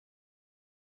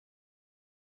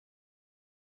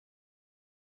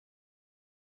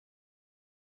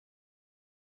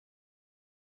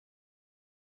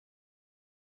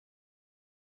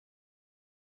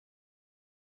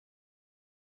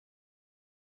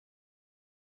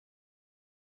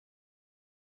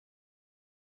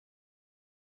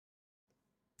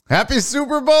Happy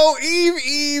Super Bowl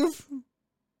Eve.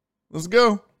 Let's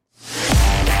go.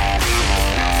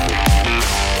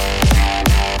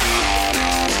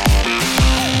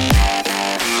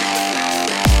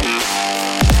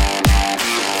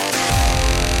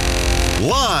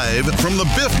 Live from the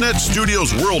BiffNet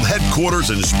Studios World Headquarters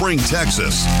in Spring,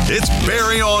 Texas, it's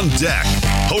Barry on Deck,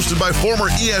 hosted by former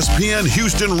ESPN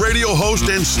Houston radio host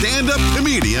and stand-up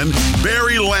comedian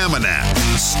Barry Laminack,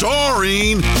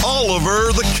 starring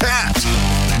Oliver the Cat.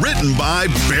 Written by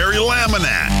Barry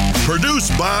Laminack,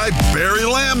 produced by Barry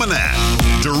Laminack,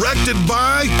 directed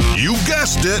by, you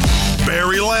guessed it,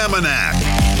 Barry Laminack,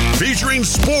 featuring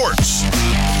sports,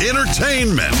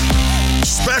 entertainment,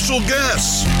 special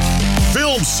guests,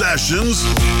 film sessions,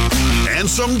 and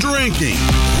some drinking.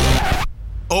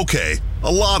 Okay,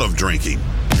 a lot of drinking.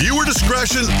 Viewer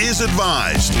discretion is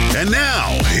advised. And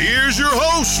now, here's your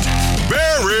host,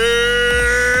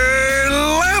 Barry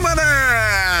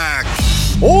Laminack.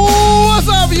 Oh, what's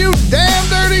up, you damn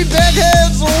dirty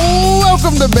deckheads?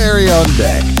 Welcome to Barry on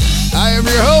Deck. I am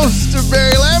your host,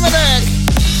 Barry Laminack.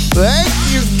 Thank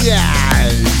you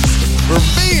guys for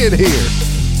being here.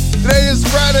 Today is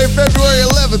Friday, February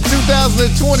 11th,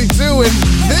 2022, and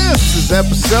this is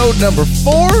episode number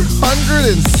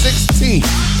 416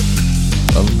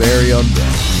 of Barry on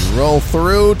Deck. We roll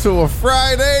through to a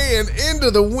Friday and into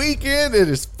the weekend. It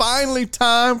is finally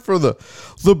time for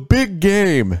the big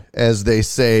game, as they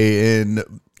say in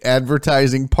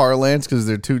advertising parlance, because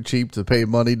they're too cheap to pay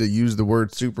money to use the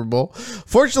word Super Bowl.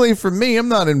 Fortunately for me, I'm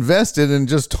not invested in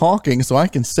just talking, so I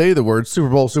can say the word Super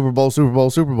Bowl, Super Bowl, Super Bowl,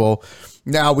 Super Bowl.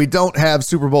 Now, we don't have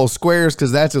Super Bowl squares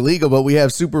because that's illegal, but we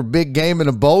have super big game in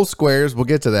a bowl squares. We'll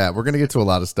get to that. We're going to get to a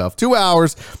lot of stuff. 2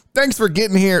 hours. Thanks for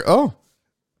getting here. Oh,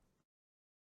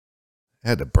 I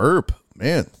had to burp.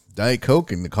 Man, Diet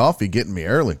Coke and the coffee getting me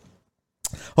early.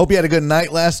 Hope you had a good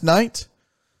night last night.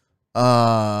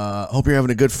 Hope you're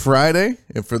having a good Friday.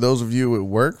 And for those of you at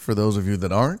work, for those of you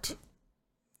that aren't,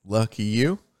 lucky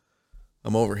you.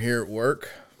 I'm over here at work.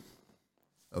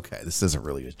 Okay, this isn't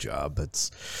really a job. That's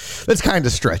kind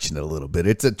of stretching it a little bit.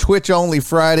 It's a Twitch-only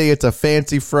Friday. It's a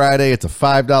fancy Friday. It's a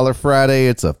 $5 Friday.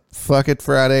 It's a fuck it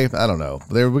Friday. I don't know.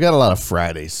 We got a lot of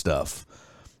Friday stuff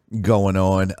going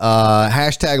on.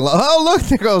 Hashtag. Oh, look,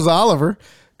 there goes Oliver.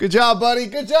 Good job, buddy.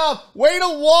 Good job. Way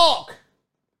to walk.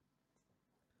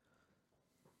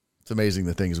 It's amazing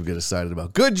the things we get excited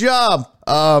about. Good job.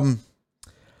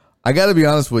 I got to be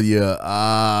honest with you.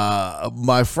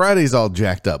 My Friday's all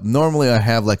jacked up. Normally I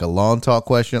have like a lawn talk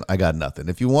question. I got nothing.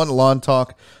 If you want lawn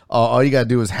talk, all you got to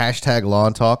do is hashtag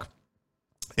lawn talk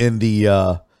in the,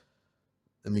 let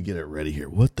me get it ready here.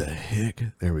 What the heck?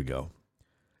 There we go.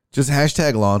 Just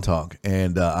hashtag lawn talk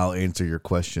and I'll answer your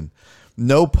question.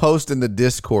 No post in the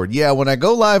Discord. Yeah. When I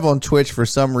go live on Twitch, for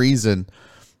some reason,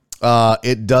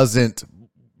 it doesn't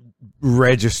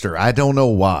register. I don't know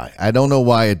why. I don't know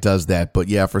why it does that, but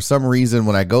yeah, for some reason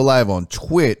when I go live on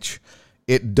Twitch,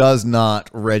 it does not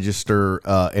register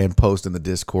and post in the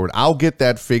Discord. I'll get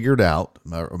that figured out,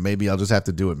 or maybe I'll just have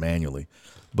to do it manually.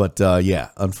 But yeah,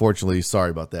 unfortunately, sorry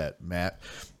about that, Matt.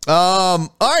 All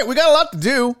right, we got a lot to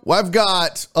do. I've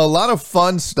got a lot of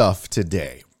fun stuff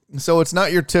today. So it's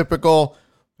not your typical,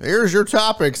 here's your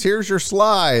topics, here's your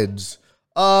slides.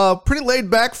 Pretty laid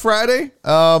back Friday.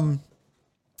 What's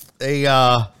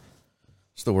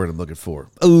the word I'm looking for?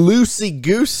 A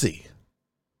loosey-goosey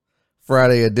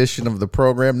Friday edition of the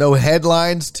program. No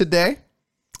headlines today.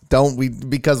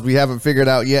 Because we haven't figured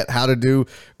out yet how to do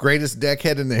greatest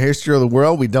deckhead in the history of the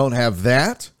world. We don't have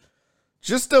that.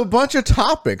 Just a bunch of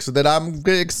topics that I'm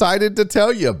excited to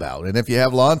tell you about. And if you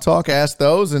have lawn talk, ask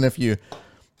those. And if you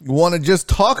want to just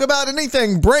talk about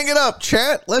anything, bring it up,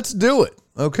 chat. Let's do it.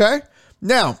 Okay?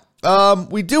 Now,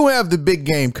 we do have the big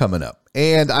game coming up.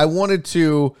 And I wanted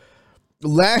to,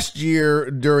 last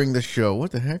year during the show,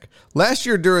 what the heck? Last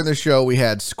year during the show, we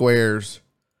had squares.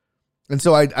 And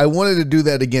so I wanted to do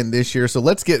that again this year. So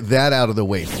let's get that out of the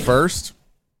way first.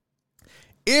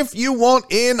 If you want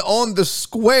in on the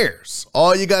squares,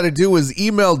 all you got to do is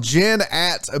email Jen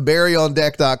at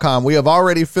barryondeck.com. We have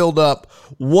already filled up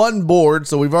one board.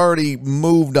 So we've already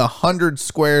moved 100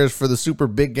 squares for the super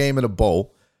big game in a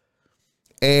bowl.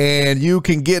 And you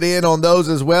can get in on those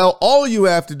as well. All you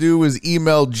have to do is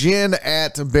email Jen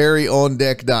at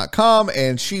barryondeck.com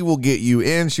and she will get you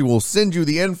in. She will send you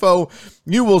the info.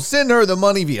 You will send her the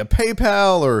money via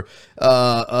PayPal or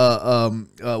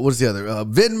what's the other?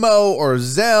 Venmo or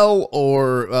Zelle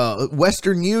or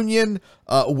Western Union,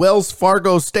 Wells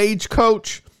Fargo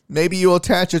Stagecoach. Maybe you'll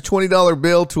attach a $20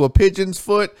 bill to a pigeon's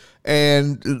foot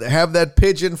and have that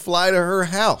pigeon fly to her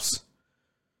house.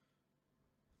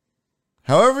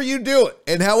 However you do it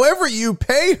and however you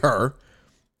pay her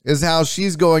is how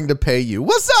she's going to pay you.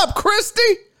 What's up, Christy?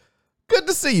 Good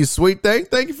to see you, sweet thing.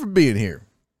 Thank you for being here.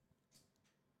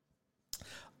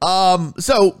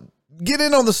 So get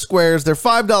in on the squares. They're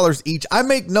 $5 each. I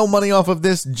make no money off of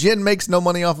this. Jen makes no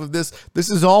money off of this.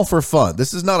 This is all for fun.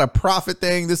 This is not a profit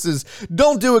thing.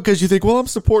 Don't do it because you think, well, I'm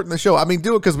supporting the show. I mean,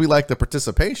 do it because we like the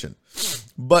participation.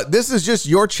 But this is just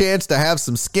your chance to have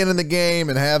some skin in the game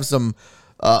and have some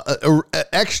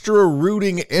extra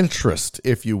rooting interest,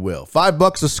 if you will.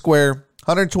 $5 a square.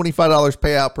 $125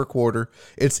 payout per quarter.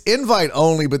 It's invite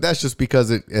only, but that's just because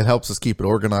it helps us keep it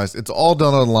organized. It's all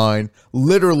done online,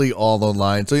 literally all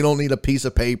online. So you don't need a piece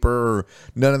of paper or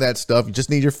none of that stuff. You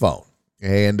just need your phone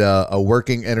and a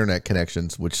working internet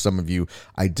connections, which some of you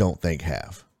I don't think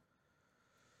have.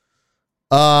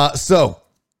 So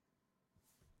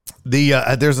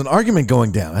there's an argument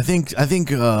going down. I think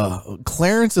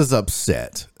Clarence is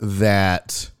upset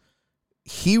that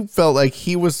he felt like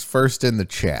he was first in the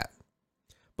chat.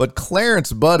 But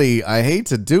Clarence, buddy, I hate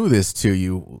to do this to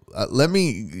you.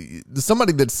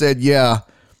 Somebody that said, yeah,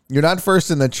 you're not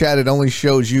first in the chat. It only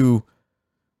shows you.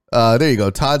 There you go.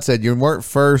 Todd said you weren't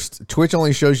first. Twitch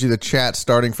only shows you the chat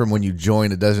starting from when you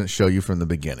join. It doesn't show you from the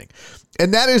beginning.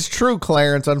 And that is true,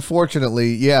 Clarence.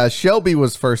 Unfortunately, yeah, Shelby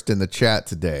was first in the chat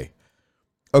today.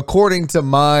 According to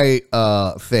my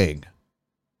thing.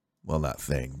 Well, not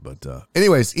thing, but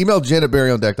anyways, email Jen at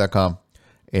BarryOnDeck.com.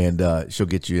 And she'll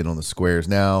get you in on the squares.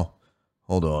 Now,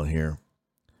 hold on here.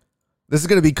 This is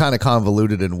going to be kind of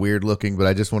convoluted and weird looking, but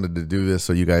I just wanted to do this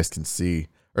so you guys can see,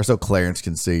 or so Clarence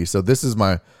can see. So this is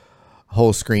my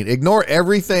whole screen. Ignore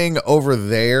everything over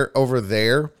there.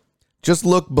 Just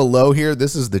look below here.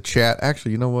 This is the chat.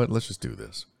 Actually, you know what? Let's just do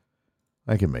this.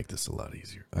 I can make this a lot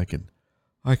easier. I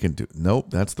can do. Nope,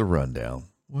 that's the rundown.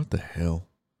 What the hell?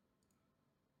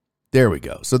 There we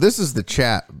go. So this is the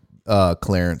chat.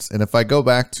 Clarence, and if I go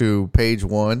back to page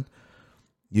 1,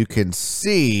 you can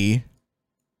see,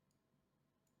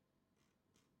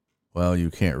 well, you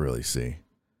can't really see.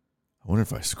 I wonder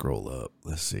if I scroll up.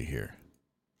 Let's see here.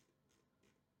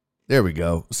 There we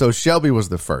go. So Shelby was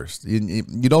the first.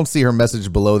 You don't see her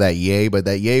message below that yay, but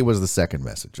that yay was the second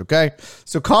message. Okay,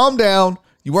 so calm down.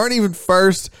 You weren't even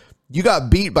first. You got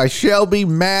beat by Shelby,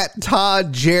 Matt,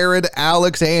 Todd, Jared,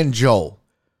 Alex, and Joel.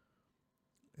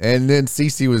 And then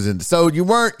Cece was in. So you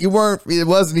weren't, it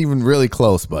wasn't even really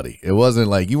close, buddy. It wasn't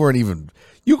like you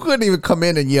couldn't even come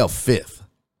in and yell fifth.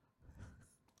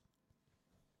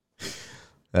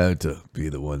 To be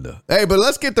the one to. Hey, but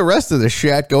let's get the rest of the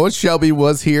chat going. Shelby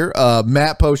was here.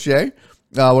 Matt Poche,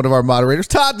 one of our moderators.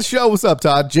 Todd the Show. What's up,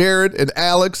 Todd? Jared and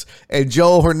Alex and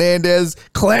Joel Hernandez.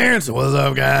 Clarence. What's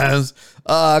up, guys?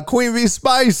 Queen V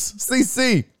Spice.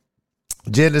 CC.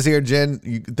 Jen is here.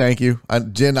 Jen, thank you.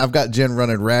 Jen, I've got Jen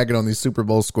running ragged on these Super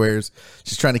Bowl squares.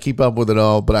 She's trying to keep up with it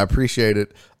all, but I appreciate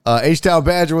it. H-Town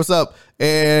Badger, what's up?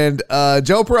 And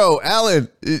Joe Pro, Alan,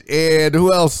 and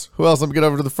who else? Let me get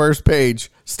over to the first page.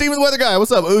 Steven the Weather Guy,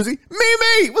 what's up? Uzi.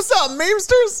 Mimi, what's up,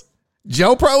 memesters?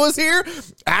 Joe Pro is here,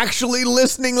 actually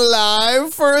listening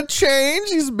live for a change.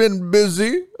 He's been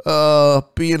busy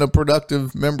being a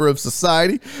productive member of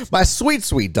society. My sweet,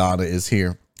 sweet Donna is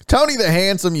here. Tony the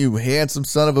Handsome, you handsome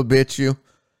son of a bitch, you.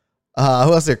 Who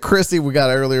else there? Chrissy, we got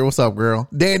earlier. What's up, girl?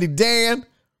 Dandy Dan.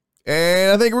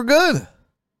 And I think we're good.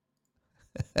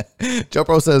 Joe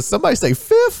Pro says, somebody say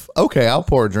fifth? Okay, I'll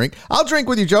pour a drink. I'll drink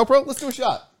with you, Joe Pro. Let's do a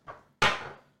shot.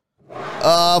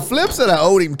 Flip said I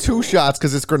owed him 2 shots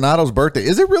because it's Granado's birthday.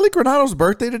 Is it really Granado's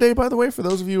birthday today, by the way, for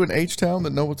those of you in H-Town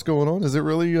that know what's going on? Is it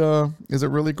really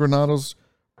Granado's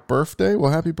birthday?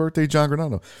 Well, happy birthday, John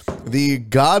Granado. The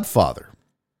Godfather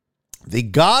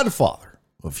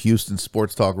of Houston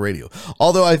Sports Talk Radio.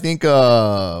 Although I think who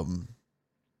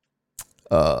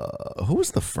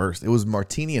was the first? It was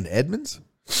Martini and Edmonds.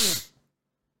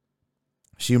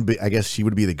 I guess she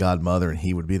would be the godmother and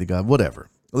he would be the god. Whatever.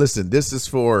 Listen, this is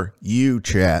for you,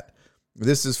 chat.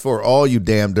 This is for all you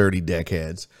damn dirty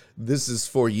deckheads. This is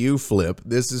for you, Flip.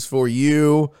 This is for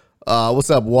you. What's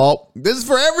up, Walt? This is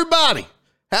for everybody.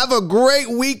 Have a great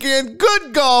weekend.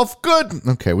 Good golf. Good.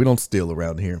 Okay, we don't steal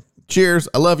around here. Cheers.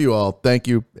 I love you all. Thank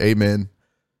you. Amen.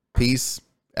 Peace.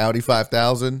 Audi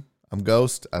 5000. I'm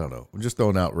Ghost. I don't know. We're just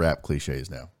throwing out rap cliches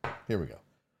now. Here we go.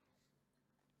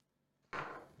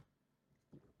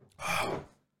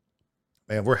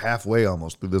 Man, we're halfway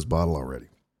almost through this bottle already.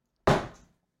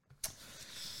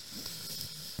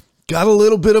 Got a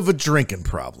little bit of a drinking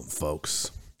problem,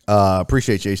 folks.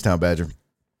 Appreciate you, H-Town Badger.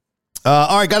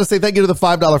 All right, got to say thank you to the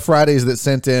 $5 Fridays that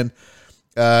sent in.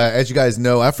 As you guys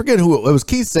know, I forget who it was.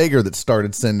 Keith Sager that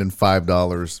started sending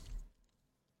 $5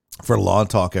 for Lawn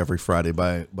Talk every Friday.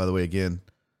 By the way, again,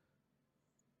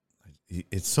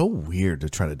 it's so weird to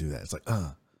try to do that. It's like,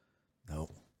 no.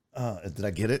 Did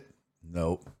I get it?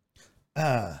 Nope.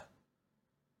 Fuck.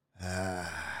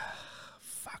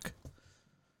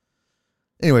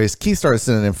 Anyways, Keith started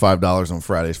sending in $5 on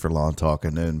Fridays for Lawn Talk,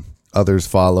 and then others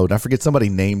followed. I forget, somebody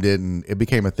named it, and it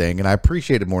became a thing, and I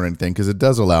appreciate it more than anything because it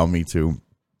does allow me to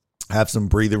have some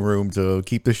breathing room to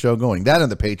keep the show going. That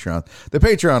and the Patreon. The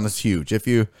Patreon is huge. If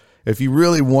you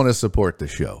really want to support the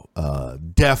show,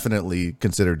 definitely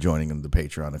consider joining the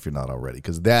Patreon if you're not already,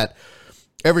 because that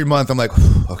every month I'm like,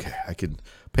 okay, I can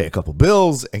pay a couple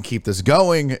bills and keep this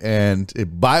going and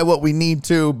buy what we need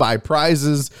to, buy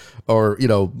prizes, or,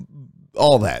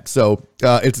 all that. So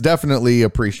it's definitely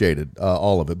appreciated,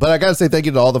 all of it. But I got to say thank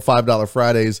you to all the $5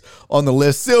 Fridays on the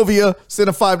list. Sylvia sent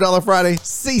a $5 Friday.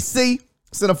 CC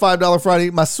sent a $5 Friday.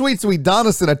 My sweet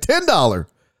Donna sent a $10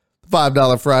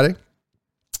 $5 Friday.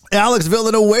 Alex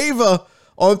Villanueva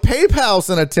on PayPal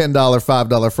sent a $10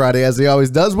 $5 Friday, as he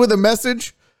always does, with a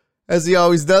message, as he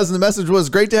always does. And the message was,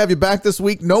 great to have you back this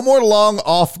week. No more long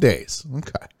off days.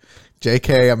 Okay.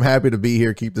 JK, I'm happy to be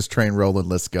here. Keep this train rolling.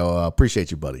 Let's go.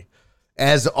 Appreciate you, buddy.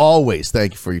 As always,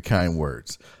 thank you for your kind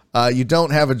words. You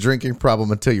don't have a drinking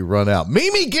problem until you run out.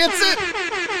 Mimi gets it.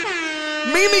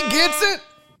 Mimi gets it.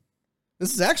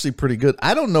 This is actually pretty good.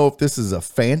 I don't know if this is a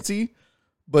fancy,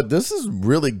 but this is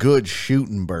really good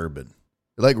shooting bourbon.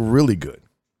 Like, really good.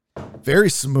 Very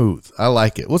smooth. I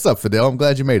like it. What's up, Fidel? I'm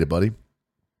glad you made it, buddy.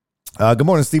 Good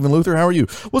morning, Stephen Luther. How are you?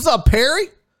 What's up, Perry?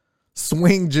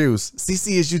 Swing juice.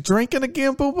 CC, is you drinking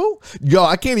again, boo-boo? Yo,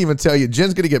 I can't even tell you.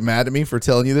 Jen's going to get mad at me for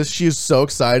telling you this. She is so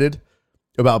excited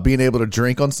about being able to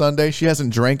drink on Sunday. She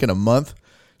hasn't drank in a month.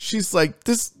 She's like,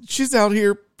 she's out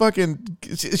here fucking,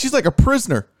 she's like a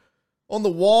prisoner on the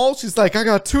wall. She's like, I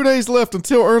got 2 days left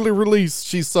until early release.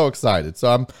 She's so excited.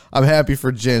 So I'm happy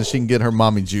for Jen. She can get her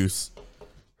mommy juice,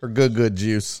 her good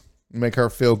juice, make her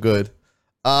feel good.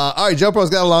 All right, Joe Pro's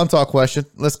got a Lawn Talk question.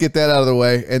 Let's get that out of the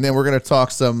way, and then we're gonna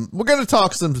talk some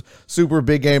super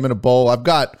big game in a bowl.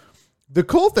 The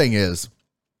cool thing is,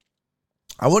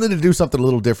 I wanted to do something a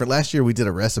little different. Last year we did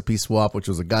a recipe swap, which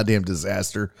was a goddamn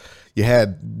disaster. You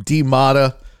had D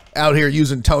Mata out here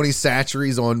using Tony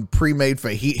Chachere's on pre-made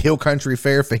Hill Country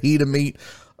Fare fajita meat.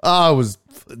 It was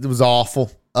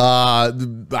awful.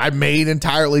 I made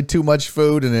entirely too much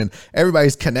food, and then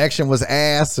everybody's connection was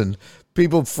ass, and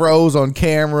people froze on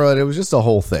camera, and it was just a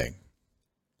whole thing.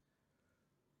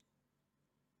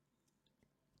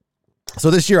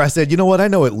 So this year I said, you know what? I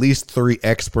know at least 3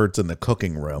 experts in the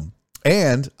cooking room,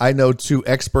 and I know 2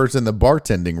 experts in the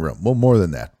bartending room. Well, more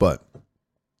than that, but.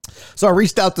 So I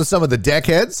reached out to some of the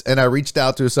deckheads, and I reached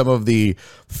out to some of the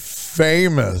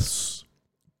famous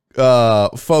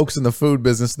folks in the food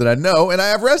business that I know, and I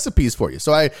have recipes for you.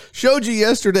 So I showed you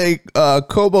yesterday,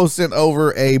 Kobo sent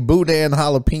over a Boudin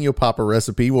jalapeno popper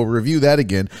recipe. We'll review that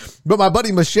again. But my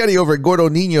buddy Machete over at Gordo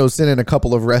Nino sent in a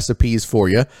couple of recipes for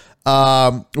you.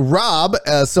 Rob,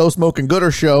 So Smoking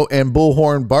Gooder Show and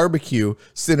Bullhorn Barbecue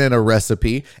sent in a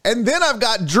recipe. And then I've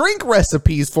got drink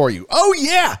recipes for you. Oh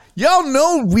yeah, y'all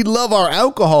know we love our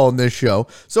alcohol in this show.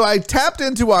 So I tapped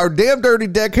into our damn dirty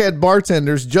deckhead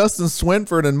bartenders, Justin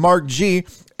Swinford and Mark G,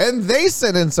 and they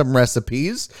sent in some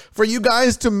recipes for you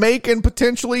guys to make and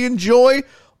potentially enjoy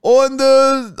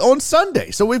on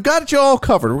Sunday. So we've got you all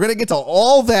covered. We're going to get to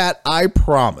all that, I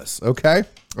promise, okay?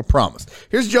 I promise.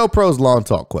 Here's Joe Pro's Lawn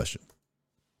Talk question.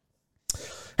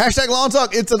 Hashtag Lawn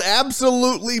Talk. It's an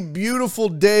absolutely beautiful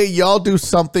day. Y'all do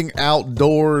something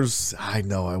outdoors. I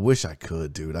know. I wish I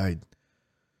could, dude.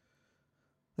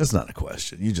 That's not a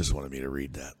question. You just wanted me to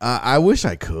read that. I wish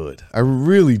I could. I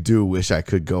really do wish I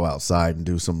could go outside and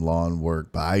do some lawn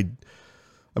work, but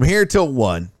I'm here till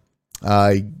 1.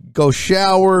 I go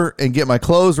shower and get my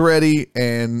clothes ready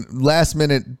and last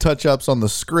minute touch-ups on the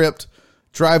script.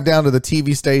 Drive down to the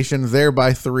TV station, there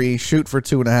by 3, shoot for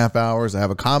 2.5 hours. I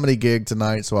have a comedy gig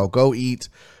tonight, so I'll go eat,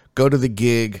 go to the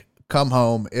gig, come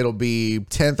home. It'll be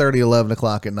 10:30, 11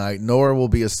 o'clock at night. Nora will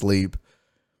be asleep,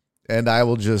 and I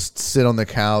will just sit on the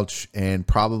couch and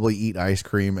probably eat ice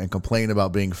cream and complain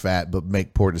about being fat, but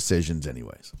make poor decisions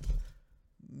anyways.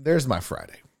 There's my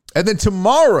Friday. And then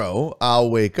tomorrow, I'll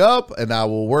wake up, and I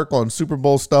will work on Super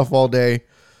Bowl stuff all day.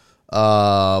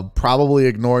 Probably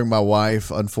ignoring my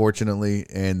wife, unfortunately,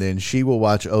 and then she will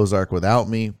watch Ozark without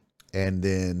me, and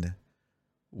then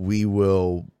we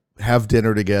will have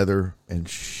dinner together, and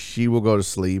she will go to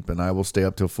sleep, and I will stay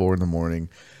up till 4 in the morning,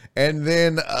 and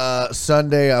then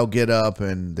Sunday I'll get up,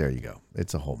 and there you go.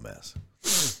 It's a whole mess.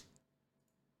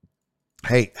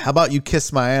 Hey, how about you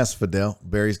kiss my ass, Fidel?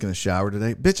 Barry's gonna shower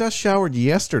today. Bitch, I showered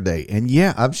yesterday, and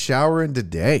yeah, I'm showering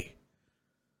today.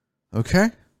 Okay.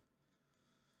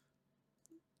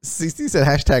 CC said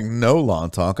hashtag no lawn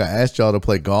talk. I asked y'all to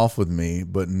play golf with me,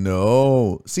 but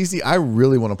no. CC, I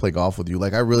really want to play golf with you.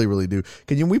 Like, I really, really do.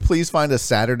 Can we please find a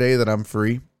Saturday that I'm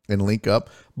free and link up?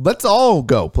 Let's all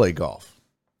go play golf.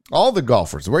 All the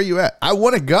golfers. Where are you at? I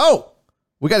want to go.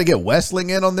 We got to get Westling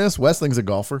in on this. Westling's a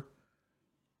golfer.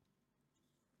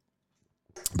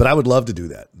 But I would love to do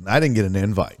that. I didn't get an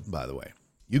invite, by the way.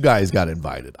 You guys got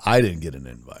invited. I didn't get an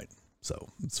invite. So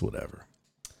it's whatever.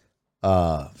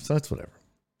 So it's whatever.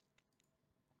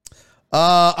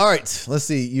 All right. Let's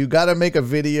see. You got to make a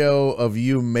video of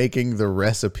you making the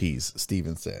recipes,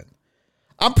 Steven said.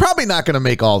 I'm probably not going to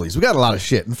make all these. We got a lot of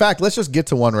shit. In fact, let's just get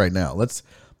to one right now.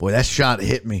 Boy, that shot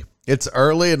hit me. It's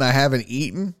early and I haven't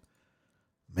eaten.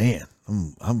 Man,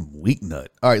 I'm weak nut.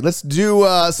 All right, let's do,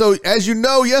 so as you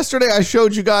know, yesterday I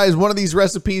showed you guys one of these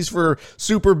recipes for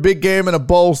super big game in a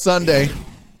bowl Sunday.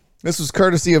 This was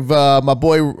courtesy of my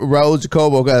boy Raul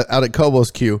Jacobo out at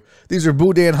Kobo's Q. These are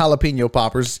boudin jalapeno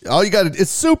poppers. All you got to, it's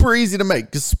super easy to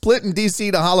make. Just split and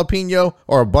DC the jalapeno,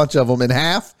 or a bunch of them, in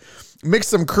half. Mix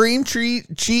some cream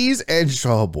cheese and,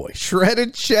 oh boy,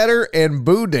 shredded cheddar and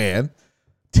boudin.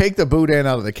 Take the boudin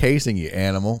out of the casing, you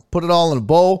animal. Put it all in a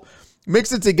bowl.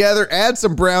 Mix it together. Add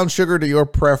some brown sugar to your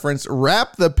preference.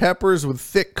 Wrap the peppers with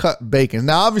thick cut bacon.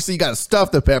 Now, obviously, you got to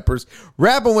stuff the peppers.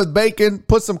 Wrap them with bacon.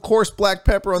 Put some coarse black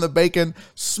pepper on the bacon.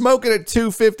 Smoke it at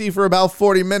 250 for about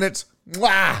 40 minutes.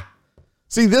 Mwah!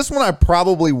 See, this one I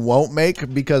probably won't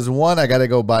make because, one, I got to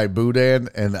go buy boudin,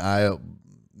 and I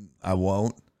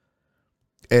won't.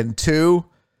 And two,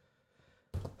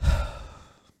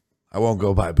 I won't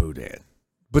go buy boudin.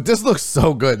 But this looks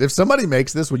so good. If somebody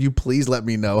makes this, would you please let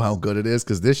me know how good it is?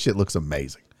 Because this shit looks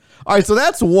amazing. All right, so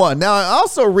that's one. Now, I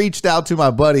also reached out to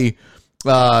my buddy,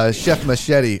 Chef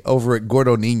Machete, over at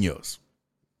Gordo Niños.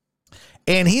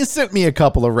 And he sent me a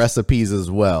couple of recipes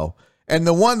as well. And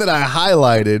the one that I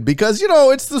highlighted, because, you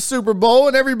know, it's the Super Bowl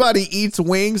and everybody eats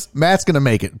wings, Matt's going to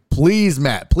make it. Please,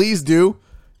 Matt, please do.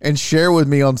 And share with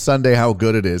me on Sunday how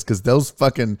good it is. Because those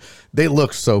they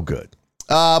look so good.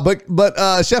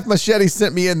 But Chef Machete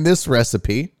sent me in this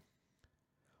recipe.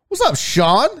 What's up,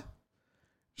 Sean?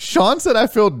 Sean said I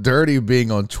feel dirty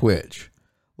being on Twitch.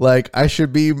 Like I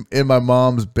should be in my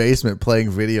mom's basement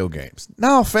playing video games.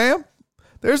 No, fam.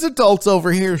 There's adults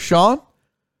over here, Sean.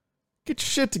 Get your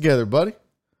shit together, buddy.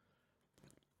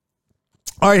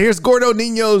 All right, here's Gordo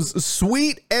Niño's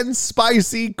sweet and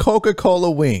spicy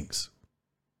Coca-Cola wings.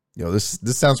 Yo, this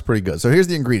sounds pretty good. So here's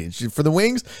the ingredients. For the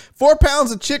wings, 4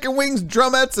 pounds of chicken wings,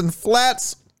 drumettes, and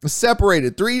flats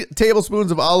separated. 3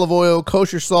 tablespoons of olive oil,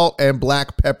 kosher salt, and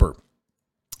black pepper.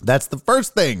 That's the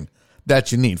first thing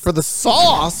that you need. For the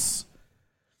sauce,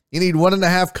 you need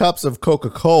 1.5 cups of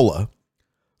Coca-Cola,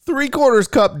 3/4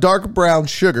 cup dark brown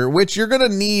sugar, which you're going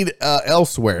to need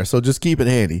elsewhere, so just keep it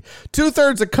handy.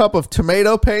 2/3 a cup of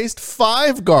tomato paste,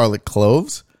 5 garlic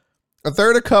cloves,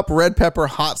 1/3 a cup red pepper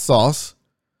hot sauce,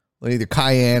 either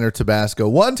cayenne or Tabasco,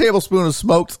 1 tablespoon of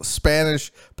smoked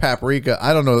Spanish paprika.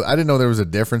 I don't know. I didn't know there was a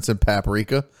difference in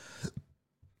paprika.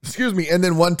 Excuse me. And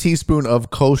then 1 teaspoon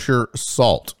of kosher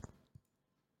salt.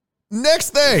 Next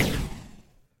thing.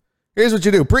 Here's what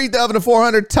you do. Preheat the oven to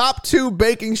 400. Top 2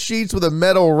 baking sheets with a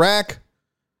metal rack.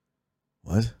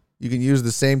 What? You can use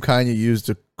the same kind you use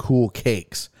to cool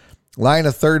cakes. Line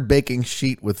a 3rd baking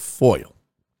sheet with foil.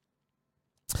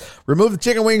 Remove the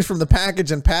chicken wings from the package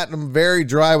and pat them very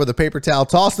dry with a paper towel.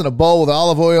 Toss in a bowl with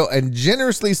olive oil and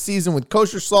generously season with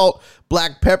kosher salt,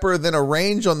 black pepper. Then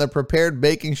arrange on the prepared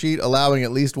baking sheet, allowing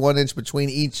at least 1 inch between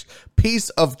each piece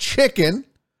of chicken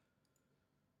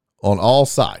on all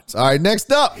sides. All right,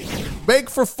 next up, bake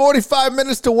for 45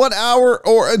 minutes to 1 hour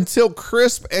or until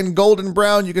crisp and golden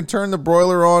brown. You can turn the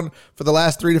broiler on for the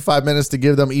last 3 to 5 minutes to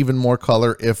give them even more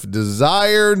color if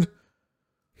desired.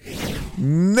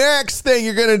 Next thing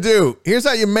you're going to do, here's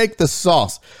how you make the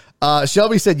sauce.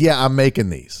 Shelby said, yeah, I'm making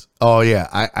these. Oh, yeah,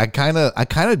 I kind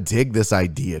of dig this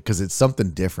idea because it's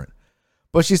something different.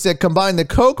 But she said, combine the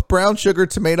Coke, brown sugar,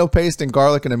 tomato paste, and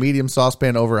garlic in a medium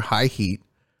saucepan over high heat.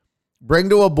 Bring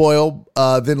to a boil,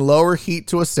 then lower heat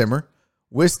to a simmer.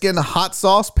 Whisk in hot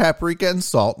sauce, paprika, and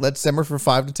salt. Let simmer for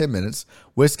 5 to 10 minutes,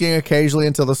 whisking occasionally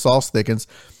until the sauce thickens.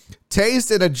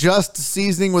 Taste and adjust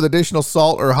seasoning with additional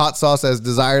salt or hot sauce as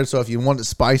desired. So if you want it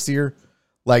spicier,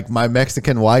 like my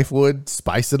Mexican wife would,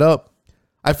 spice it up.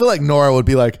 I feel like Nora would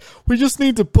be like, I just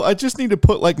need to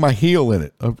put like my heel in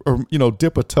it or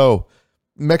dip a toe.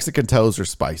 Mexican toes are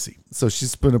spicy. So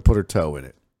she's going to put her toe in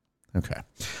it. Okay.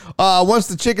 Once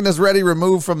the chicken is ready,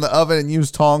 remove from the oven and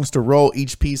use tongs to roll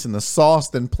each piece in the sauce,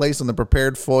 then place on the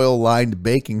prepared foil-lined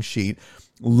baking sheet.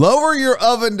 Lower your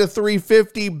oven to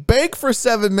 350, bake for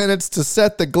 7 minutes to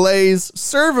set the glaze,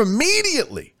 serve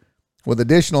immediately with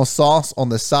additional sauce on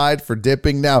the side for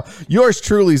dipping. Now, yours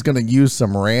truly is going to use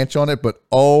some ranch on it, but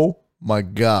oh my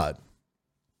God.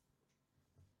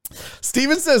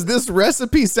 Steven says this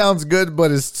recipe sounds good,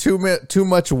 but it's too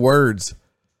much words.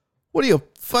 What are you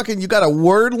fucking, you got a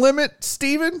word limit,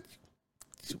 Steven?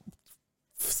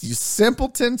 You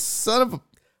simpleton son of a...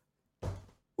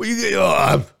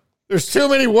 Well, there's too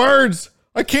many words.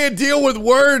 I can't deal with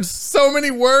words. So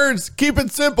many words. Keep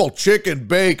it simple. Chicken,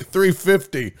 bake,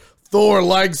 350. Thor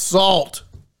likes salt.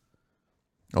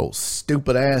 Oh,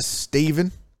 stupid ass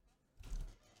Steven.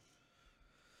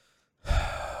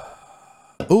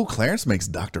 Oh, Clarence makes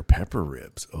Dr. Pepper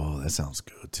ribs. Oh, that sounds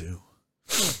good too.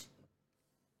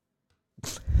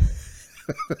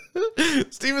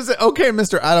 Steven said, okay,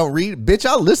 mister, I don't read. Bitch,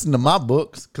 I listen to my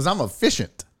books because I'm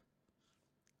efficient.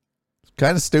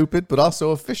 Kind of stupid, but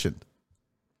also efficient.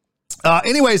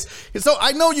 Anyways, so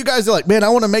I know you guys are like, man, I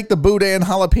want to make the Boudin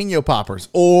jalapeno poppers,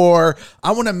 or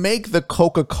I want to make the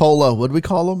Coca-Cola. What do we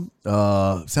call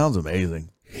them? Sounds amazing.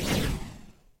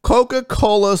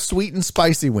 Coca-Cola sweet and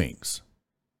spicy wings.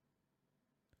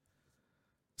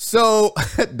 So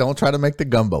don't try to make the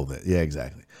gumbo then. Yeah,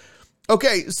 exactly.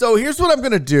 Okay, so here's what I'm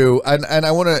going to do. And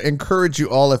I want to encourage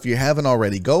you all, if you haven't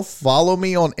already, go follow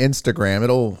me on Instagram.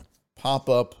 It'll pop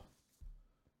up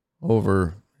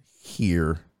over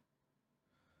here.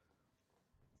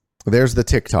 There's the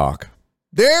TikTok.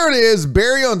 There it is.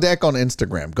 Barry on Deck on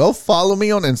Instagram. Go follow me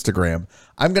on Instagram.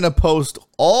 I'm going to post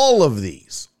all of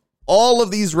these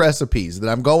recipes that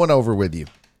I'm going over with you.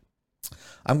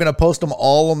 I'm going to post them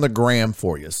all on the gram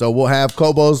for you. So we'll have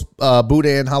Kobo's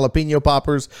Boudin jalapeno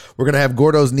poppers. We're going to have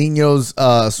Gordo's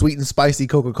Niños sweet and spicy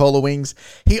Coca-Cola wings.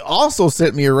 He also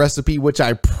sent me a recipe, which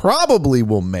I probably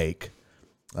will make.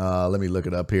 Let me look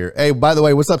it up here. Hey, by the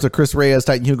way, what's up to Chris Reyes,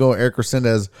 Titan Hugo, Eric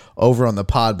Resendez over on the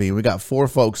Podbean? We got 4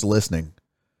 folks listening,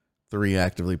 3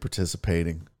 actively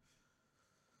participating.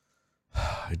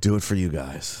 I do it for you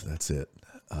guys. That's it.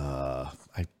 The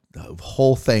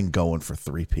whole thing going for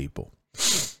 3 people.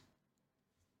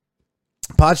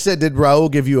 Podge said, did Raul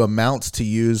give you amounts to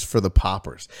use for the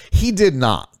poppers? He did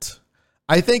not.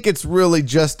 I think it's really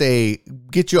just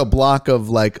get you a block of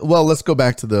like, well, let's go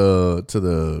back to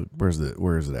the, where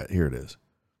is it at? Here it is.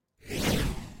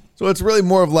 So it's really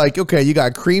more of like, okay, you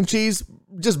got cream cheese,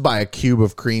 just buy a cube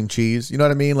of cream cheese. You know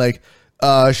what I mean? Like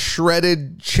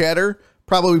shredded cheddar,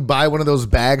 probably buy one of those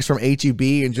bags from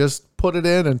H-E-B and just put it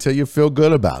in until you feel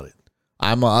good about it.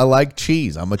 I like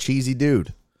cheese. I'm a cheesy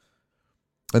dude.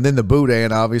 And then the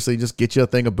Boudin, obviously, just get you a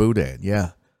thing of Boudin.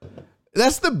 Yeah.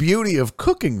 That's the beauty of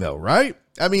cooking, though, right?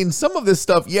 I mean, some of this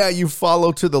stuff, yeah, you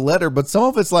follow to the letter, but some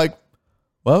of it's like,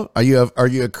 well, are you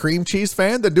a cream cheese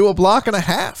fan? Then do a block and a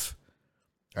half.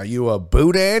 Are you a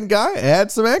Boudin guy?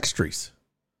 Add some extras.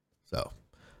 So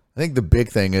I think the big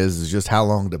thing is just how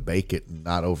long to bake it and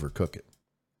not overcook it.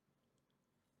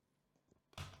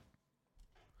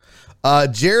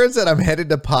 Jared said, I'm headed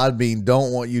to Podbean.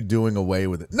 Don't want you doing away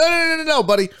with it. No,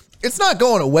 buddy. It's not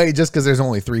going away just because there's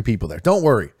only 3 people there. Don't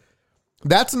worry.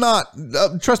 That's not,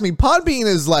 trust me, Podbean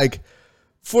is like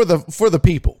for the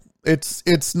people.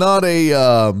 It's not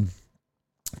a,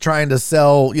 trying to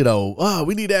sell,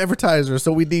 we need advertisers,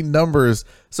 so we need numbers.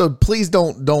 So please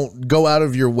don't go out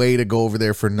of your way to go over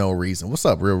there for no reason. What's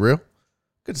up, Real?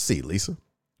 Good to see you, Lisa.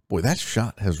 Boy, that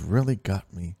shot has really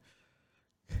got me.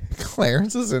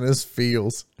 Clarence is in his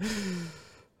feels.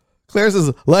 Clarence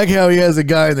is like how he has a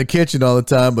guy in the kitchen all the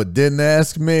time, but didn't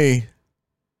ask me.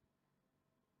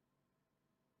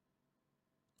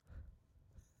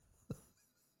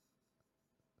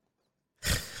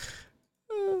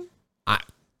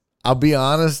 I'll be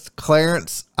honest,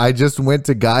 Clarence, I just went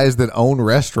to guys that own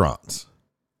restaurants.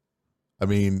 I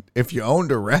mean, if you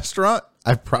owned a restaurant,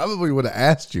 I probably would have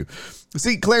asked you.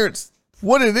 See, Clarence,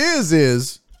 what it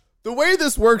is the way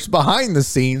this works behind the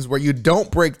scenes, where you don't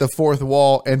break the fourth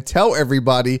wall and tell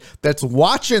everybody that's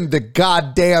watching the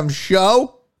goddamn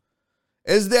show,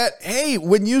 is that, hey,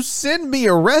 when you send me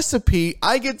a recipe,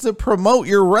 I get to promote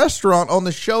your restaurant on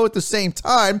the show at the same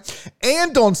time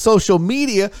and on social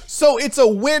media. So it's a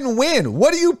win-win.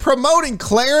 What are you promoting,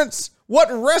 Clarence?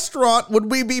 What restaurant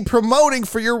would we be promoting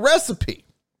for your recipe?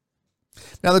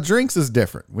 Now, the drinks is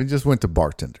different. We just went to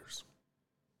bartenders.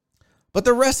 But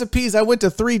the recipes, I went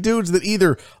to 3 dudes that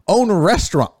either own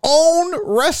restaurants,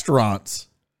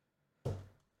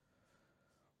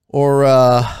 or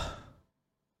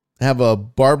have a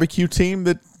barbecue team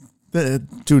that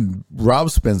dude,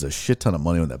 Rob spends a shit ton of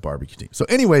money on that barbecue team. So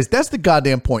anyways, that's the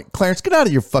goddamn point. Clarence, get out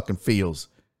of your fucking feels.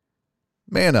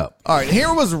 Man up. All right,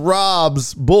 here was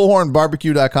Rob's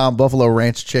bullhornbarbecue.com Buffalo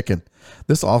Ranch Chicken.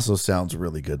 This also sounds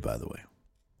really good, by the way.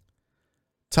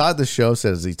 Todd the Show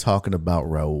says, is he talking about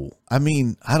Raul? I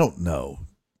mean, I don't know.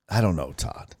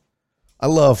 Todd. I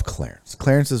love Clarence.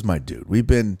 Clarence is my dude. We've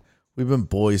been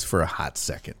boys for a hot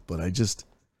second, but I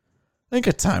think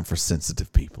a time for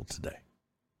sensitive people today.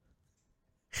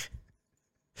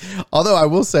 Although I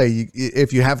will say,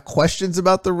 if you have questions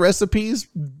about the recipes,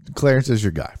 Clarence is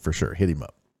your guy for sure. Hit him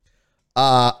up.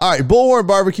 All right,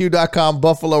 bullhornbarbecue.com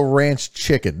Buffalo Ranch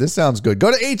Chicken. This sounds good.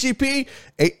 Go to HEP.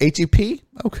 HEP?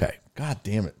 Okay. God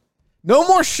damn it. No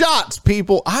more shots,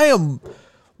 people.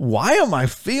 Why am I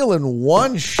feeling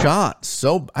one shot?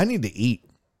 So I need to eat.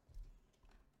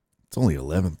 It's only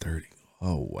 11:30.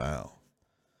 Oh, wow.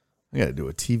 I got to do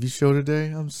a TV show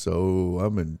today. I'm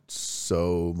in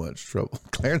so much trouble.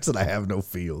 Clarence said I have no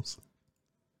feels.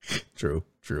 True.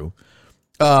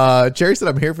 Cherry said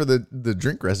I'm here for the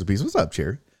drink recipes. What's up,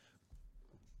 Cherry?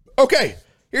 Okay,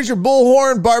 here's your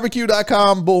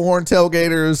bullhornbarbecue.com Bullhorn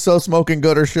Tailgaters So Smoking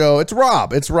Gooder show. It's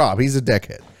Rob. He's a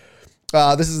deckhead.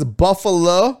 This is a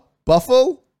Buffalo.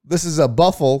 This is a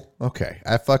Buffalo. Okay,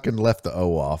 I fucking left the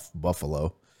O off.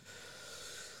 Buffalo.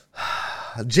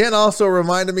 Jen also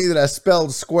reminded me that I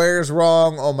spelled squares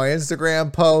wrong on my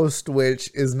Instagram post, which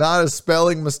is not a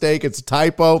spelling mistake. It's a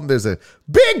typo. There's a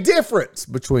big difference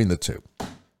between the two.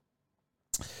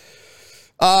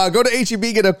 Go to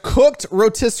HEB, get a cooked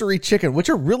rotisserie chicken, which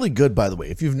are really good, by the way.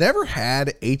 If you've never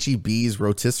had HEB's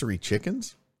rotisserie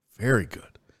chickens, very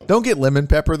good. Don't get lemon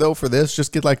pepper, though, for this.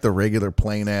 Just get like the regular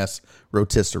plain-ass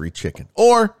rotisserie chicken.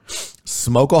 Or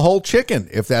smoke a whole chicken,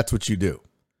 if that's what you do.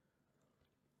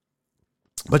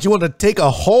 But you want to take a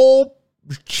whole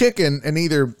chicken and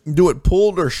either do it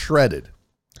pulled or shredded.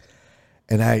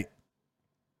 And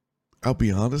I'll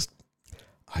be honest,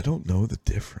 I don't know the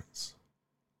difference.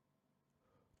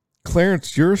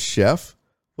 Clarence, you're a chef.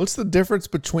 What's the difference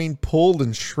between pulled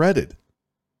and shredded?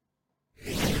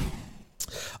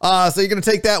 So you're going to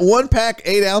take that 1 pack,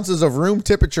 8 ounces of room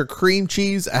temperature cream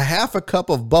cheese, a half a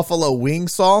cup of buffalo wing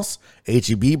sauce.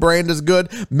 HEB brand is good.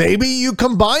 Maybe you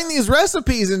combine these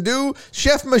recipes and do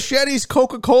Chef Machete's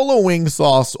Coca-Cola wing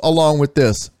sauce along with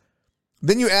this.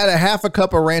 Then you add a half a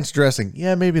cup of ranch dressing.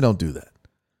 Yeah, maybe don't do that.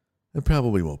 It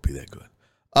probably won't be that good.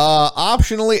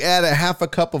 Optionally add a half a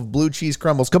cup of blue cheese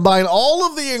crumbles. Combine all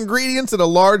of the ingredients in a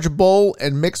large bowl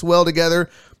and mix well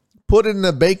together. Put it in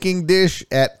a baking dish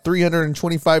at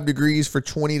 325 degrees for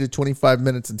 20 to 25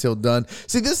 minutes until done.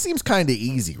 See, this seems kind of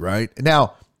easy, right?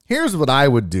 Now, here's what I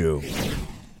would do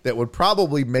that would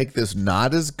probably make this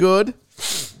not as good.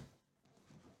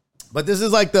 But this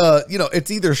is like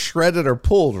it's either shredded or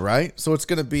pulled, right? So it's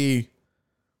going to be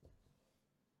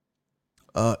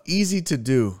easy to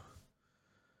do.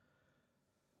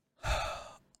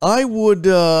 I would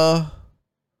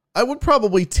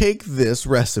probably take this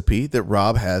recipe that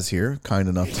Rob has here, kind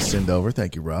enough to send over.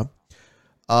 Thank you, Rob.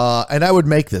 And I would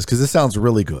make this because this sounds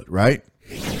really good, right?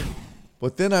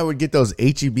 But then I would get those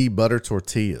HEB butter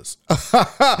tortillas,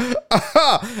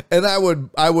 and I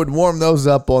would warm those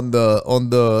up on the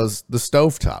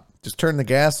stovetop. Just turn the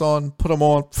gas on, put them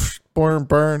on,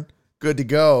 burn, good to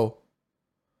go.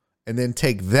 And then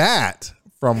take that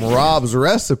from Rob's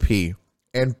recipe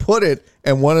and put it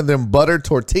in one of them butter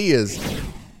tortillas.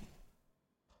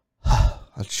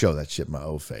 I'd show that shit in my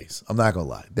old face. I'm not going to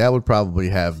lie. That would probably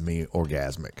have me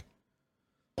orgasmic.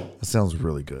 That sounds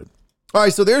really good. All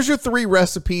right, so there's your 3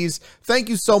 recipes. Thank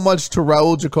you so much to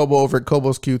Raul Jacobo over at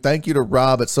Kobo's Q. Thank you to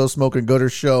Rob at So Smoking Gooder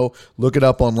Show. Look it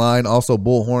up online. Also,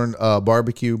 Bullhorn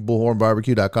Barbecue,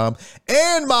 bullhornbarbecue.com.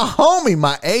 And my homie,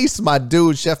 my ace, my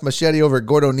dude, Chef Machete over at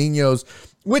Gordo Nino's,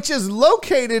 which is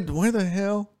located, where the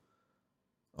hell?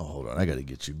 Oh, hold on. I got to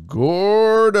get you.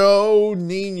 Gordo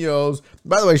Nino's.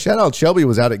 By the way, shout out Shelby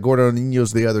was out at Gordo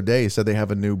Nino's the other day. He said they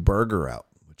have a new burger out,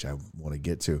 which I want to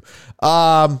get to.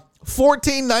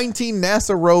 1419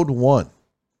 NASA Road 1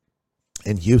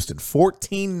 in Houston.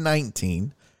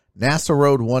 1419 NASA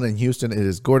Road 1 in Houston. It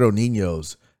is Gordo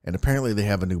Nino's, and apparently they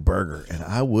have a new burger, and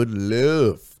I would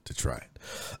love to try it.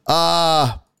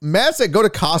 Matt said go to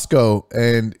Costco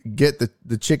and get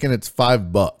the chicken. It's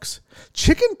 $5.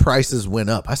 Chicken prices went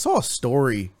up. I saw a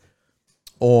story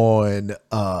on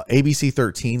ABC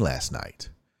 13 last night,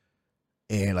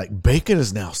 and like bacon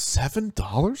is now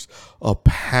 $7 a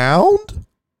pound.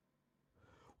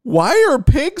 Why are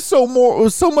pigs so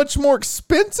much more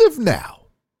expensive now?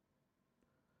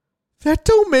 That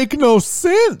don't make no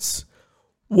sense.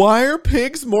 Why are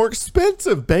pigs more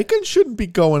expensive? Bacon shouldn't be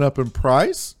going up in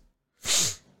price.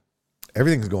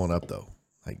 Everything's going up though.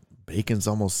 Like bacon's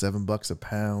almost $7 a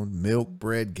pound. Milk,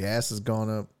 bread, gas has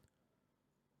gone up.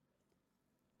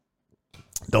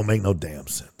 Don't make no damn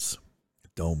sense.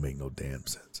 Don't make no damn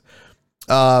sense.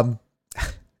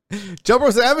 Joe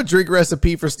Bro said, I have a drink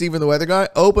recipe for Steven the Weather Guy.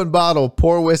 Open bottle,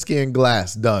 pour whiskey in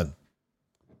glass. Done.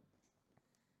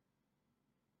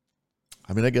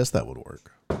 I mean, I guess that would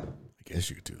work. I guess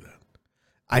you could do that.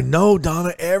 I know,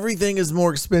 Donna, everything is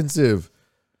more expensive.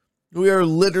 We are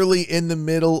literally in the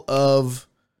middle of,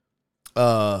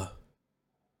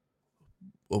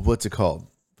 what's it called?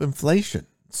 Inflation.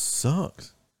 It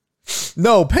sucks.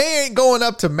 No, pay ain't going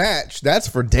up to match. That's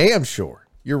for damn sure.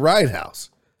 You're right, House.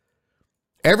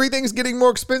 Everything's getting more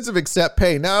expensive except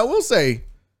pay. Now, I will say,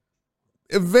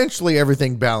 eventually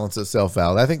everything balances itself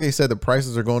out. I think they said the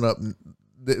prices are going up.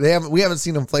 We haven't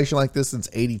seen inflation like this since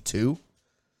 82.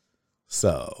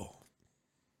 So,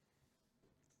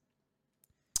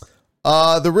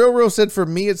 the real said, for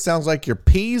me, it sounds like your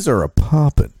peas are a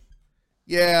poppin'.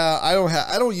 Yeah,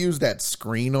 I don't use that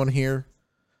screen on here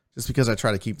just because I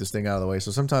try to keep this thing out of the way. So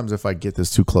sometimes if I get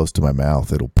this too close to my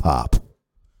mouth, it'll pop.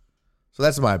 So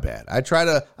that's my bad. I try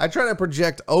to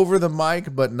project over the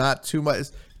mic, but not too much.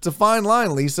 It's a fine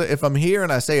line, Lisa. If I'm here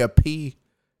and I say a P,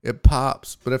 it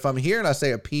pops. But if I'm here and I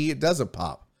say a P, it doesn't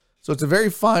pop. So it's a very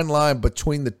fine line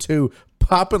between the two,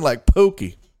 popping like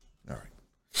Pookie. All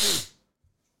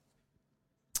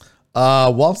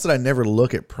right. Walt said I never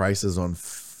look at prices on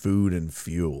food and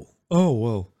fuel. Oh,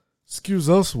 well, excuse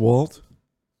us, Walt.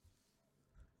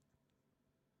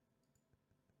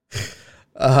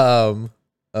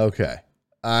 Okay.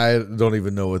 I don't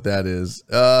even know what that is.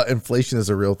 Inflation is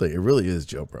a real thing. It really is,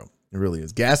 Joe Bro. It really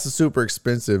is. Gas is super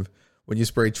expensive when you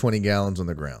spray 20 gallons on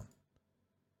the ground.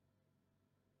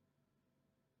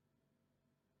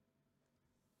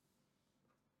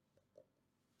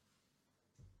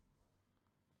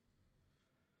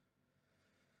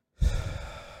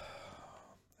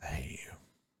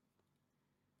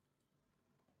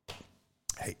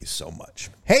 Hate you so much.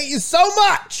 Hate you so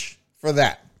much for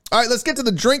that. All right, let's get to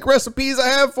the drink recipes I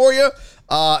have for you.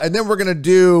 And then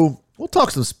we'll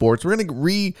talk some sports. We're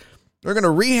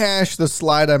gonna rehash the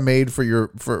slide I made for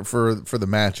the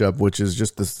matchup, which is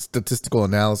just the statistical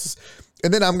analysis.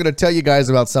 And then I'm gonna tell you guys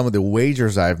about some of the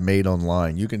wagers I've made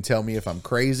online. You can tell me if I'm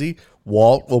crazy.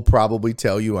 Walt will probably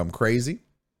tell you I'm crazy.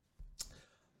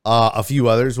 A few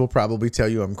others will probably tell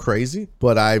you I'm crazy,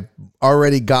 but I've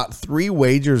already got 3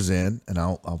 wagers in, and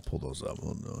I'll pull those up.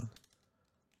 Hold on.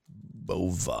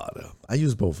 Bovada. I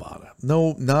use Bovada.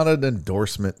 No, not an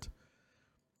endorsement,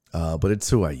 but it's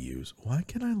who I use. Why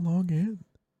can't I log in?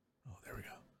 Oh, there we go.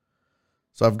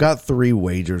 So I've got 3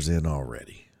 wagers in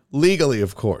already. Legally,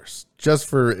 of course, just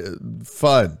for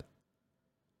fun.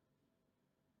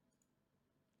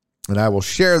 And I will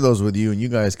share those with you, and you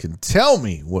guys can tell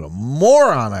me what a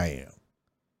moron I am.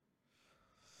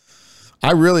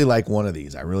 I really like one of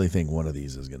these. I really think one of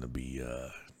these is going to be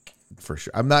for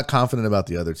sure. I'm not confident about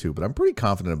the other 2, but I'm pretty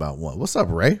confident about one. What's up,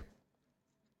 Ray?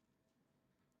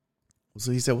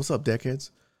 So he said, what's up,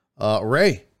 Deckheads?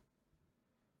 Ray,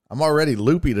 I'm already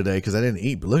loopy today because I didn't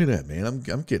eat, but look at that, man.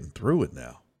 I'm getting through it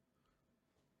now.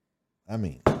 I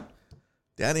mean,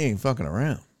 Daddy ain't fucking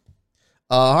around.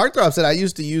 Heartthrob said, I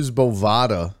used to use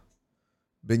Bovada.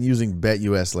 Been using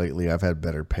BetUS lately. I've had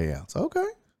better payouts. Okay.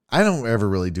 I don't ever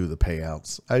really do the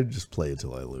payouts. I just play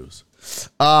until I lose.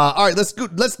 All right,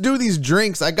 let's do these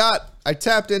drinks. I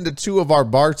tapped into 2 of our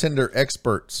bartender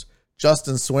experts,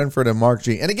 Justin Swinford and Mark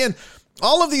G. And again,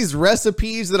 all of these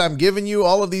recipes that I'm giving you,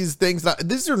 all of these things,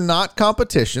 these are not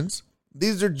competitions.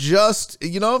 These are just,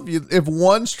 if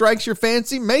one strikes your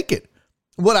fancy, make it.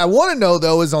 What I want to know,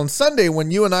 though, is on Sunday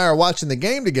when you and I are watching the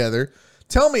game together,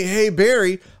 tell me, hey,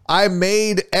 Barry, I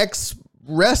made X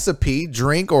recipe,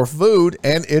 drink, or food,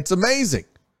 and it's amazing.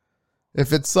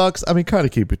 If it sucks, I mean, kind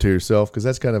of keep it to yourself because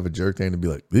that's kind of a jerk thing to be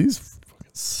like, these fucking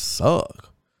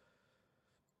suck.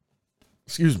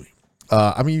 Excuse me.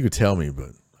 I mean, you could tell me, but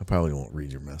I probably won't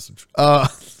read your message.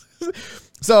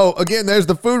 So, again, there's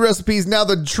the food recipes. Now,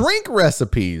 the drink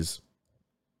recipes.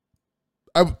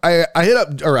 I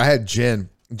had Jen.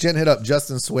 Jen hit up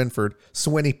Justin Swinford,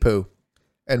 Swinny Poo,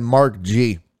 and Mark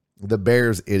G, the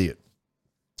Bears idiot.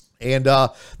 And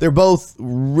they're both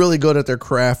really good at their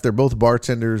craft. They're both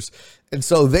bartenders. And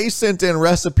so they sent in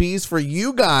recipes for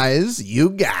you guys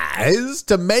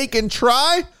to make and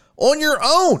try on your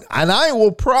own. And I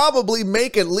will probably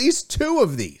make at least 2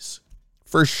 of these.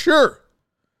 For sure.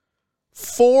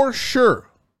 For sure.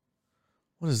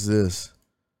 What is this?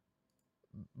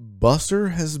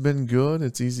 Busser has been good.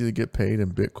 It's easy to get paid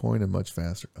in Bitcoin and much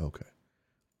faster. Okay.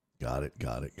 Got it.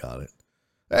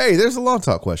 Hey, there's a long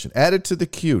talk question. Add it to the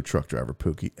queue, truck driver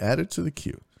Pookie. Add it to the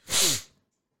queue.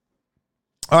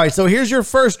 All right, so here's your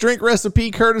first drink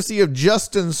recipe courtesy of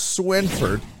Justin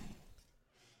Swinford.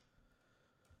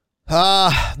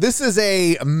 This is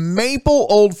a maple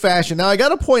old fashioned. Now I got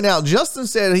to point out, Justin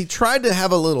said he tried to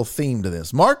have a little theme to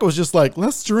this. Mark was just like,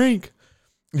 let's drink.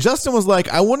 Justin was like,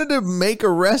 I wanted to make a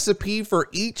recipe for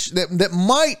each that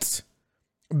might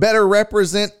better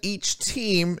represent each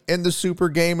team in the super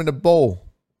game in a bowl.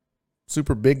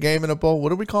 Super big game in a bowl.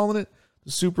 What are we calling it?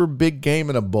 The super big game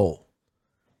in a bowl.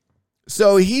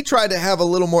 So he tried to have a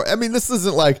little more. I mean, this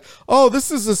isn't like, oh, this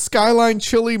is a Skyline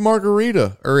chili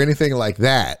margarita or anything like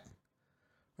that.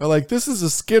 Or like, this is a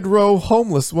Skid Row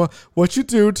homeless. What you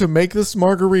do to make this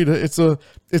margarita? It's a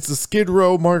Skid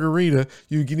Row margarita.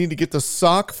 You need to get the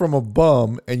sock from a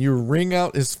bum and you wring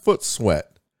out his foot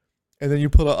sweat, and then you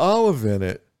put an olive in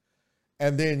it,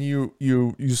 and then you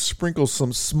sprinkle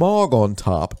some smog on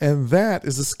top, and that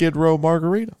is a Skid Row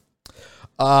margarita.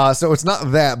 So it's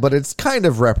not that, but it's kind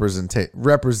of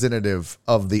representative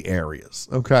of the areas.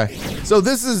 Okay, so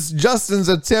this is Justin's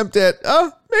attempt at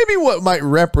maybe what might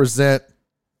represent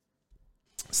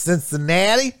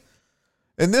Cincinnati,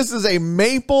 and this is a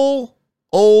maple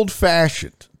old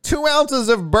fashioned, 2 ounces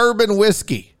of bourbon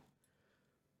whiskey.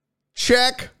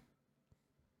 Check.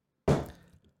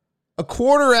 A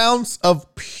 1/4 ounce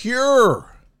of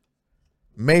pure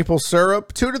maple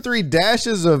syrup, 2 to 3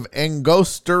 dashes of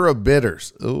Angostura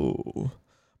bitters. Ooh.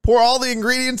 Pour all the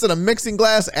ingredients in a mixing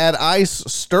glass, add ice,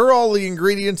 stir all the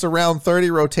ingredients around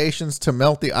 30 rotations to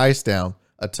melt the ice down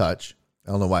a touch.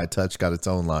 I don't know why a touch got its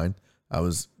own line. I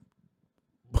was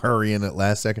hurrying it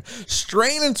last second.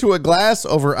 Strain into a glass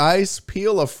over ice,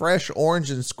 peel a fresh orange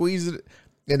and squeeze it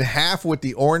in half with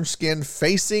the orange skin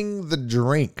facing the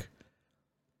drink.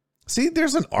 See,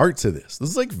 there's an art to this. This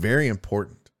is like very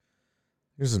important.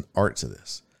 There's an art to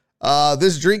this.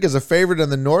 This drink is a favorite in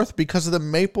the North because of the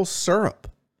maple syrup.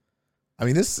 I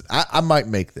mean, I might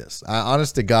make this.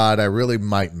 Honest to God, I really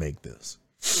might make this.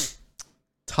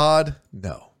 Todd,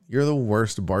 no. You're the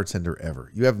worst bartender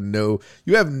ever. You have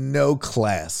no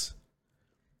class.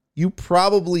 You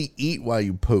probably eat while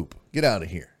you poop. Get out of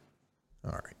here.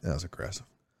 All right, that was aggressive.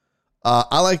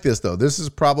 I like this, though. This is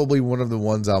probably one of the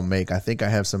ones I'll make. I think I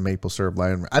have some maple syrup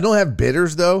lying. I don't have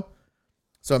bitters, though,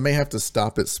 so I may have to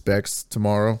stop at Specs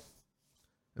tomorrow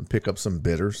and pick up some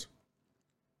bitters.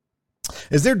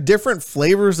 Is there different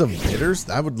flavors of bitters?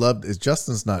 I would love.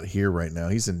 Justin's not here right now.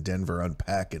 He's in Denver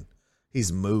unpacking.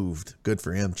 He's moved. Good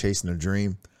for him, chasing a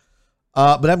dream.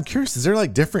 But I'm curious, is there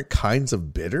like different kinds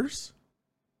of bitters?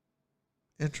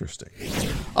 Interesting.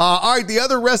 All right, the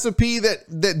other recipe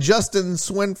that Justin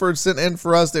Swinford sent in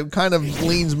for us that kind of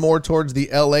leans more towards the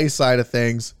LA side of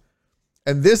things.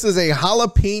 And this is a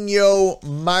jalapeno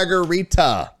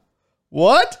margarita.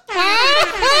 What? All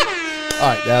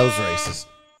right, that was racist.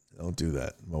 Don't do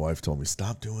that. My wife told me,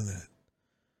 stop doing that.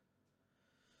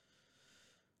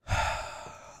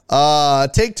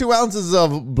 Take 2 ounces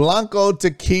of Blanco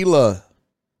tequila.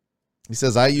 He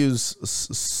says, I use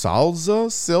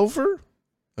salsa silver.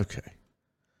 Okay.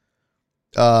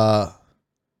 A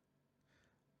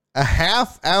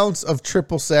 1/2 ounce of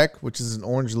triple sec, which is an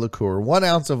orange liqueur. 1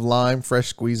 ounce of lime, fresh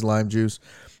squeezed lime juice.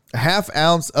 A 1/2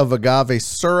 ounce of agave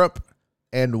syrup.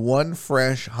 And 1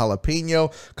 fresh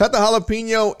jalapeno. Cut the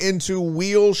jalapeno into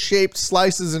wheel-shaped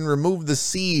slices and remove the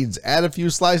seeds. Add a few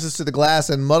slices to the glass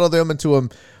and muddle them into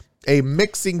a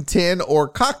mixing tin or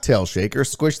cocktail shaker.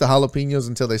 Squish the jalapenos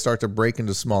until they start to break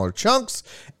into smaller chunks.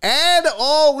 Add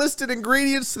all listed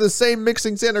ingredients to the same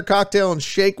mixing tin or cocktail and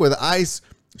shake with ice.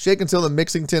 Shake until the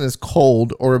mixing tin is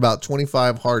cold, or about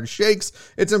 25 hard shakes.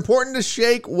 It's important to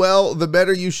shake well. The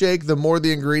better you shake, the more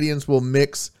the ingredients will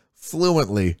mix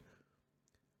fluently.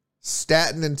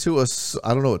 Statin into I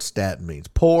don't know what statin means.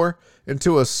 Pour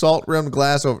into a salt-rimmed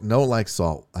glass over. Don't like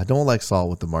salt. I don't like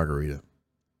salt with the margarita.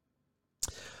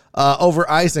 Over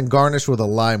ice and garnish with a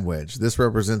lime wedge. This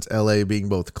represents LA being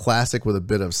both classic with a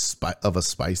bit of a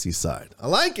spicy side. I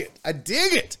like it. I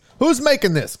dig it. Who's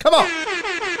making this? Come on.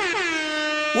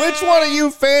 Which one of you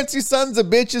fancy sons of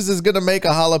bitches is going to make a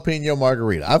jalapeno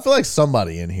margarita? I feel like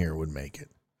somebody in here would make it.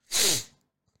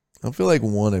 I feel like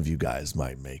one of you guys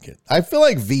might make it. I feel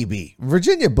like VB,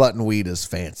 Virginia Buttonweed, is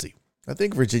fancy. I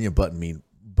think Virginia Buttonweed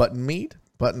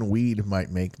might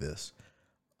make this.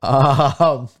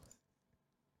 All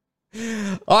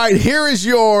right, here is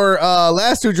your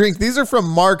last 2 drinks. These are from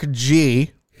Mark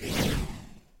G.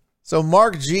 So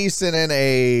Mark G sent in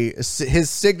his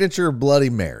signature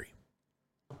Bloody Mary.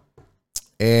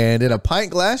 And in a pint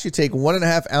glass, you take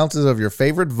 1.5 ounces of your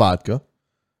favorite vodka,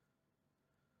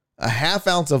 a 1/2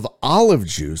 ounce of olive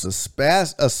juice, a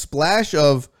splash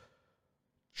of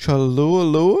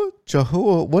Cholula,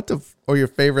 or your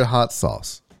favorite hot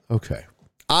sauce. Okay.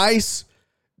 Ice,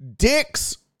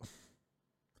 Dick's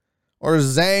or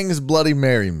Zhang's Bloody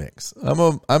Mary mix?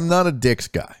 I'm not a Dick's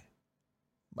guy.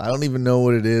 I don't even know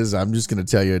what it is. I'm just going to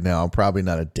tell you now. I'm probably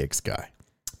not a Dick's guy.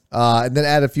 And then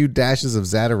add a few dashes of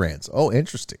Zatarain's. Oh,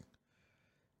 interesting.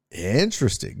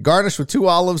 Interesting. Garnish with 2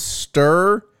 olives,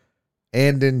 stir,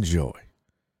 and enjoy.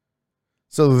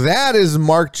 So that is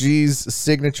Mark G's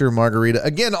signature margarita.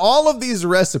 Again, all of these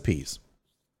recipes,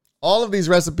 I'm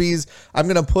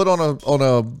going to put on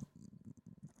a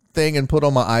thing and put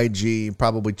on my IG,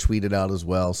 probably tweet it out as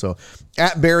well. So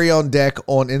at Barry on Deck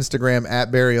on Instagram,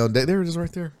 at Barry on Deck. There it is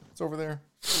right there. It's over there.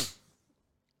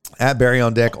 At Barry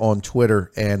on Deck on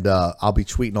Twitter, and I'll be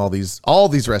tweeting all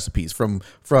these recipes from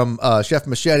Chef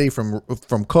Machete,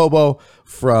 from Kobo,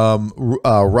 from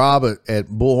Rob at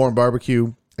Bullhorn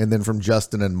Barbecue, and then from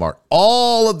Justin and Mark.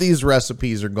 All of these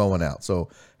recipes are going out, so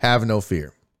have no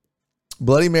fear.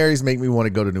 Bloody Marys make me want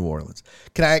to go to New Orleans.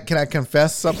 Can I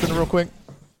confess something real quick?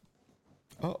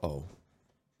 Uh-oh.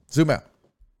 Zoom out.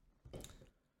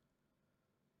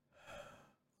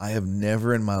 I have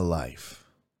never in my life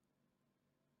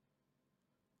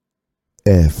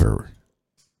ever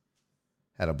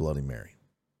had a Bloody Mary.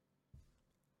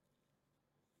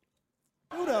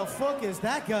 Who the fuck is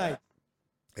that guy?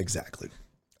 Exactly.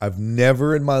 I've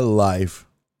never in my life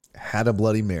had a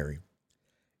Bloody Mary.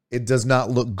 It does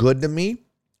not look good to me.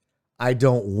 I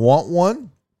don't want one.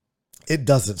 It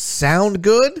doesn't sound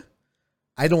good.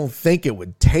 I don't think it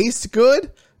would taste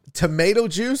good. Tomato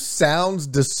juice sounds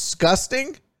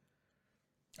disgusting.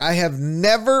 I have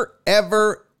never,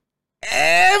 ever,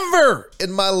 ever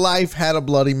in my life had a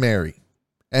Bloody Mary.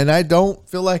 And I don't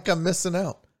feel like I'm missing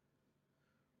out.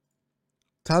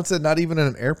 Todd said not even in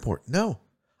an airport. No.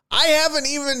 I haven't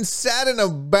even sat in a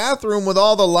bathroom with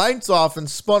all the lights off and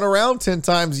spun around 10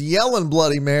 times yelling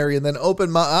Bloody Mary and then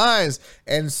opened my eyes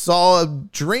and saw a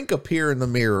drink appear in the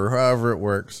mirror, however it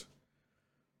works.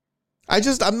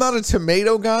 I'm not a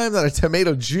tomato guy. I'm not a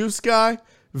tomato juice guy.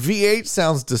 V8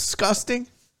 sounds disgusting.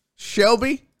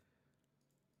 Shelby,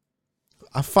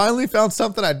 I finally found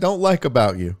something I don't like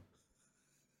about you.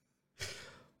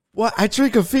 What? I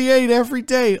drink a V8 every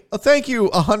day. Thank you,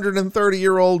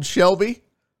 130-year-old Shelby.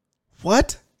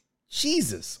 What?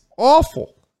 Jesus.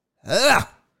 Awful. Ugh.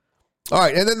 All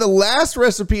right, and then the last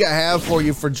recipe I have for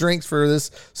you for drinks for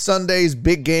this Sunday's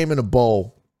big game in a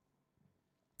bowl.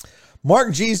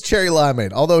 Mark G's Cherry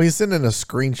Limeade, although he's sending a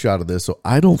screenshot of this, so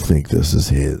I don't think this is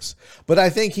his. But I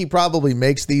think he probably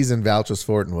makes these and vouches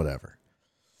for it and whatever.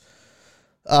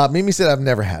 Mimi said, I've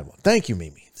never had one. Thank you,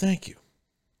 Mimi. Thank you.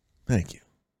 Thank you.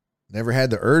 Never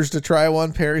had the urge to try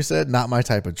one, Perry said. Not my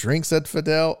type of drink, said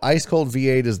Fidel. Ice Cold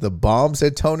V8 is the bomb,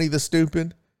 said Tony the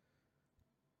Stupid.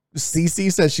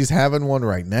 Cece says she's having one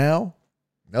right now.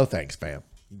 No thanks, fam.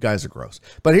 You guys are gross.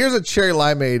 But here's a Cherry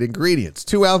Limeade ingredients.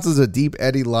 2 ounces of Deep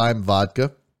Eddy lime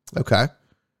vodka. Okay.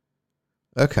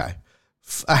 A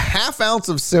half ounce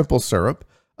of simple syrup.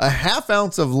 A half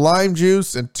ounce of lime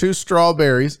juice and 2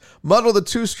 strawberries. Muddle the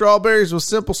 2 strawberries with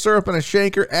simple syrup in a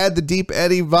shaker. Add the Deep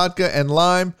Eddy vodka and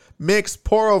lime. Mix,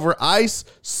 pour over ice,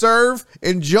 serve,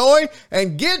 enjoy,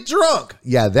 and get drunk.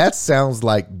 Yeah, that sounds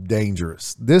like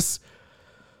dangerous. This.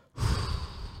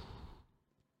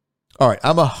 All right,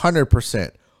 I'm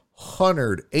 100%.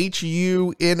 100,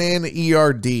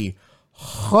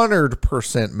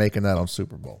 100% making that on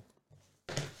Super Bowl.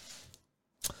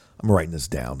 I'm writing this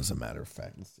down as a matter of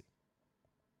fact. Let's see.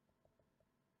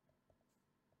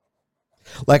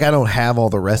 Like I don't have all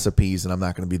the recipes and I'm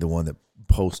not going to be the one that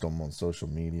posts them on social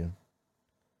media.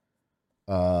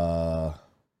 I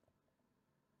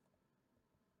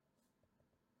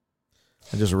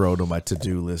just wrote on my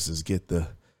to-do list is get the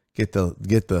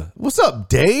what's up,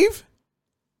 Dave?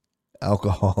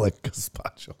 Alcoholic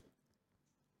gazpacho.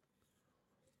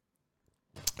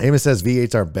 Amos says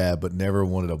V8s are bad, but never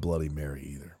wanted a Bloody Mary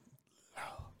either.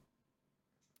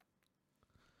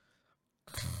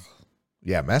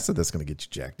 Yeah, Matt said that's gonna get you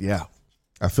jacked. Yeah,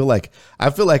 I feel like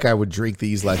I would drink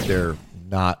these like they're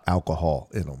not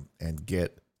alcohol in them and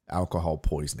get alcohol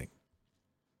poisoning.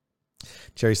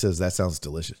 Cherry says that sounds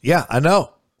delicious. Yeah, I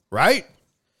know, right?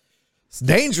 It's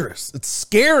dangerous. It's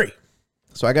scary.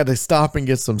 So I got to stop and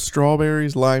get some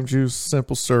strawberries, lime juice,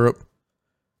 simple syrup,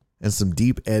 and some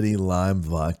Deep Eddy lime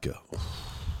vodka.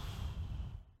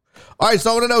 All right,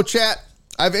 so I want to know, chat.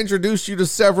 I've introduced you to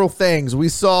several things. We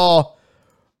saw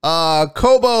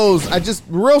Kobo's.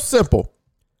 Real simple.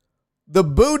 The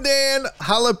Boudin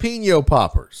jalapeno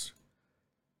poppers.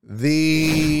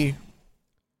 The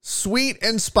sweet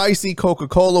and spicy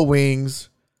Coca-Cola wings.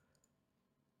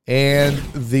 And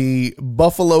the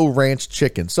Buffalo Ranch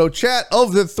chicken. So, chat,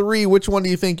 of the 3, which one do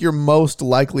you think you're most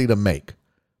likely to make?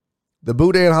 The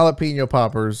Boudin jalapeno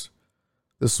poppers,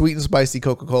 the sweet and spicy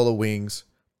Coca-Cola wings,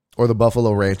 or the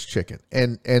Buffalo Ranch chicken.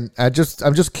 And I'm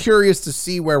just curious to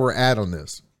see where we're at on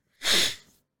this.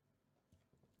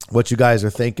 What you guys are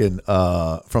thinking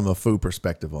from a food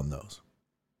perspective on those.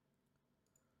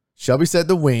 Shelby said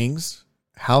the wings.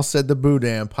 House said the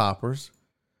Boudin poppers.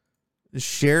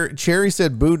 Cherry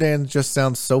said Boudin just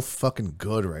sounds so fucking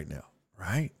good right now.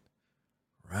 Right?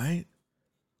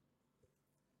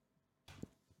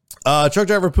 Truck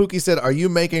driver Pookie said, are you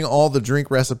making all the drink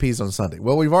recipes on Sunday?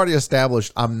 Well, we've already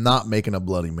established I'm not making a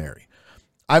Bloody Mary.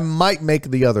 I might make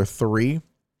the other 3.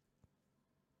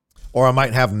 Or I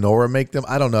might have Nora make them.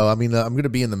 I don't know. I mean, I'm going to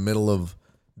be in the middle of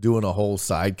doing a whole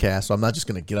side cast, so I'm not just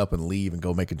going to get up and leave and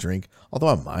go make a drink. Although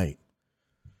I might.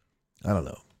 I don't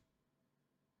know.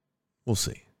 We'll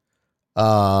see.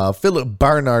 Philip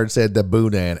Barnard said the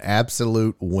Boudin,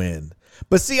 absolute win.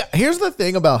 But see, here's the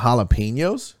thing about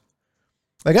jalapenos.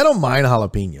 Like, I don't mind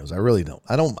jalapenos. I really don't.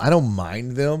 I don't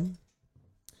mind them.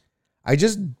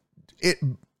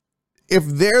 If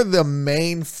they're the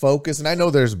main focus, and I know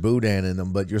there's Boudin in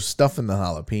them, but you're stuffing the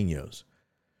jalapenos.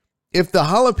 If the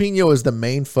jalapeno is the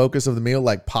main focus of the meal,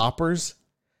 like poppers,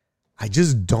 I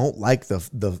just don't like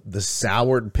the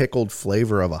soured pickled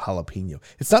flavor of a jalapeno.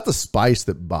 It's not the spice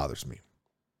that bothers me.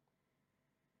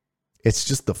 It's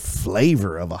just the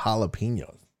flavor of a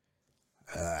jalapeno.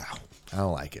 I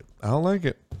don't like it. I don't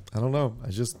know.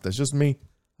 That's just me.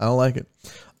 I don't like it.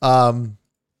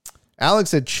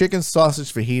 Alex said chicken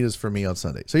sausage fajitas for me on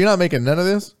Sunday. So you're not making none of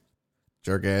this?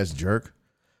 Jerk ass jerk.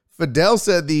 Fidel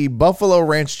said the Buffalo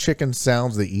Ranch chicken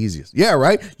sounds the easiest. Yeah,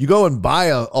 right? You go and buy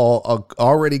a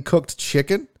already cooked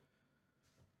chicken.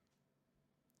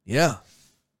 Yeah.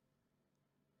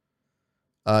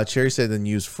 Cherry said then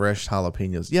use fresh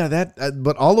jalapenos. Yeah,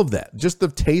 but all of that. Just the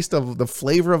taste of the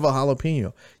flavor of a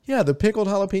jalapeno. Yeah, the pickled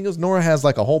jalapenos. Nora has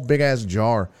like a whole big ass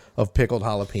jar of pickled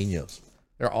jalapenos.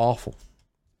 They're awful.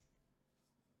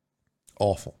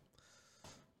 Awful.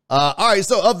 All right,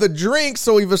 so of the drinks,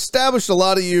 so we've established a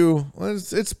lot of you. Well,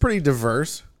 it's pretty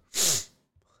diverse.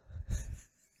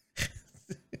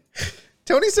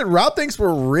 Tony said Rob thinks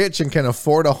we're rich and can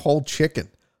afford a whole chicken.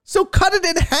 So cut it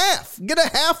in half. Get a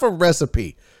half a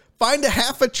recipe. Find a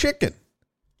half a chicken.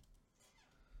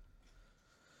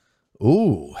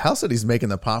 Ooh, Hal said he's making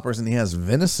the poppers and he has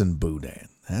venison Boudin.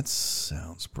 That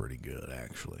sounds pretty good,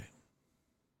 actually.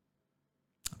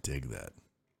 Dig that.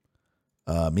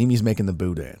 Mimi's making the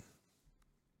Boudin.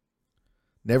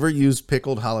 Never use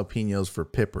pickled jalapenos for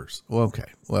pippers. Well,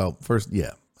 okay. Well, first,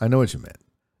 yeah, I know what you meant.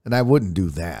 And I wouldn't do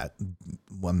that.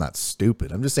 Well, I'm not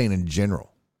stupid. I'm just saying in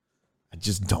general. I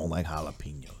just don't like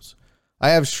jalapenos.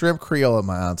 I have shrimp Creole at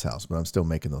my aunt's house, but I'm still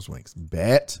making those wings.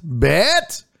 Bet.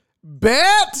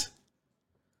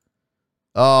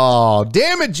 Oh,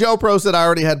 damn it. Joe Pro said I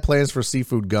already had plans for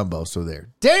seafood gumbo. So there.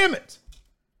 Damn it.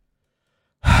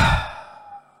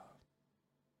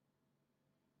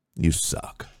 You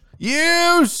suck.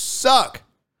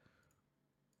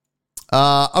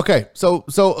 Okay,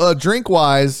 so drink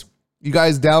wise, you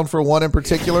guys down for one in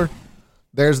particular?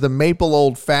 There's the maple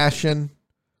old fashioned.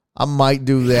 I might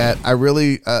do that. I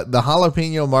really the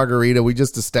jalapeno margarita. We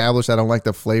just established I don't like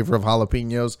the flavor of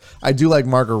jalapenos. I do like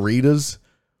margaritas,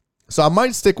 so I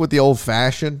might stick with the old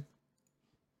fashioned.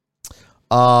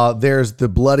 There's the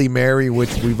Bloody Mary,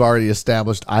 which we've already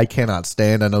established I cannot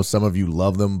stand. I know some of you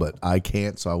love them, but I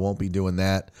can't, so I won't be doing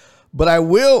that. But I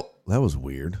will. That was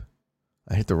weird.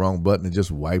 I hit the wrong button and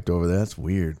just wiped over that. That's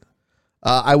weird.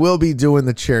 I will be doing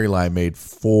the cherry limeade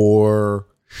for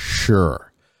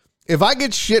sure. If I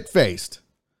get shit-faced,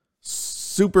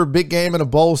 super big game in a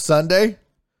bowl Sunday,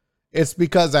 it's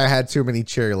because I had too many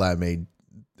cherry limeade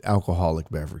alcoholic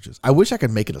beverages. I wish I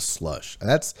could make it a slush.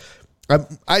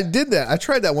 I did that. I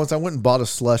tried that once. I went and bought a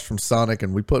slush from Sonic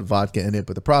and we put vodka in it.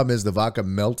 But the problem is the vodka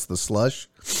melts the slush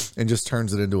and just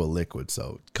turns it into a liquid.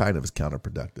 So it kind of is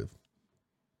counterproductive.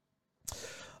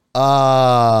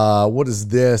 What is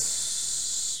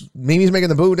this? Mimi's making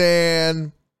the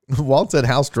Boudin. Walt said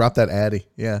house drop that Addy.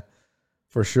 Yeah,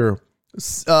 for sure.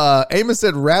 Amos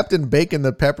said wrapped in bacon,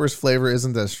 the peppers flavor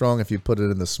isn't that strong if you put it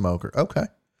in the smoker. Okay.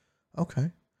 A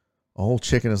whole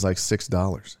chicken is like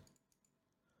 $6.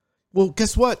 Well,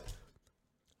 guess what?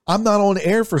 I'm not on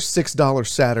air for $6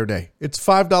 Saturday. It's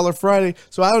 $5 Friday,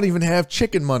 so I don't even have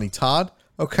chicken money, Todd.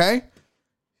 Okay?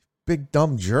 Big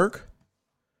dumb jerk.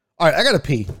 All right, I got to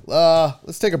pee.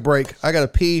 Let's take a break. I got to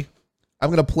pee.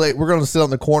 We're going to sit on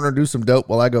the corner and do some dope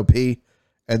while I go pee.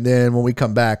 And then when we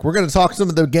come back, we're going to talk some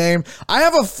of the game. I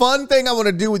have a fun thing I want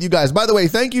to do with you guys. By the way,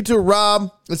 thank you to Rob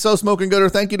at So Smoking Gooder.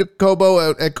 Thank you to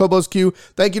Kobo at Kobo's Q.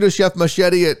 Thank you to Chef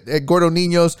Machete at Gordo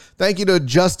Ninos. Thank you to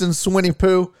Justin Swinny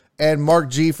Poo and Mark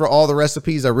G for all the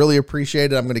recipes. I really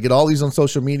appreciate it. I'm going to get all these on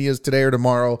social medias today or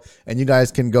tomorrow, and you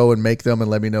guys can go and make them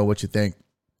and let me know what you think.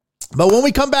 But when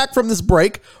we come back from this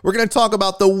break, we're going to talk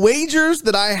about the wagers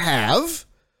that I have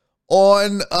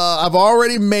on, I've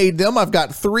already made them. I've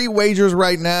got 3 wagers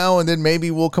right now, and then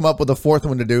maybe we'll come up with a 4th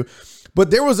one to do.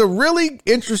 But there was a really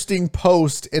interesting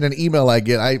post in an email I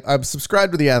get. I'm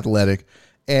subscribed to The Athletic,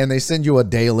 and they send you a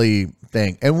daily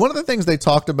thing. And one of the things they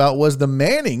talked about was the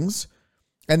Mannings,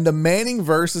 and the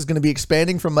Manning-verse is going to be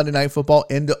expanding from Monday Night Football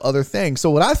into other things.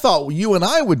 So what I thought you and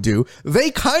I would do, they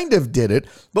kind of did it,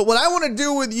 but what I want to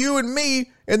do with you and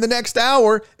me in the next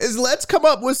hour is let's come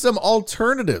up with some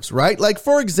alternatives, right? Like,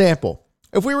 for example,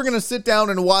 if we were going to sit down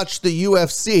and watch the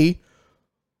UFC,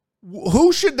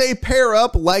 who should they pair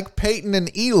up like Peyton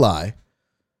and Eli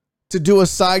to do a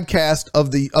sidecast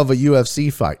of a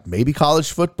UFC fight? Maybe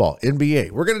college football, NBA.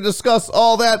 We're going to discuss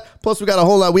all that. Plus, we got a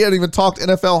whole lot. We haven't even talked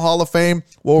NFL Hall of Fame.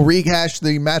 We'll rehash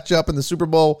the matchup in the Super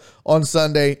Bowl on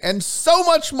Sunday and so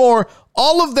much more.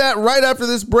 All of that right after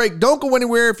this break. Don't go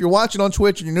anywhere. If you're watching on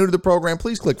Twitch and you're new to the program,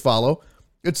 please click follow.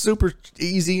 It's super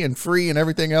easy and free and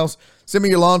everything else. Send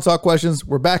me your lawn talk questions.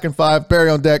 We're back in 5.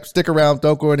 Barry on deck. Stick around.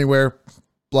 Don't go anywhere.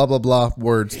 Blah, blah, blah.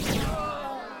 Words.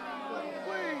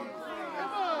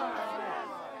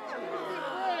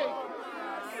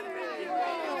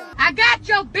 I got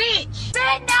your bitch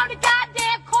sitting on the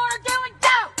goddamn corner doing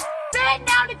dope. Sitting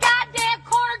on the goddamn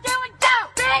corner doing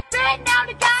dope. Sitting on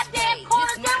the goddamn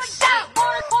corner doing dope.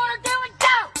 Corner doing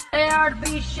dope. They are to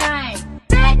be ashamed.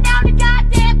 Sitting on the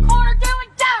goddamn corner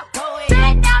doing dope.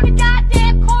 Sitting on the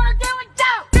goddamn corner doing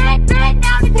dope. Sitting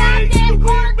on the goddamn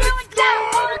corner doing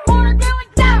dope. Corner doing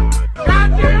dope.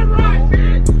 Goddamn right,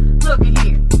 bitch. Look at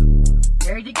here.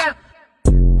 There you go.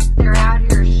 They're out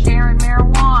here sharing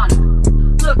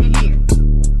marijuana. Look at here.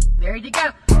 There you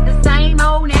go. The same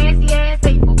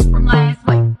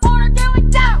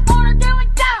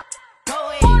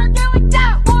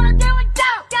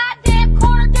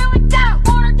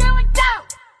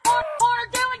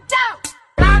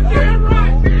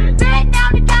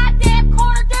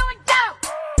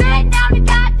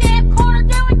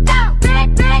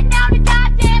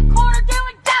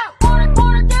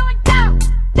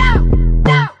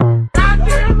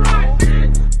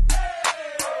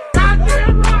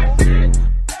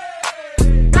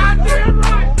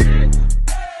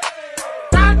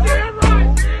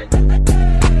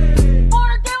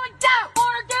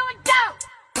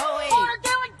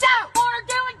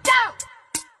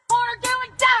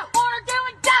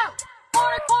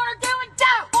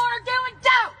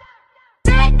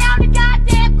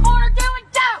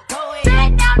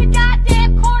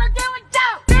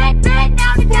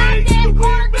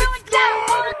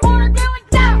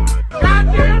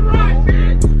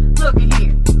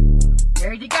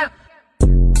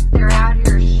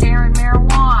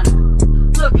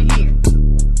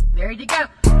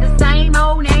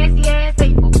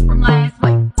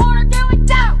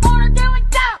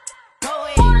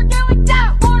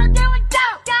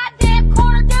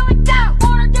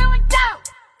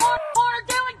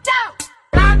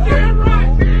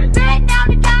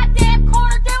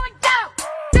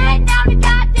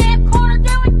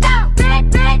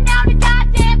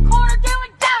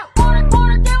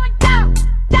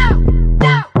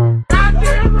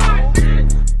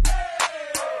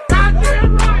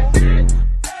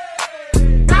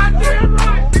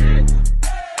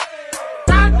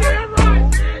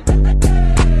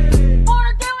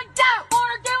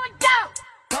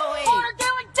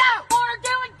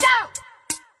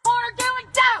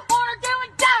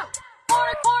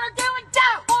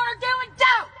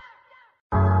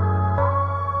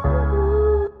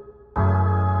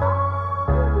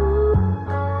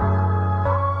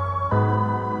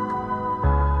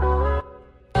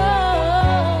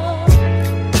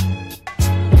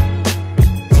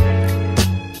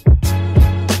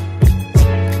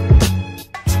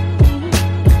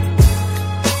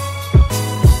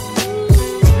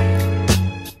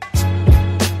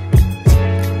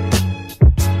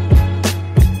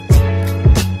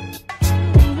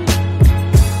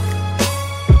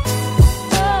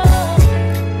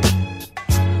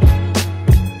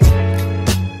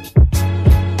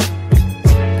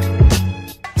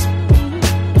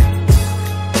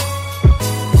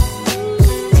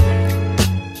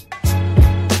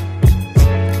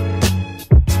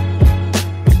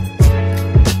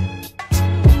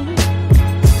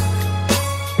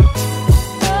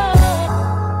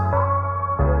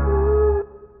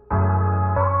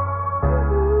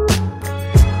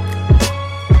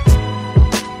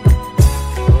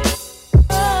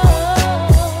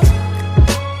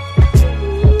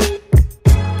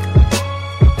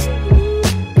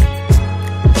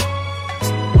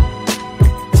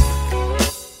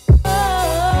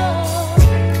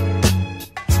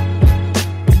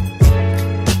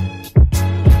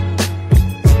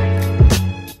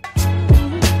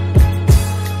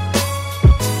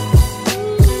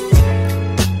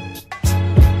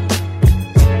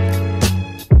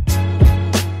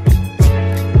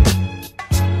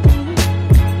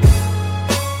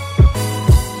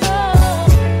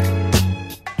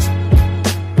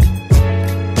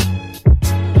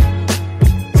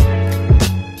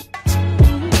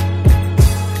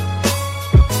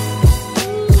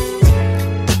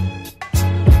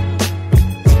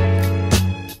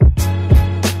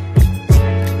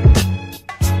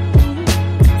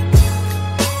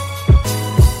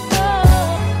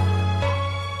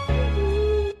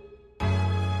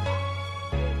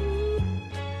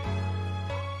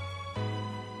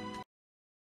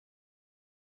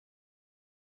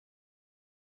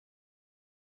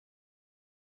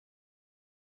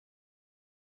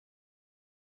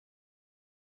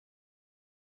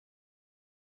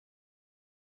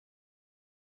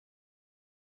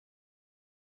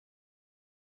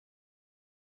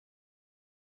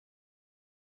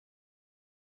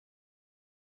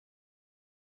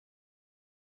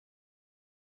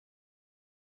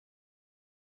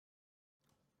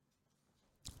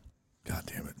God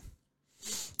damn it.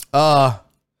 I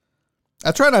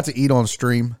try not to eat on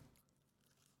stream,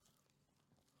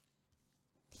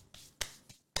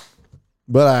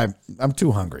 but I'm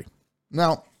too hungry.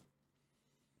 Now,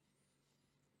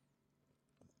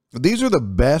 these are the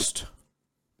best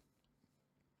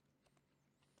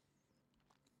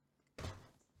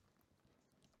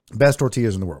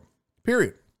tortillas in the world.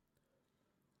 Period.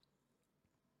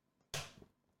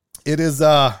 It is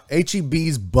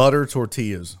H-E-B's butter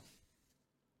tortillas.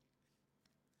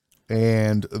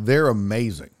 And they're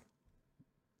amazing.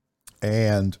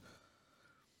 And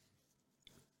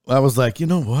I was like, you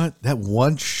know what? That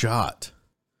one shot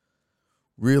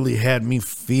really had me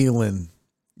feeling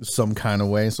some kind of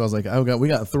way. So I was like, we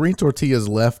got 3 tortillas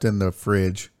left in the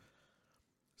fridge.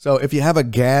 So if you have a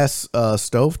gas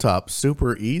stovetop,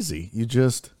 super easy. You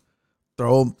just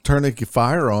turn the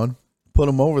fire on, put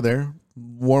them over there,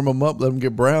 warm them up, let them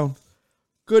get brown.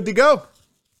 Good to go.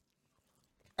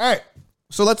 All right.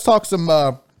 So let's talk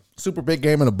some super big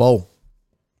game in a bowl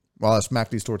while I smack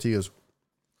these tortillas.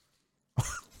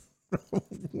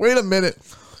 Wait a minute.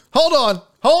 Hold on.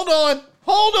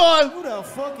 Who the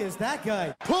fuck is that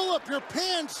guy? Pull up your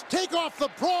pants, take off the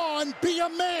bra, and be a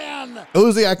man.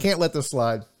 Uzi, I can't let this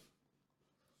slide.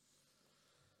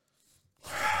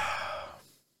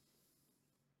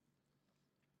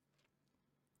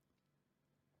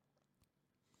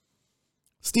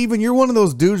 Steven, you're one of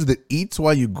those dudes that eats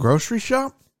while you grocery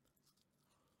shop?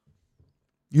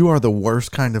 You are the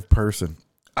worst kind of person.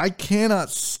 I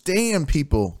cannot stand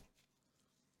people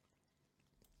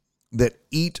that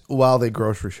eat while they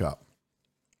grocery shop.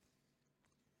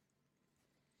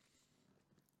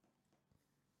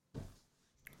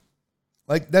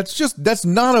 Like, that's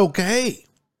not okay.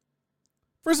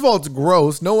 First of all, it's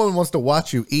gross. No one wants to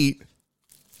watch you eat.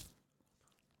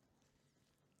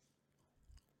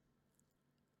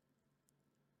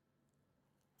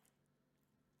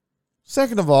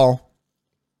 Second of all,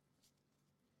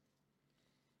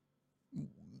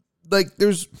 like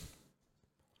you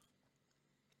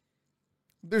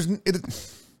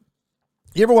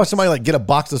ever watch somebody like get a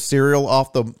box of cereal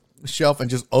off the shelf and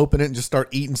just open it and just start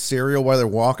eating cereal while they're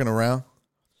walking around?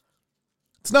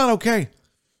 It's not okay.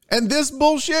 And this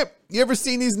bullshit, you ever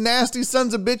seen these nasty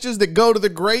sons of bitches that go to the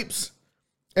grapes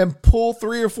and pull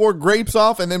 3 or 4 grapes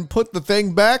off and then put the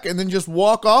thing back and then just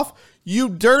walk off? You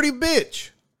dirty bitch.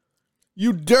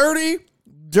 You dirty,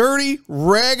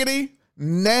 raggedy,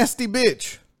 nasty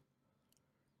bitch.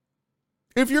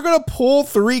 If you're going to pull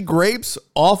 3 grapes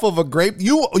off of a grape,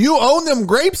 you own them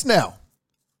grapes now.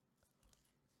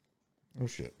 Oh,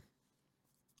 shit.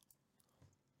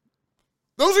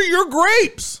 Those are your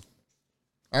grapes.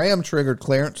 I am triggered,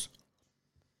 Clarence.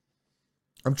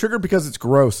 I'm triggered because it's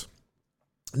gross.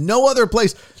 No other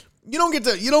place. You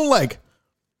don't like,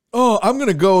 oh, I'm going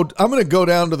to go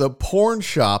down to the porn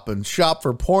shop and shop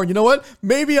for porn. You know what?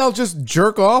 Maybe I'll just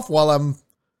jerk off while I'm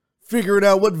figuring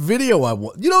out what video I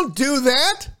want. You don't do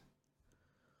that.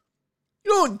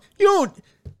 You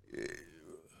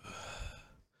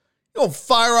don't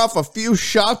fire off a few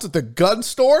shots at the gun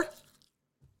store.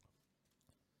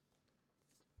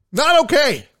 Not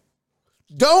okay.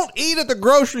 Don't eat at the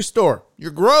grocery store.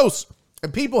 You're gross.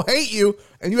 And people hate you,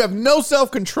 and you have no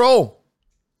self-control.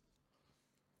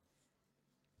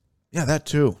 Yeah, that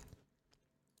too.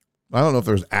 I don't know if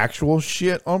there's actual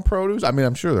shit on produce. I mean,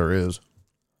 I'm sure there is.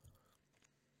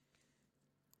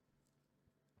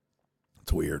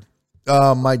 It's weird.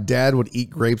 My dad would eat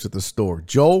grapes at the store.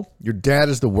 Joel, your dad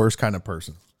is the worst kind of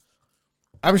person.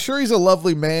 I'm sure he's a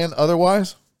lovely man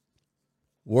otherwise.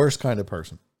 Worst kind of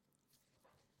person.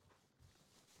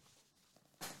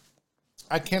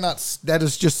 I cannot. That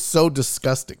is just so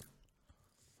disgusting.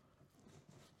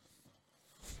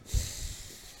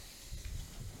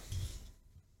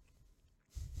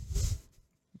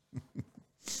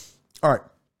 All right.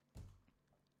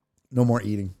 No more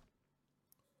eating.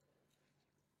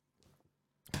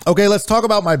 Okay, let's talk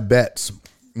about my bets,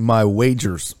 my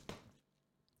wagers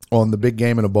on the big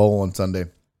game in a bowl on Sunday.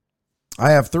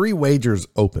 I have 3 wagers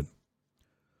open.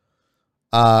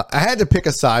 I had to pick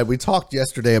a side. We talked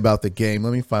yesterday about the game.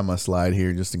 Let me find my slide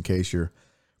here just in case you're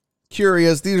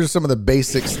curious. These are some of the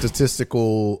basic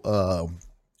statistical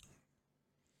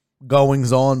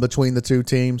goings on between the 2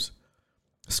 teams.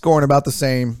 Scoring about the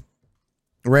same.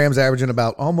 Rams averaging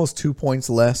about almost 2 points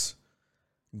less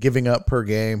giving up per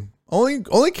game.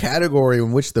 Only category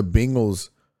in which the Bengals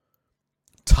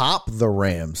top the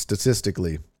Rams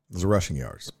statistically is rushing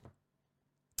yards.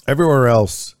 Everywhere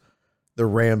else, the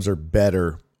Rams are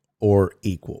better or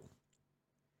equal.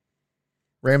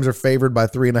 Rams are favored by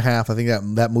 3.5. I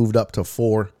think that moved up to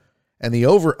 4. And the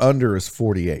over-under is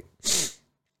 48.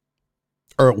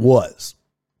 or it was.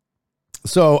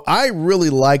 So I really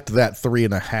liked that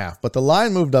 3.5, but the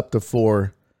line moved up to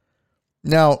 4.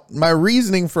 Now, my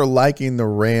reasoning for liking the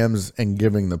Rams and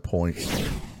giving the points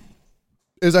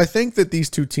is I think that these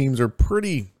two teams are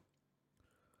pretty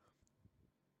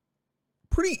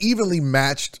evenly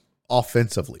matched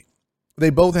offensively. They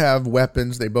both have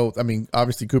weapons.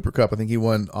 Obviously Cooper Kupp, I think he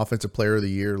won Offensive Player of the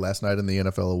Year last night in the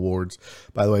NFL awards.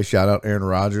 By the way, shout out Aaron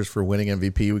Rodgers for winning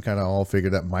MVP. We kind of all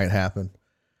figured that might happen.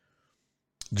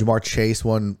 Jamar Chase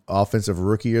won Offensive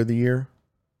Rookie of the Year.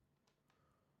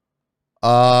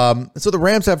 So the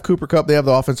Rams have Cooper Kupp. They have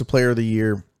the Offensive Player of the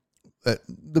Year. The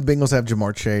Bengals have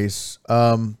Jamar Chase.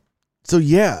 So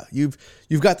yeah, you've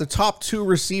got the top 2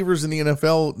 receivers in the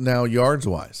NFL now yards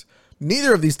wise.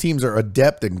 Neither of these teams are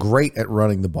adept and great at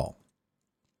running the ball,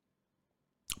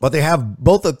 but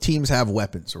both the teams have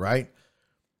weapons, right?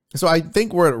 So I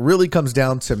think where it really comes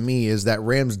down to me is that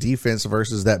Rams defense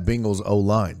versus that Bengals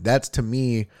O-line. That's to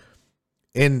me,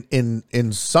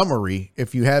 in summary,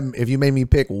 if you made me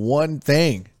pick one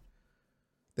thing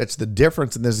that's the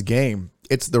difference in this game,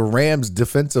 it's the Rams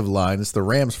defensive line. It's the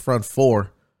Rams front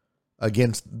 4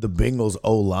 against the Bengals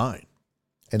O-line.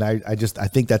 And I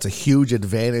think that's a huge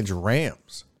advantage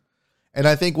Rams. And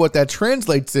I think what that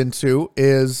translates into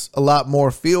is a lot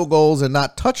more field goals and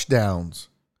not touchdowns.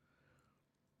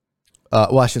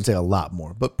 Well, I shouldn't say a lot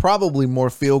more, but probably more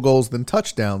field goals than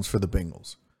touchdowns for the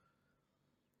Bengals.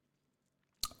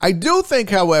 I do think,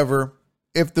 however,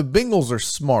 if the Bengals are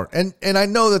smart, and I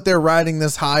know that they're riding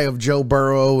this high of Joe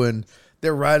Burrow and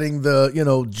they're riding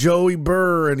the, Joey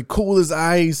Burr and cool as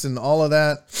ice and all of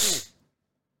that.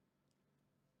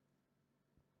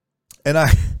 And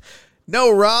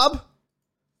Rob,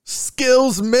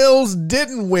 Skills Mills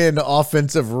didn't win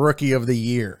Offensive Rookie of the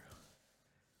Year.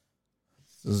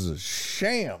 This is a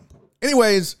sham.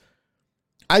 Anyways,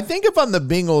 I think if I'm the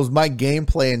Bengals, my game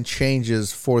plan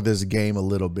changes for this game a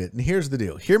little bit. And here's the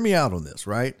deal. Hear me out on this,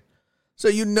 right?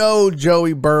 So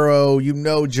Joey Burrow,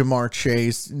 Jamar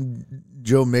Chase,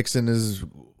 Joe Mixon is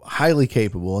highly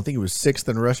capable. I think he was 6th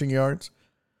in rushing yards.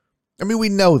 I mean, we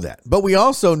know that. But we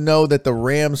also know that the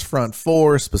Rams front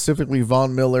 4, specifically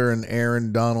Von Miller and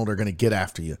Aaron Donald, are going to get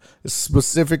after you,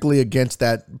 specifically against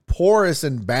that porous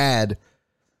and bad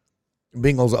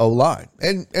Bengals O-line.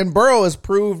 And Burrow has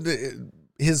proved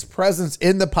his presence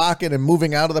in the pocket and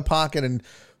moving out of the pocket and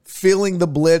feeling the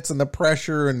blitz and the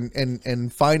pressure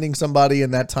and finding somebody in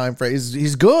that time frame.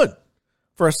 He's good.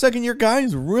 For a second-year guy,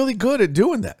 he's really good at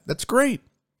doing that. That's great.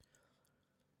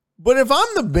 But if I'm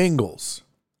the Bengals,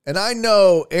 and I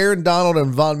know Aaron Donald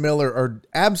and Von Miller are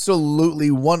absolutely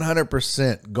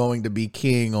 100% going to be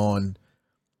keying on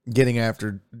getting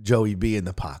after Joey B in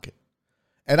the pocket.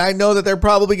 And I know that they're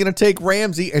probably going to take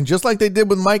Ramsey, and just like they did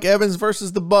with Mike Evans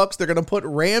versus the Bucs, they're going to put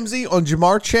Ramsey on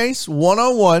Jamar Chase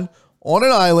one-on-one on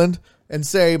an island and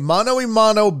say, mano y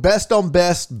mano, best on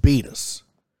best, beat us.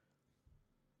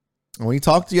 And we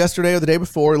talked yesterday or the day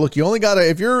before, look, you only got to,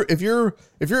 if you're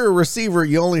a receiver,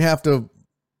 you only have to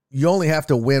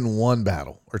win one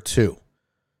battle or two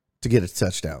to get a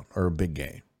touchdown or a big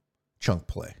game, chunk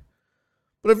play.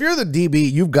 But if you're the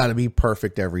DB, you've got to be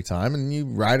perfect every time, and you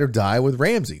ride or die with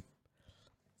Ramsey.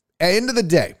 At the end of the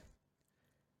day,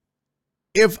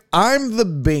 if I'm the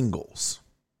Bengals,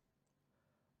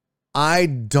 I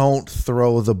don't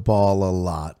throw the ball a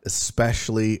lot,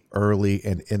 especially early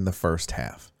and in the first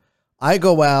half. I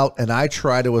go out and I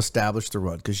try to establish the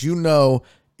run because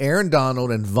Aaron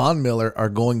Donald and Von Miller are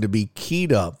going to be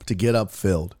keyed up to get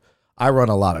upfield. I run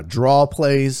a lot of draw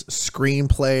plays, screen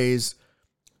plays.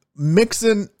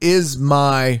 Mixon is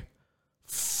my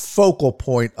focal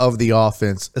point of the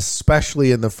offense,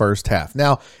 especially in the first half.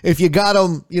 Now, if you got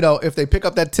them, if they pick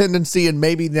up that tendency and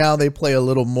maybe now they play a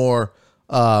little more,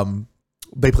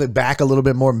 they play back a little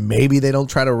bit more, maybe they don't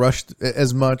try to rush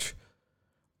as much.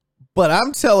 But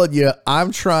I'm telling you,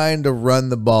 I'm trying to run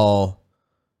the ball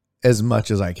as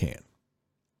much as I can.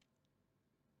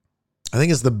 I think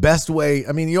it's the best way.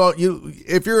 I mean,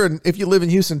 if you live in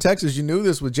Houston, Texas, you knew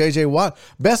this with J.J. Watt.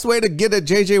 Best way to get at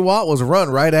J.J. Watt was run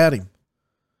right at him.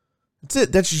 That's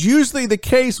it. That's usually the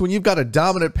case when you've got a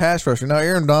dominant pass rusher. Now,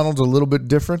 Aaron Donald's a little bit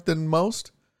different than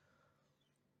most,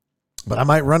 but I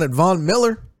might run at Von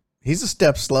Miller. He's a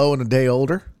step slow and a day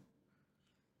older.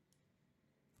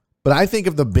 But I think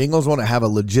if the Bengals want to have a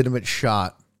legitimate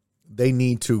shot, they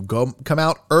need to come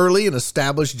out early and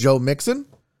establish Joe Mixon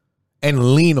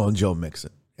and lean on Joe Mixon.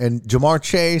 And Jamar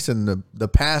Chase and the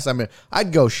pass,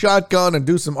 I'd go shotgun and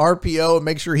do some RPO and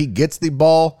make sure he gets the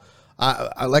ball.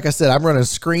 Like I said, I'm running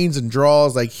screens and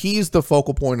draws. Like, he's the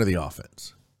focal point of the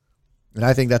offense. And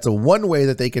I think that's one way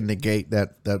that they can negate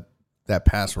that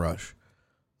pass rush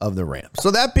of the Rams.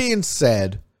 So that being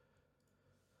said,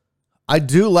 I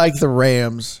do like the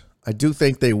Rams. I do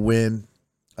think they win.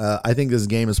 I think this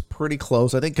game is pretty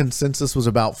close. I think consensus was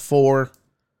about 4.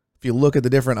 If you look at the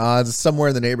different odds, somewhere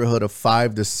in the neighborhood of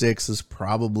 5 to 6 is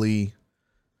probably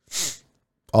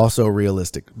also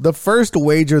realistic. The first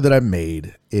wager that I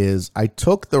made is I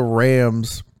took the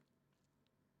Rams.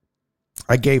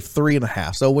 I gave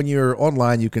 3.5. So when you're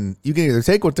online, you can either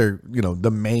take what they're,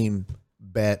 the main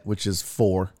bet, which is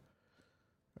 4,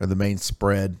 or the main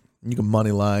spread. You can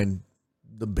money line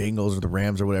the Bengals or the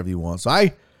Rams or whatever you want. So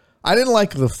I didn't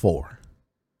like the 4.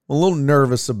 I'm a little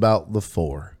nervous about the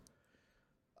 4.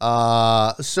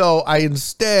 So I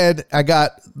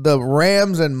got the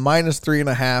Rams and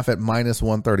 -3.5 at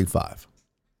 -135.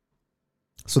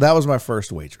 So that was my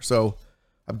first wager. So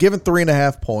I'm giving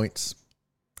 3.5 points.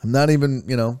 I'm not even,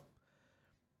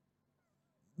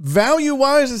 value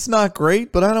wise, it's not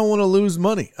great, but I don't want to lose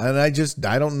money. And I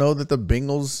don't know that the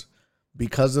Bengals,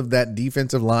 because of that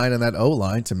defensive line and that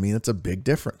O-line, to me, that's a big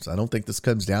difference. I don't think this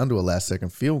comes down to a last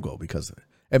second field goal because of it.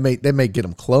 They may get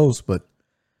them close, but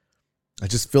I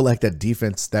just feel like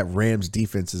that Rams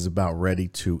defense is about ready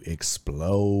to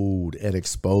explode and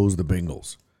expose the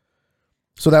Bengals.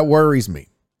 So that worries me.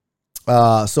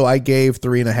 So I gave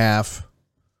 3.5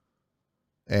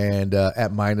 and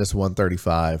at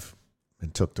 -135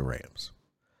 and took the Rams.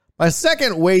 My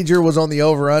second wager was on the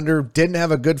over-under. Didn't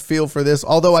have a good feel for this,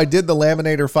 although I did the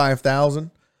Laminator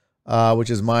 5000, which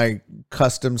is my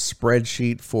custom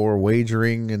spreadsheet for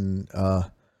wagering, and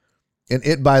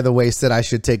it, by the way, said I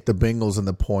should take the Bengals and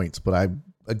the points. But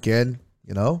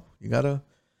don't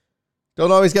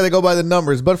always got to go by the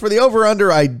numbers. But for the over-under,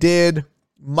 I did.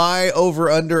 My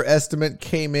over-under estimate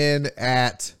came in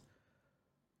at,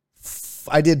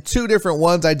 I did 2 different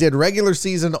ones. I did regular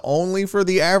season only for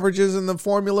the averages in the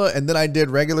formula, and then I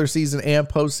did regular season and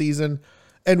postseason.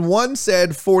 And one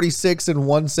said 46 and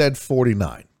one said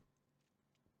 49.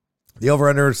 The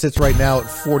over-under sits right now at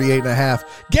 48.5.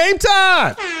 Game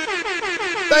time!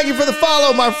 Thank you for the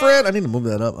follow, my friend. I need to move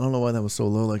that up. I don't know why that was so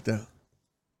low like that.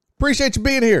 Appreciate you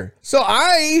being here. So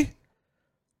I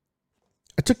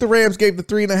took the Rams, gave the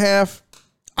 3.5.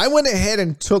 I went ahead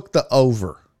and took the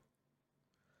over.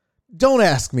 Don't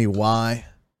ask me why.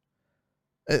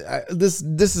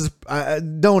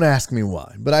 Don't ask me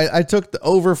why. But I took the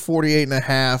over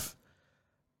 48.5.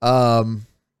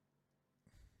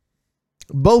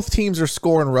 Both teams are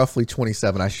scoring roughly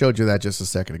 27. I showed you that just a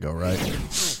second ago, right?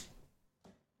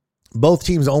 Both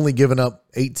teams only giving up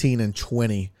 18 and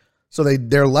 20. So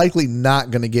they're likely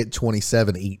not going to get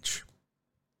 27 each.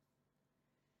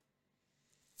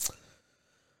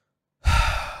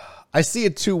 I see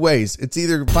it 2 ways. It's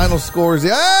either final scores.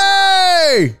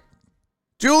 Hey!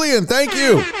 Julian, thank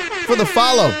you for the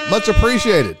follow. Much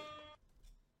appreciated.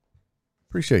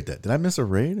 Appreciate that. Did I miss a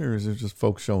raid, or is it just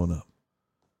folks showing up?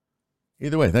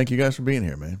 Either way, thank you guys for being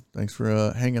here, man. Thanks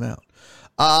for hanging out.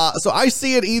 So I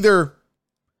see it either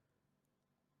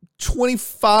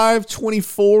 25,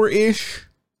 24-ish,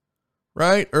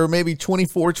 right? Or maybe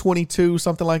 24, 22,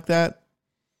 something like that.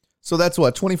 So that's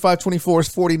what? 25, 24 is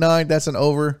 49. That's an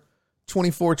over.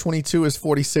 24, 22 is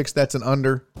 46. That's an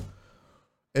under.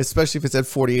 Especially if it's at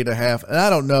 48.5. And I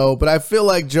don't know, but I feel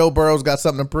like Joe Burrow's got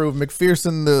something to prove.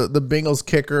 McPherson, the Bengals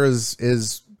kicker,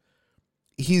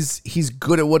 he's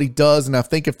good at what he does. And I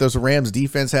think if those Rams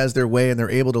defense has their way and they're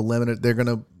able to limit it, they're going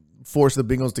to force the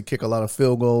Bengals to kick a lot of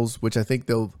field goals, which I think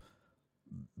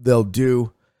they'll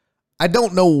do. I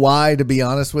don't know why, to be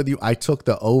honest with you. I took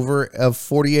the over of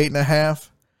 48.5.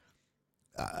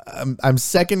 I'm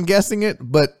second guessing it,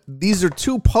 but these are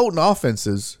 2 potent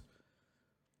offenses.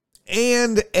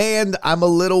 And I'm a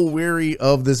little weary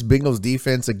of this Bengals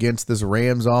defense against this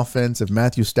Rams offense. If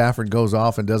Matthew Stafford goes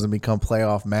off and doesn't become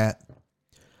playoff Matt,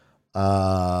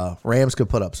 Rams could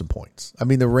put up some points. I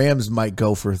mean, the Rams might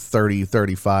go for 30,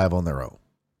 35 on their own.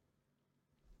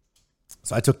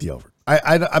 So I took the over.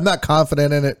 I'm not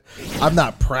confident in it. I'm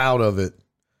not proud of it.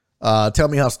 Tell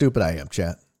me how stupid I am,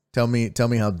 chat. Tell me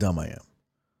how dumb I am.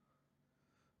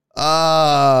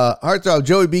 Heartthrob,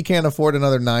 Joey B can't afford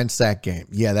another 9-sack game.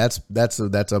 Yeah, that's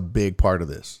a big part of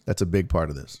this. That's a big part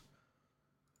of this.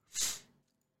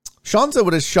 Sean said,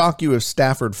 would it shock you if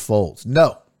Stafford folds?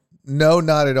 No,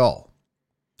 not at all.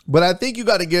 But I think you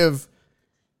got to give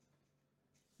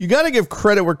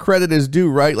credit where credit is due,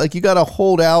 right? Like, you got to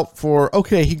hold out for,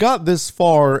 okay, he got this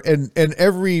far, and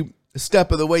every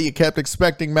step of the way you kept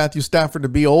expecting Matthew Stafford to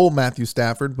be old Matthew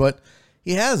Stafford, but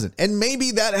he hasn't. And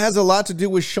maybe that has a lot to do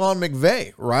with Sean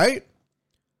McVay, right?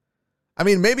 I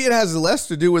mean, maybe it has less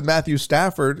to do with Matthew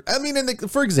Stafford. I mean,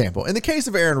 for example, in the case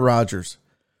of Aaron Rodgers,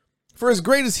 for as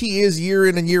great as he is year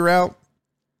in and year out,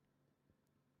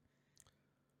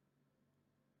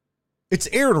 It's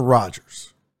Aaron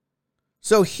Rodgers.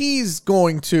 So he's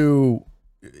going to,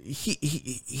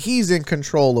 he's in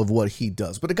control of what he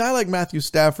does. But a guy like Matthew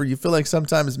Stafford, you feel like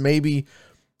sometimes maybe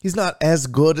he's not as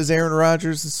good as Aaron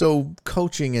Rodgers. So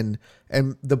coaching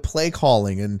and the play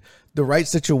calling and the right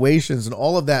situations and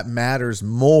all of that matters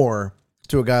more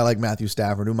to a guy like Matthew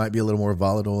Stafford, who might be a little more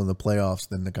volatile in the playoffs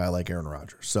than a guy like Aaron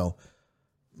Rodgers. So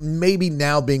maybe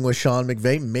now being with Sean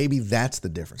McVay, maybe that's the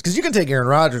difference. Because you can take Aaron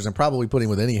Rodgers and probably put him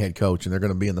with any head coach, and they're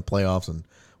going to be in the playoffs and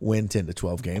win 10 to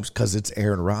 12 games because it's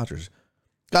Aaron Rodgers.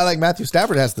 A guy like Matthew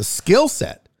Stafford has the skill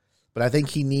set, but I think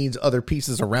he needs other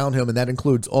pieces around him, and that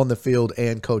includes on the field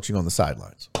and coaching on the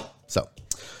sidelines. So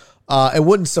it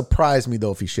wouldn't surprise me,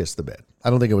 though, if he shits the bed. I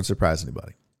don't think it would surprise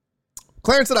anybody.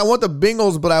 Clarence said, I want the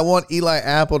Bengals, but I want Eli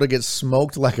Apple to get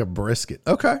smoked like a brisket.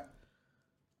 Okay.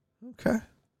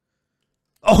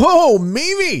 Oh,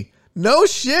 Mimi. No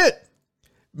shit.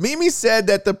 Mimi said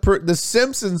that the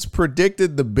Simpsons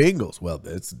predicted the Bengals. Well,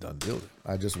 it's a done deal.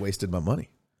 I just wasted my money.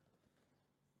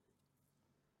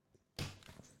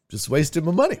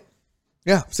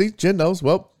 Yeah, see, Jen knows.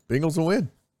 Well, Bengals will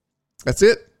win. That's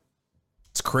it.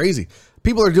 It's crazy.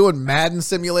 People are doing Madden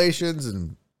simulations,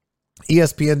 and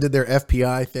ESPN did their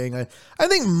FPI thing. I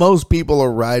think most people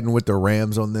are riding with the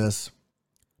Rams on this,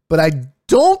 but I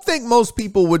don't think most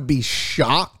people would be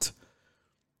shocked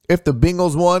if the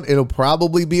Bengals won. It'll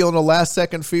probably be on a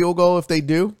last-second field goal if they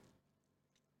do.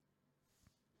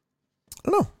 I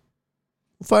don't know.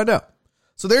 We'll find out.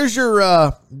 So there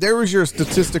was your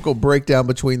statistical breakdown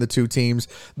between the two teams.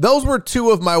 Those were two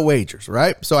of my wagers,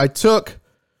 right? So I took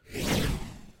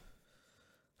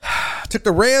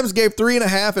the Rams, gave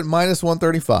 3.5 at minus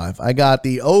 135. I got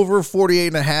the over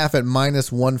 48.5 at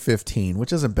minus 115,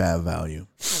 which isn't bad value.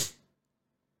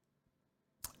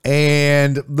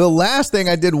 And the last thing,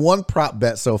 I did one prop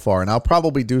bet so far, and I'll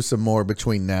probably do some more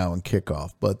between now and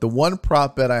kickoff. But the one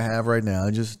prop bet I have right now,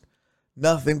 just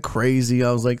nothing crazy.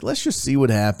 I was like, let's just see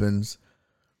what happens.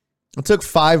 I took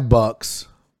 $5.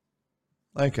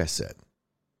 Like I said,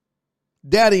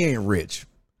 daddy ain't rich.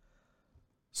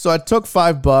 So I took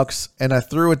 $5 and I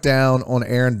threw it down on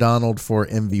Aaron Donald for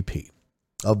MVP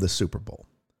of the Super Bowl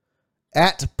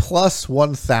at plus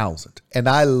 1,000. And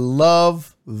I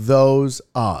love those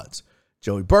odds.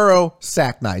 Joey Burrow,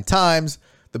 sacked 9 times.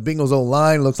 The Bengals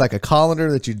O-line looks like a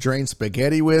colander that you drain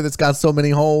spaghetti with. It's got so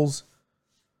many holes.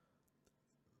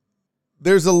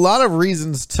 There's a lot of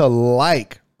reasons to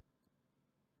like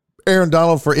Aaron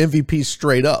Donald for MVP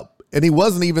straight up. And he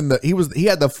wasn't even he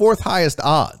had the 4th highest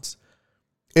odds.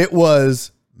 It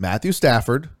was Matthew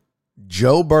Stafford,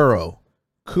 Joe Burrow,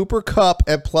 Cooper Kupp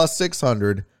at plus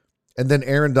 600, and then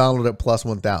Aaron Donald at plus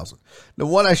 1,000. The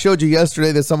one I showed you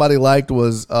yesterday that somebody liked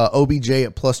was OBJ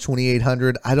at plus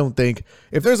 2,800. I don't think,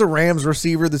 if there's a Rams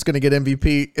receiver that's going to get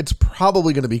MVP, it's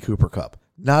probably going to be Cooper Kupp,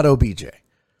 not OBJ.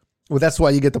 Well, that's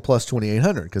why you get the plus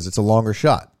 2,800, because it's a longer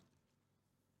shot.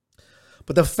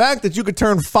 But the fact that you could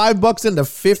turn $5 into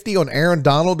 50 on Aaron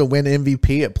Donald to win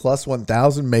MVP at plus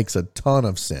 1,000 makes a ton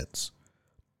of sense.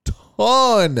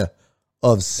 Ton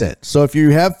of sense. So if you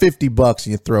have $50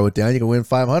 and you throw it down, you can win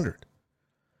 500.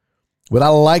 But I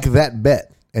like that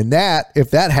bet. And that, if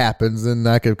that happens, then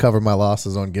I could cover my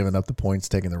losses on giving up the points,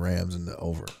 taking the Rams and the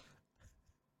over.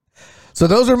 So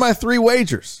those are my 3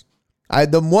 wagers.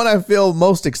 The one I feel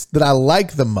most that I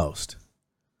like the most.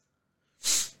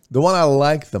 The one I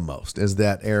like the most is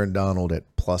that Aaron Donald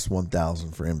at plus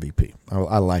 1,000 for MVP.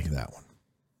 I like that one.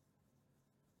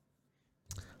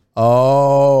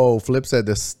 Oh, Flip said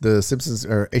this. The Simpsons,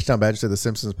 or H-Town Badger said the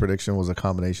Simpsons prediction was a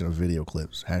combination of video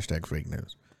clips. Hashtag fake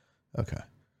news. Okay.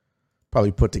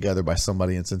 Probably put together by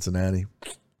somebody in Cincinnati.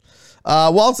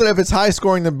 Walt said if it's high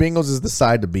scoring, the Bengals is the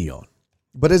side to be on.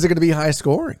 But is it going to be high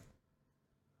scoring?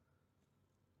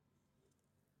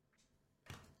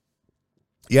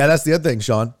 Yeah, that's the other thing,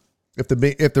 Sean. If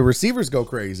the receivers go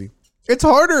crazy, it's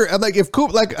harder. And like if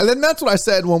Coop, like, and then that's what I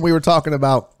said when we were talking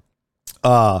about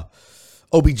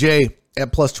OBJ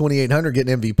at plus 2,800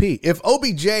 getting MVP. If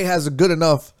OBJ has a good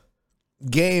enough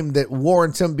game that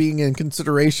warrants him being in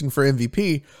consideration for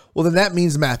MVP, well, then that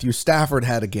means Matthew Stafford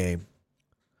had a game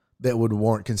that would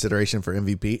warrant consideration for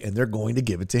MVP, and they're going to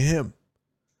give it to him.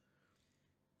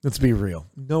 Let's be real.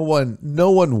 No one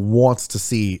wants to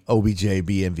see OBJ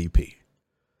be MVP.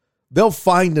 They'll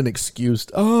find an excuse.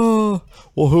 Oh,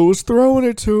 well, who was throwing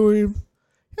it to him?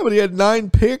 Yeah, but he had 9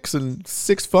 picks and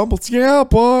 6 fumbles. Yeah,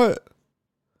 but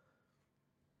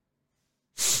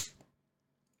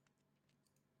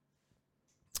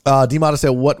D-Mata said,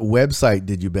 what website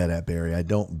did you bet at, Barry? I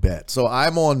don't bet. So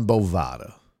I'm on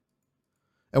Bovada.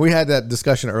 And we had that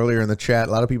discussion earlier in the chat.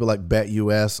 A lot of people like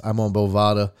BetUS. I'm on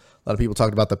Bovada. A lot of people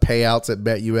talked about the payouts at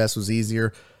BetUS was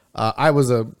easier. I was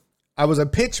a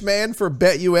pitch man for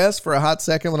BetUS for a hot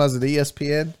second when I was at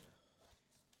ESPN.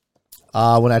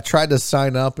 When I tried to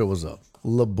sign up, it was a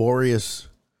laborious.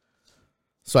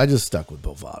 So I just stuck with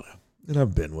Bovada. And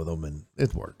I've been with them, and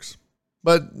it works.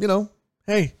 But,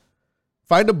 hey,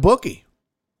 find a bookie.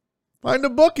 Find a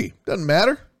bookie. Doesn't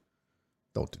matter.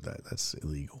 Don't do that. That's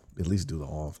illegal. At least do the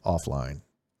offline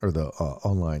or the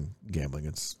online gambling.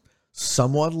 It's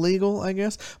somewhat legal, I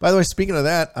guess. By the way, speaking of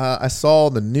that, I saw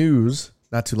the news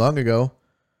not too long ago.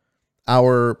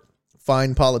 Our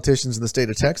fine politicians in the state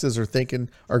of Texas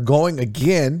are going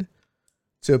again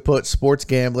to put sports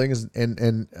gambling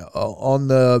and on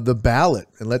the ballot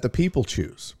and let the people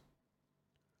choose.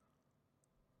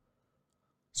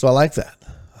 So I like that.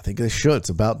 I think they should. It's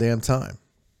about damn time.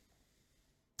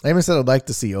 I even said I'd like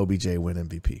to see OBJ win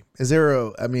MVP. Is there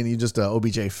you just an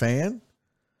OBJ fan?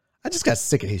 I just got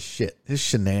sick of his shit, his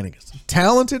shenanigans.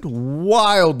 Talented,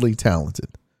 wildly talented,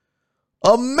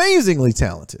 amazingly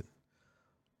talented.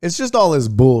 It's just all this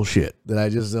bullshit that I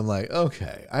just am like,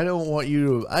 okay, I don't want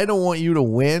you to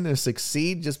win and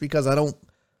succeed just because I'm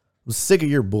sick of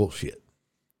your bullshit.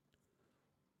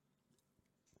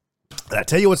 And I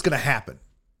tell you what's going to happen.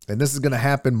 And this is going to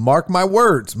happen. Mark my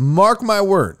words. Mark my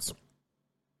words.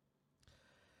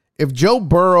 If Joe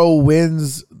Burrow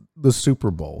wins the Super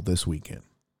Bowl this weekend,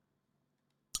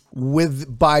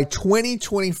 by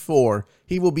 2024,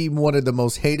 he will be one of the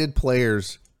most hated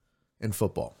players in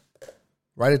football.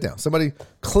 Write it down. Somebody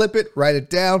clip it, write it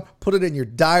down, put it in your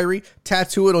diary,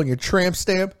 tattoo it on your tramp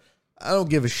stamp. I don't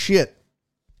give a shit.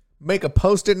 Make a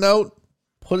Post-it note,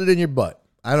 put it in your butt.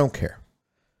 I don't care.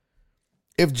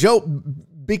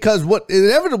 Because what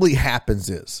inevitably happens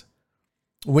is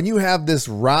when you have this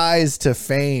rise to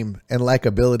fame and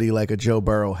likability like a Joe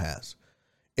Burrow has,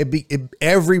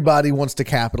 everybody wants to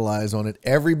capitalize on it.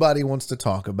 Everybody wants to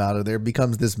talk about it. There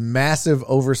becomes this massive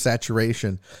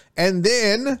oversaturation. And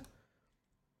then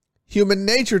human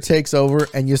nature takes over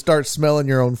and you start smelling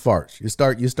your own farts. You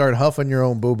start huffing your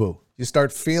own boo-boo. You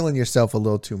start feeling yourself a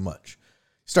little too much.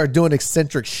 You start doing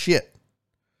eccentric shit.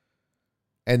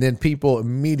 And then people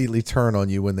immediately turn on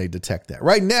you when they detect that.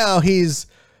 Right now, he's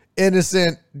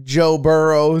innocent Joe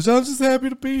Burrow. I'm just happy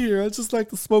to be here. I just like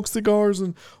to smoke cigars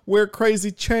and wear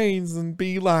crazy chains and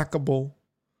be likable.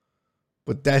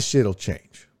 But that shit'll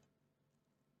change.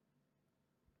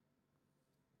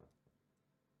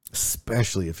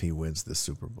 Especially if he wins the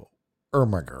Super Bowl. Oh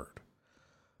my God.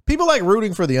 People like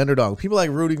rooting for the underdog. People like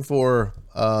rooting for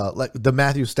like the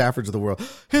Matthew Staffords of the world.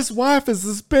 His wife is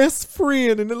his best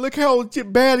friend, and look how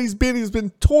bad he's been. He's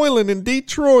been toiling in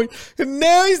Detroit, and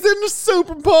now he's in the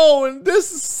Super Bowl, and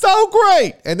this is so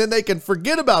great. And then they can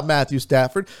forget about Matthew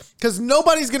Stafford because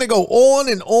nobody's going to go on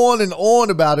and on and on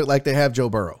about it like they have Joe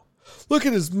Burrow. Look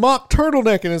at his mock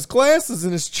turtleneck and his glasses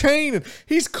and his chain, and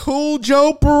he's cool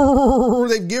Joe Burrow.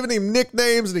 They've given him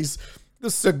nicknames, and he's the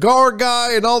cigar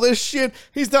guy and all this shit.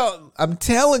 I'm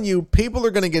telling you, people are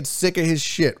going to get sick of his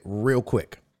shit real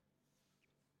quick.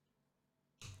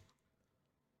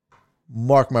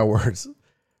 Mark my words.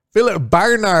 Philip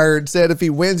Barnard said if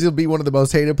he wins, he'll be one of the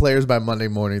most hated players by Monday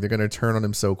morning. They're going to turn on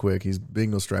him so quick. His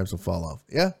bingo stripes will fall off.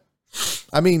 Yeah.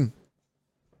 I mean,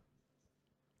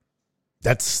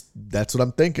 that's what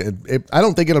I'm thinking. I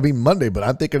don't think it'll be Monday, but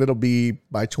I'm thinking it'll be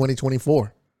by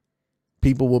 2024.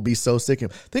 People will be so sick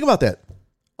of him. Think about that.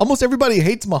 Almost everybody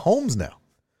hates Mahomes now.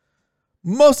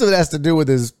 Most of it has to do with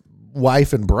his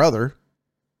wife and brother.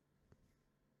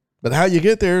 But how you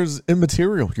get there is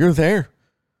immaterial. You're there.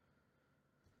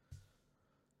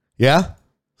 Yeah.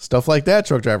 Stuff like that,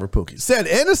 truck driver Pookie. Said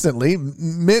innocently,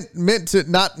 meant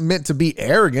to be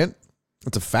arrogant.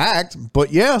 It's a fact.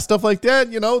 But yeah, stuff like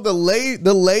that.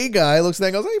 The lay guy looks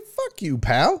at that and goes, hey, fuck you,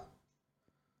 pal.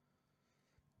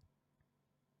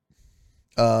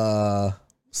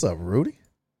 What's up, Rudy?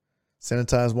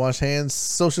 Sanitize, wash hands,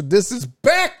 social distance.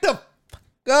 Back the fuck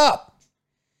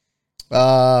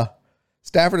up.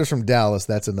 Stafford is from Dallas.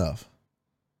 That's enough.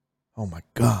 Oh my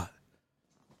God.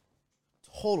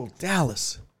 Total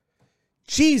Dallas.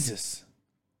 Jesus.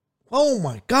 Oh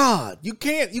my God. You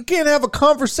can't have a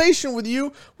conversation with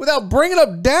you without bringing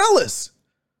up Dallas.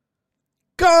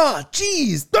 God,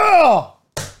 jeez. Oh.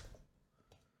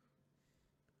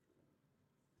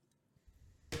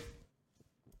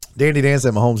 Dandy Dan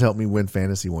said Mahomes helped me win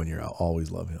fantasy one year. I'll always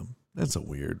love him. That's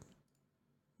weird.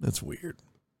 That's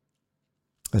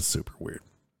super weird.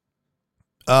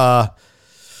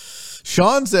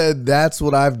 Sean said that's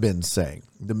what I've been saying.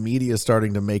 The media is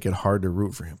starting to make it hard to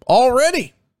root for him.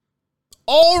 Already.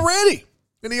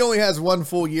 And he only has one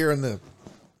full year in the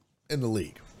in the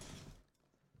league.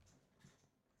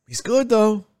 He's good,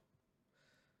 though.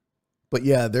 But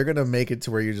yeah, they're going to make it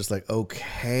to where you're just like,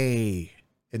 okay,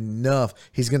 enough.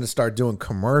 He's going to start doing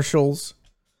commercials.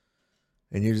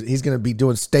 And he's going to be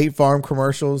doing State Farm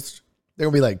commercials. They're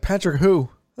going to be like, Patrick who?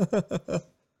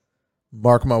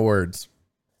 Mark my words.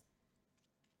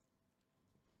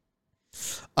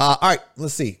 All right,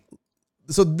 let's see.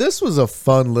 So this was a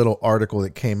fun little article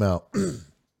that came out. It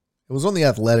was on The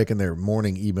Athletic in their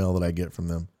morning email that I get from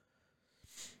them.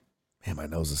 Man, my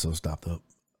nose is so stopped up.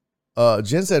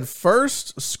 Jen said,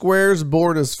 first squares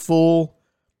board is full.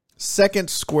 Second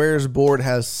squares board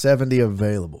has 70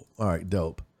 available. All right,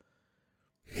 dope.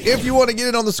 If you want to get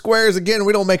in on the squares, again,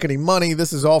 we don't make any money.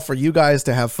 This is all for you guys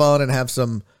to have fun and have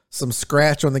some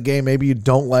scratch on the game. Maybe you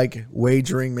don't like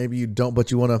wagering. Maybe you don't,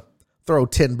 but you want to throw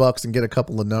 $10 and get a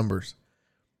couple of numbers.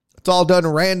 It's all done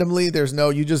randomly. There's no,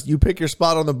 you pick your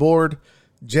spot on the board.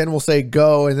 Jen will say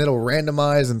go, and it'll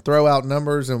randomize and throw out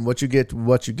numbers, and what you get.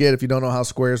 If you don't know how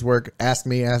squares work, ask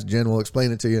me, ask Jen. We'll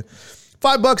explain it to you.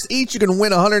 $5 each. You can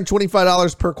win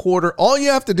 $125 per quarter. All you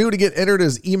have to do to get entered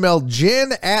is email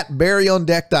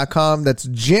jen@barryondeck.com. That's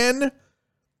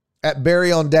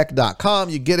jen@barryondeck.com.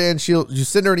 You get in. You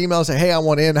send her an email and say, hey, I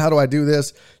want in. How do I do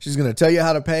this? She's going to tell you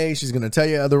how to pay. She's going to tell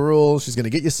you the rules. She's going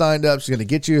to get you signed up. She's going to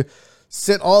get you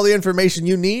sent all the information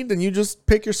you need, and you just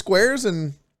pick your squares,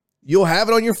 and you'll have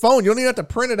it on your phone. You don't even have to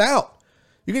print it out.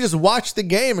 You can just watch the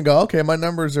game and go, okay, my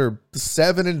numbers are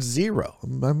 7 and 0.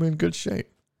 I'm in good shape.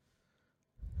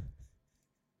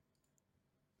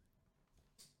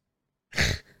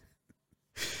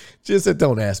 Just said,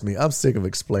 don't ask me. I'm sick of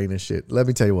explaining shit. Let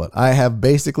me tell you what. I have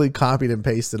basically copied and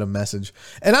pasted a message,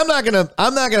 and I'm not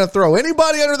gonna throw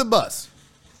anybody under the bus.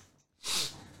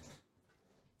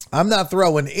 I'm not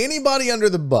throwing anybody under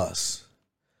the bus.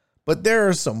 But there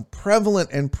are some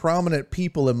prevalent and prominent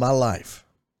people in my life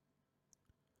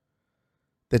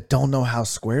that don't know how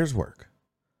squares work.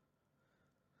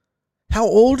 How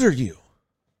old are you?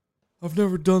 I've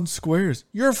never done squares.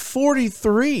 You're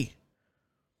 43.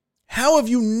 How have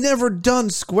you never done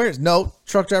squares? No,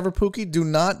 truck driver Pookie, do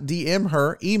not DM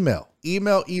her. Email.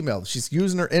 She's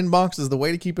using her inbox as the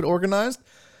way to keep it organized.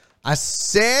 I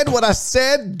said what I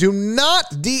said. Do not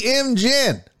DM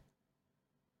Jen.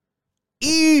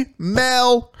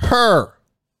 Email her.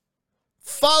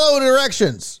 Follow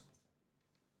directions.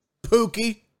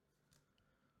 Pookie.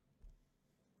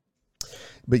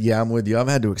 But yeah, I'm with you. I've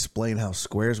had to explain how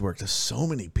squares work to so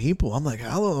many people. I'm like,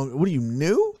 hello, what are you,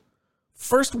 new?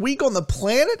 First week on the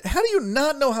planet? How do you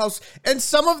not know how? And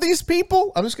some of these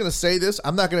people, I'm just going to say this.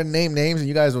 I'm not going to name names and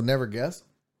you guys will never guess.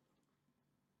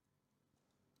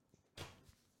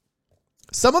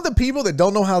 Some of the people that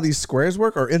don't know how these squares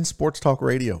work are in sports talk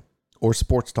radio or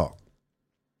sports talk,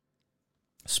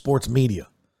 sports media.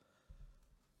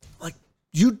 Like,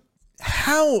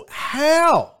 how?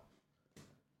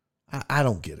 I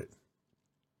don't get it.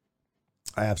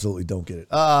 I absolutely don't get it.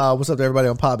 What's up to everybody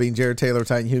on Podbean? Jared Taylor,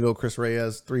 Titan Hugo, Chris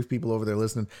Reyes, 3 people over there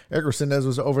listening. Eric Resendez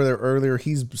was over there earlier.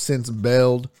 He's since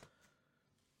bailed.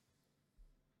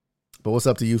 But what's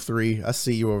up to you 3? I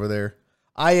see you over there.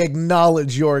 I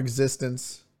acknowledge your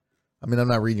existence. I mean, I'm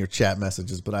not reading your chat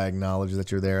messages, but I acknowledge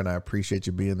that you're there, and I appreciate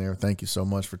you being there. Thank you so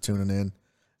much for tuning in.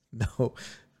 No,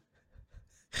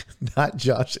 not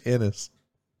Josh Ennis.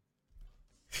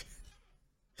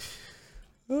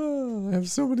 Oh, I have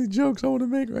so many jokes I want to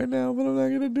make right now, but I'm not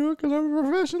going to do it because I'm a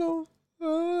professional.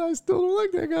 I still don't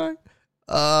like that guy.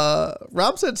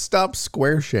 Rob said, stop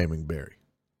square shaming, Barry.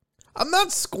 I'm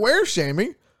not square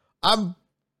shaming. I'm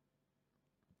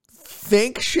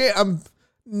I'm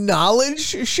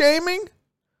knowledge shaming.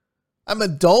 I'm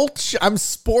adult. I'm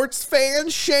sports fan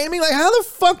shaming. Like, how the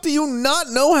fuck do you not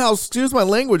know how, excuse my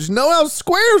language, know how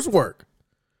squares work?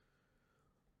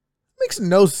 Makes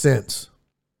no sense.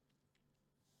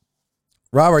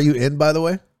 Rob, are you in, by the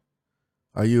way?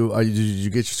 Did you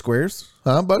get your squares?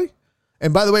 Huh, buddy?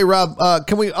 And by the way, Rob,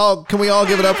 can we all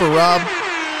give it up for Rob?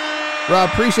 Rob,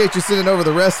 appreciate you sending over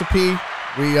the recipe.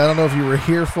 I don't know if you were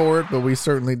here for it, but we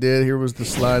certainly did. Here was the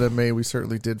slide I made. We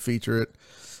certainly did feature it.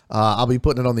 I'll be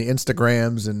putting it on the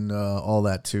Instagrams and all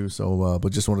that too. So,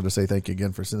 but just wanted to say thank you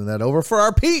again for sending that over for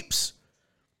our peeps.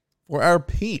 No,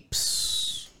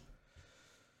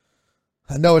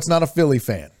 it's not a Philly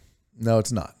fan. No,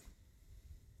 it's not.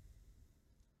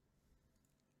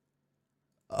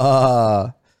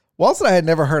 Whilst I had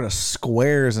never heard of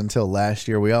squares until last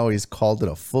year, we always called it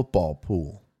a football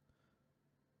pool.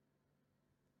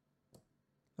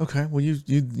 Okay, well,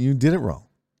 you did it wrong.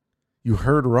 You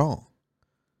heard wrong.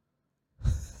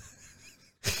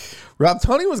 Rob,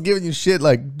 Tony was giving you shit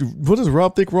like, what does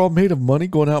Rob think we're all made of money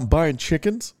going out and buying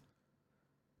chickens?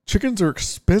 Chickens are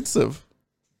expensive.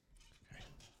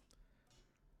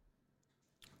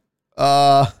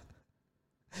 Sean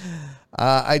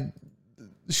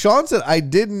said I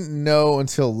didn't know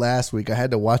until last week. I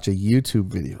had to watch a YouTube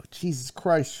video. Jesus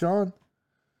Christ, Sean.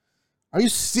 Are you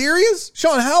serious?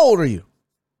 Sean, how old are you?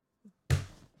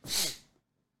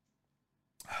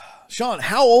 Sean,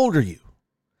 how old are you?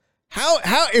 How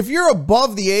if you're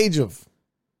above the age of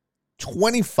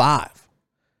 25,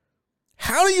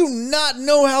 how do you not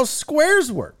know how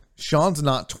squares work? Sean's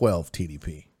not 12,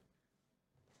 TDP.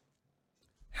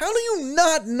 How do you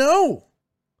not know?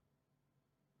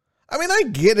 I mean, I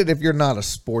get it if you're not a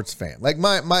sports fan. Like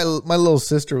my little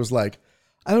sister was like,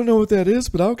 I don't know what that is,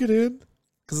 but I'll get in.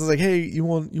 Because I was like, hey, you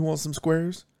want some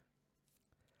squares?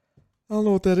 I don't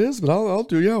know what that is, but I'll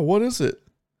do. Yeah, what is it?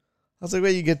 I was like,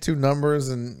 well, you get two numbers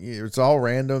and it's all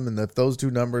random. And if those two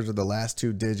numbers are the last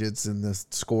two digits and the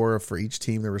score for each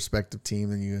team, the respective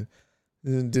team, and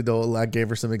I gave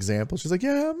her some examples. She's like,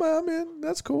 yeah, I'm in.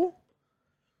 That's cool.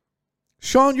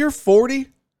 Sean, you're 40.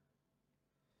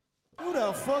 Who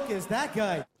the fuck is that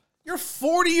guy? You're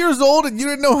 40 years old and you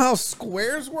didn't know how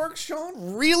squares work,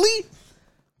 Sean? Really?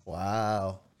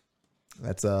 Wow.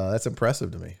 That's impressive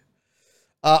to me.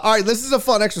 All right, this is a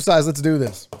fun exercise. Let's do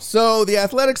this. So the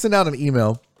Athletics sent out an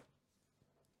email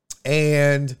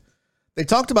and they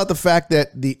talked about the fact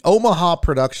that the Omaha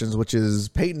Productions, which is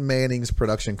Peyton Manning's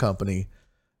production company,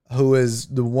 who is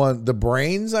the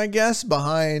brains, I guess,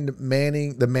 behind the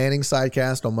Manning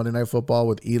Sidecast on Monday Night Football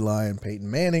with Eli and Peyton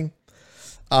Manning.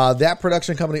 That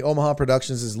production company, Omaha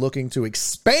Productions, is looking to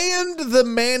expand the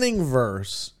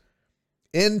Manningverse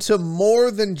into more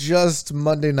than just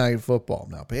Monday Night Football.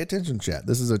 Now, pay attention, chat.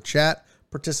 This is a chat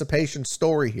participation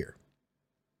story here.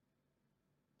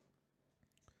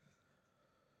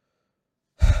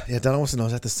 Yeah, Donna wants to know,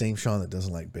 is that the same Sean that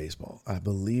doesn't like baseball? I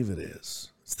believe it is.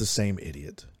 It's the same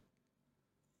idiot.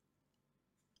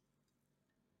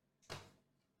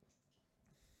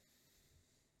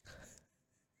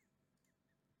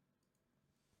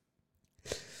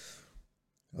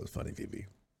 That was funny, VB.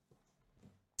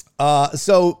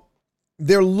 So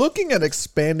they're looking at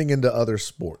expanding into other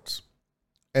sports.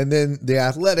 And then the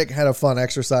Athletic had a fun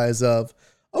exercise of,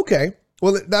 okay,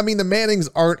 well, I mean, the Mannings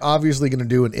aren't obviously going to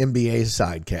do an NBA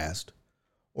sidecast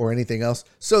or anything else.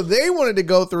 So they wanted to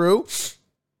go through.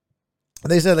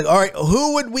 They said, like, all right,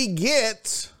 who would we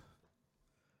get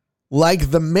like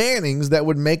the Mannings that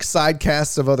would make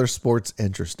sidecasts of other sports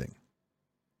interesting?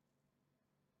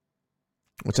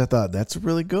 Which I thought, that's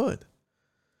really good.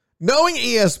 Knowing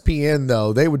ESPN,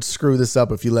 though, they would screw this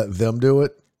up if you let them do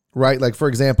it, right? Like, for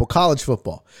example, college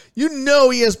football. You know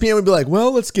ESPN would be like,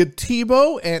 well, let's get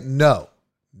Tebow. And no.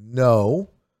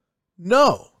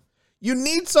 You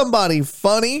need somebody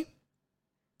funny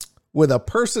with a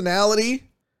personality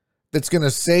that's going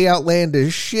to say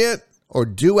outlandish shit or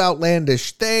do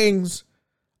outlandish things.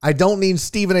 I don't need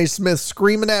Stephen A. Smith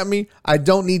screaming at me. I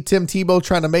don't need Tim Tebow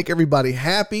trying to make everybody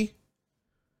happy.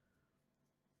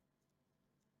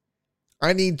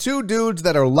 I need two dudes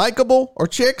that are likable, or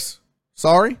chicks,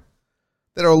 that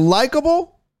are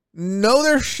likable, know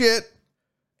their shit,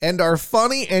 and are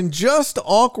funny and just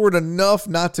awkward enough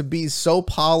not to be so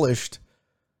polished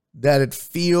that it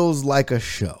feels like a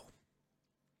show.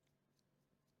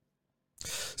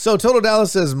 So Total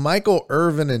Dallas says Michael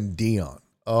Irvin and Dion.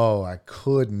 Oh, I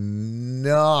could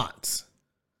not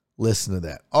listen to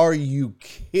that. Are you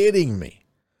kidding me?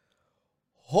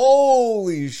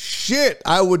 Holy shit,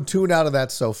 I would tune out of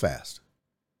that so fast.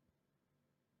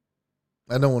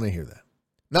 I don't want to hear that.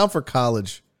 Now for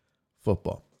college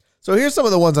football. So here's some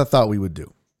of the ones I thought we would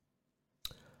do.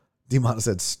 Demon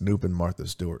said Snoop and Martha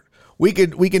Stewart. We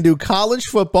can do college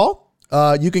football.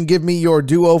 You can give me your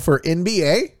duo for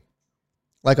NBA,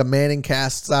 like a Manning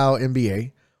cast style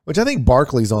NBA, which I think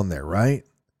Barkley's on there, right?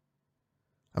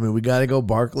 I mean, we got to go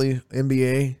Barkley,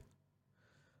 NBA.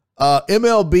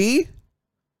 MLB,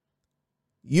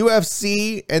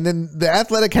 UFC, and then the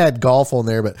Athletic had golf on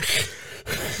there, but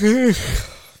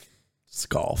it's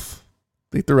golf.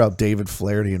 They threw out David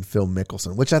Flaherty and Phil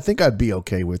Mickelson, which I think I'd be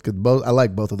okay with because I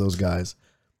like both of those guys.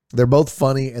 They're both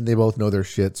funny and they both know their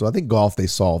shit. So I think golf, they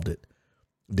solved it.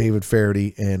 David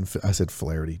Flaherty and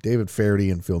David Flaherty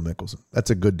and Phil Mickelson.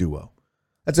 That's a good duo.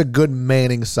 That's a good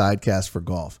Manning sidecast for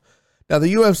golf. Now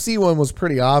the UFC one was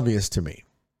pretty obvious to me.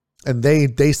 And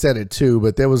they said it too,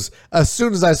 but there was, as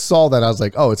soon as I saw that, I was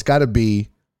like, oh, it's got to be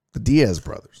the Diaz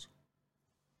brothers.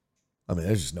 I mean,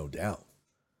 there's just no doubt.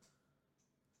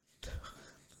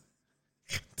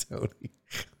 Tony.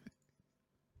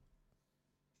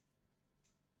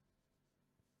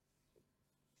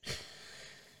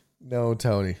 No,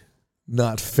 Tony.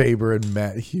 Not Faber and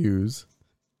Matt Hughes.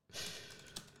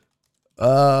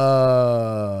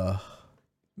 No.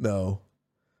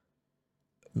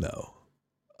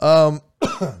 Not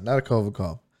a COVID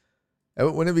cough.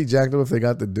 Wouldn't it be jacked up if they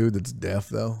got the dude that's deaf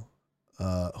though?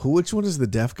 Which one is the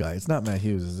deaf guy? It's not Matt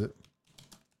Hughes, is it?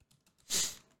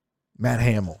 Matt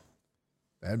Hamill.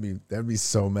 That'd be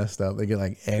so messed up. They get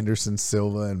like Anderson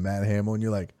Silva and Matt Hamill, and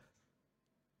you're like,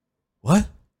 what?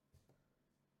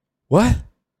 What?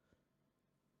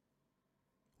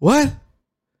 What?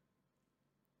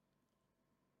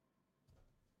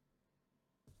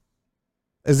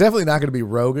 It's definitely not going to be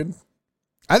Rogan.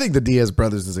 I think the Diaz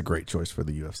brothers is a great choice for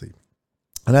the UFC.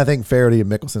 And I think Faraday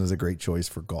and Mickelson is a great choice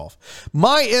for golf.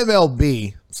 My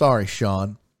MLB, sorry,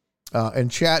 Sean, and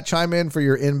chat, chime in for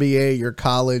your NBA, your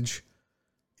college,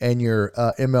 and your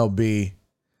MLB.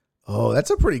 Oh, that's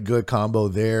a pretty good combo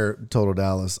there, Total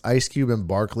Dallas. Ice Cube and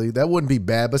Barkley. That wouldn't be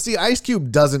bad. But see, Ice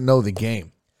Cube doesn't know the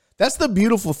game. That's the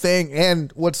beautiful thing.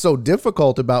 And what's so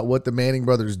difficult about what the Manning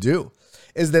brothers do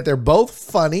is that they're both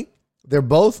funny. They're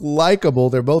both likable.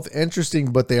 They're both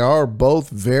interesting, but they are both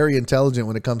very intelligent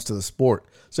when it comes to the sport.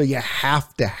 So you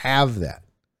have to have that.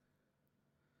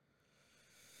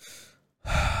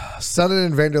 Sonnen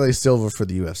and Vanderlei Silva for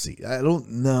the UFC. I don't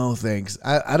know, thanks.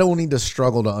 I don't need to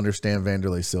struggle to understand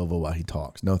Vanderlei Silva while he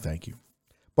talks. No, thank you.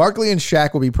 Barkley and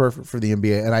Shaq will be perfect for the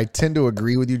NBA, and I tend to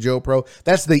agree with you, Joe Pro.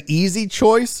 That's the easy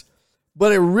choice,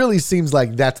 but it really seems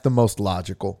like that's the most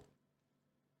logical.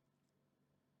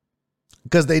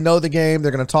 Because they know the game,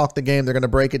 they're going to talk the game, they're going to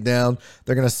break it down,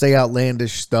 they're going to say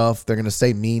outlandish stuff, they're going to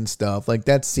say mean stuff. Like,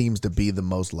 that seems to be the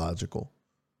most logical.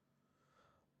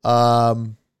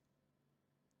 Walt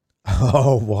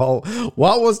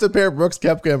wants to pair Brooks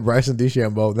Koepka and Bryson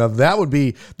DeChambeau. Now, that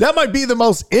might be the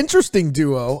most interesting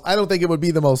duo. I don't think it would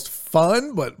be the most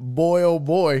fun, but boy, oh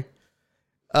boy.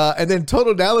 And then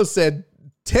Total Dallas said,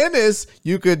 tennis,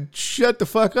 you could shut the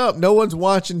fuck up. No one's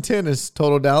watching tennis,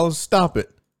 Total Dallas. Stop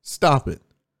it. Stop it.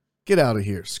 Get out of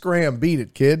here. Scram. Beat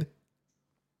it, kid.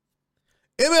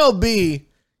 MLB,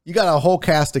 you got a whole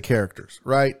cast of characters,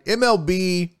 right?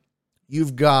 MLB,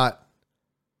 you've got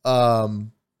a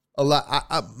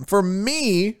lot. For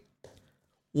me,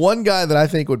 one guy that I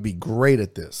think would be great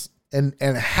at this and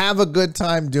have a good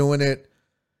time doing it,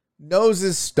 knows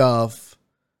his stuff,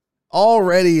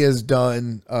 already has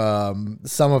done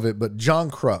some of it, but John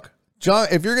Kruk. John,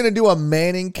 if you're going to do a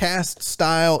Manning cast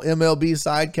style MLB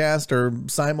sidecast or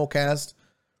simulcast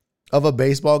of a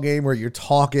baseball game where you're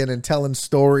talking and telling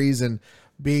stories and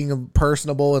being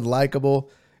personable and likable,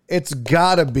 it's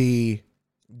got to be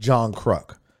John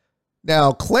Kruk.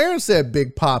 Now, Clarence said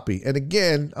Big Papi, and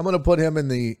again, I'm going to put him in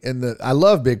the I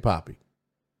love Big Papi.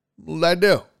 I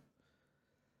do.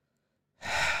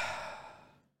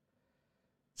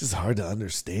 It's just hard to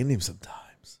understand him sometimes.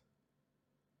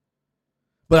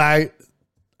 But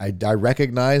I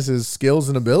recognize his skills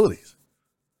and abilities.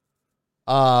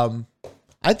 I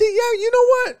think, yeah, you know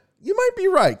what? You might be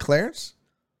right, Clarence.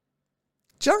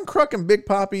 John Kruk and Big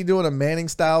Papi doing a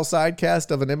Manning-style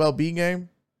sidecast of an MLB game?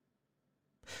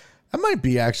 That might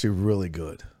be actually really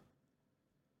good.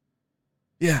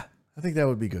 Yeah, I think that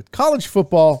would be good. College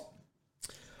football.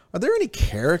 Are there any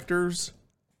characters?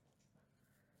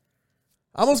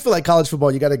 I almost feel like college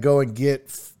football, you got to go and get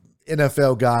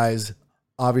NFL guys.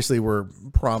 Obviously, we're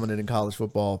prominent in college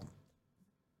football.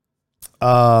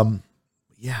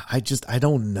 Yeah, I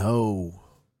don't know.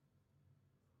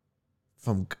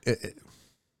 I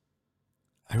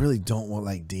really don't want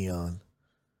like Dion.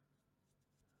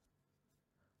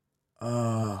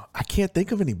 I can't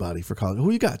think of anybody for college.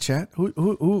 Who you got, chat?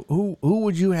 Who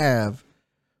would you have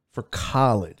for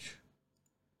college?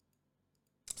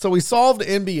 So we solved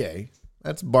NBA.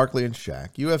 That's Barkley and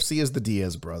Shaq. UFC is the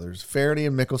Diaz brothers. Faraday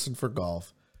and Mickelson for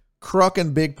golf. Kruk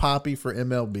and Big Papi for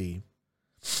MLB.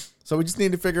 So we just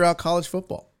need to figure out college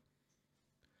football.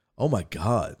 Oh my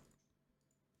God.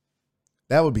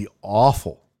 That would be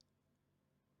awful.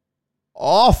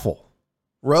 Awful.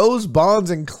 Rose, Bonds,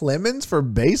 and Clemens for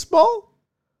baseball?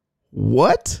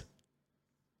 What?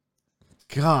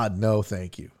 God, no,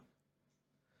 thank you.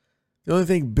 The only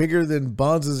thing bigger than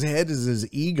Bonds' head is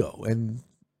his ego, and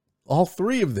all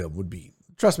three of them would be.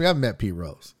 Trust me, I've met Pete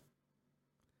Rose.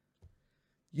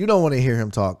 You don't want to hear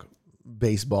him talk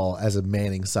baseball as a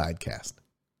Manning sidecast.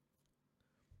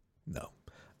 No.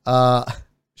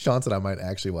 Sean said I might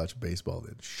actually watch baseball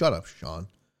then. Shut up, Sean.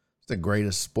 It's the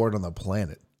greatest sport on the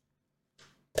planet.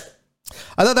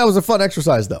 I thought that was a fun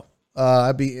exercise, though.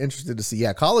 I'd be interested to see.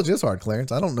 Yeah, college is hard,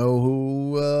 Clarence. I don't know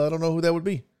who that would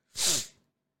be.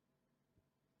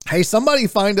 Hey, somebody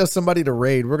find us somebody to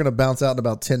raid. We're going to bounce out in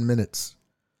about 10 minutes.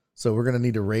 So we're going to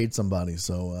need to raid somebody.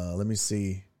 So let me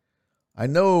see. I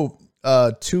know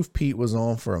Tooth Pete was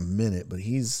on for a minute, but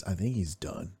I think he's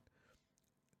done.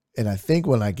 And I think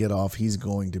when I get off, he's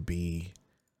going to be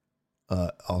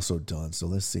also done. So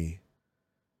let's see.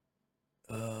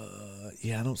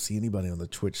 Yeah, I don't see anybody on the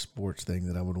Twitch Sports thing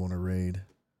that I would want to raid.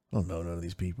 I don't know none of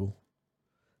these people.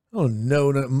 Oh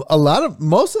no,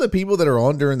 most of the people that are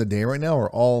on during the day right now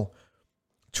are all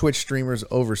Twitch streamers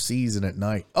overseas and at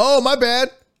night. Oh, my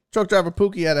bad. Truck driver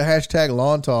Pookie had a hashtag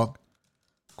lawn talk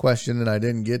question and I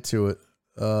didn't get to it.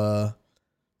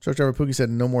 Truck driver Pookie said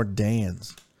no more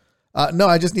Dans. No,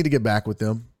 I just need to get back with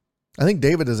them. I think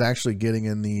David is actually getting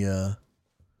in the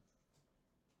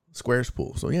Squares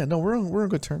pool. So yeah, no, we're on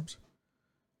good terms.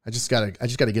 I just gotta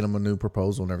get them a new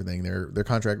proposal and everything. Their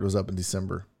contract was up in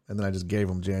December. And then I just gave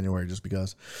them January just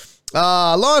because.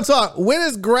 Lawn talk. When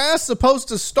is grass supposed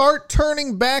to start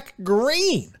turning back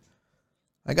green?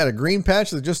 I got a green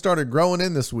patch that just started growing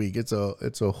in this week. It's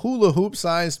a hula hoop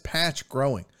sized patch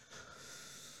growing.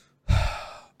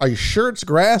 Are you sure it's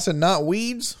grass and not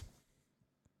weeds?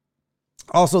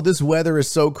 Also, this weather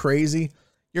is so crazy.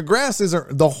 Your grass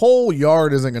the whole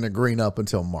yard isn't going to green up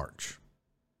until March.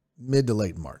 Mid to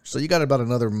late March. So you got about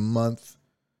another month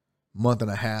and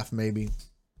a half maybe.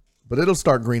 But it'll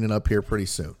start greening up here pretty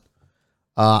soon.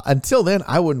 Until then,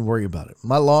 I wouldn't worry about it.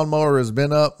 My lawnmower has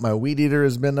been up. My weed eater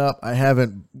has been up. I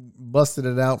haven't busted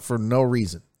it out for no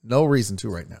reason. No reason to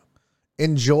right now.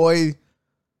 Enjoy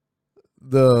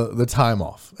the time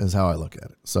off is how I look at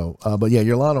it. So, but yeah,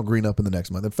 your lawn will green up in the next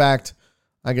month. In fact,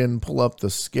 I can pull up the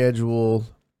schedule.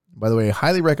 By the way, I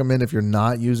highly recommend if you're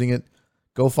not using it,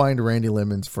 go find Randy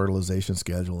Lemon's fertilization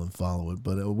schedule and follow it.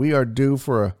 But we are due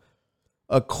for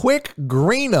a quick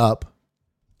green up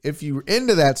if you're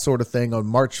into that sort of thing on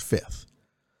March 5th.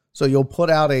 So you'll put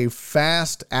out a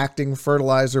fast acting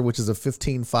fertilizer, which is a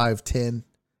 15-5-10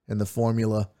 in the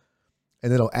formula.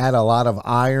 And it'll add a lot of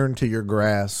iron to your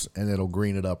grass and it'll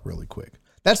green it up really quick.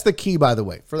 That's the key, by the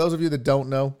way. For those of you that don't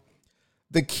know,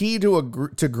 the key to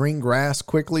green grass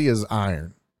quickly is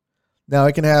iron. Now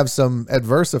it can have some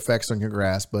adverse effects on your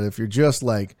grass, but if you're just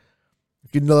like,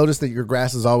 if you notice that your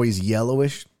grass is always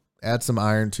yellowish, add some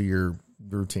iron to your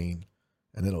routine,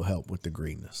 and it'll help with the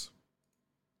greenness.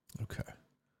 Okay.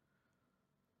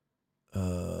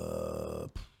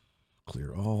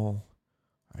 Clear all.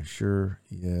 I sure.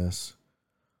 Yes.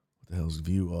 What the hell's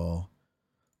view all?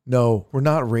 No, we're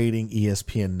not rating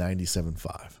ESPN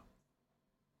 97.5.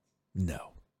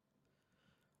 No.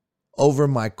 Over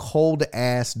my cold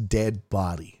ass dead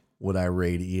body would I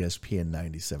raid ESPN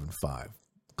 97.5,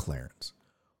 Clarence.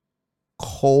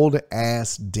 Cold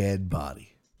ass dead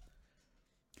body.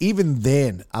 Even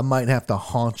then, I might have to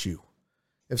haunt you.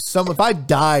 If I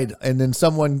died and then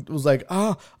someone was like,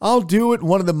 I'll do it.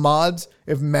 One of the mods,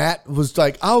 if Matt was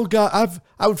like, oh God,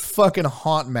 I would fucking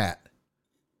haunt Matt.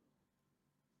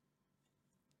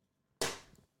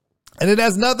 And it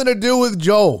has nothing to do with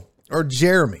Joel or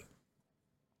Jeremy.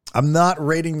 I'm not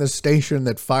raiding the station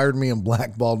that fired me and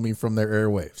blackballed me from their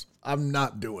airwaves. I'm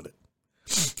not doing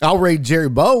it. I'll raid Jerry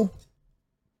Bow.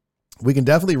 We can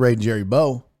definitely raid Jerry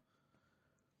Bow.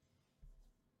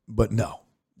 But no.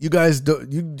 You guys do.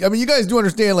 You guys do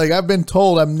understand, like, I've been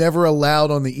told I'm never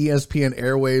allowed on the ESPN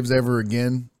airwaves ever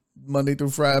again, Monday through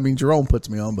Friday. I mean, Jerome puts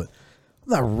me on, but I'm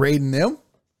not raiding them.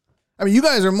 I mean, you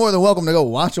guys are more than welcome to go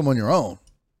watch them on your own,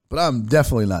 but I'm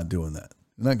definitely not doing that.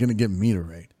 You're not going to get me to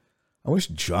raid. I wish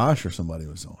Josh or somebody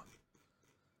was on.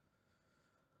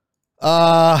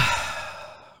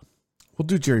 We'll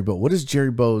do Jerry Bow. What is Jerry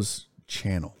Bow's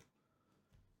channel?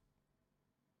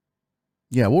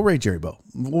 Yeah, we'll raid Jerry Bow.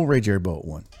 We'll raid Jerry Bow at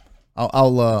 1.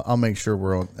 I'll make sure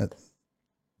we're on.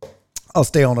 I'll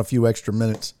stay on a few extra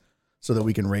minutes so that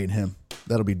we can raid him.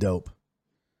 That'll be dope.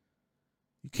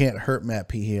 You can't hurt Matt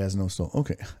P. He has no soul.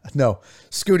 Okay, no,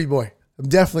 Scooty boy. I'm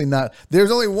definitely not.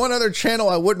 There's only one other channel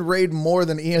I wouldn't raid more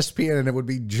than ESPN, and it would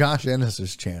be Josh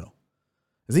Ennis's channel.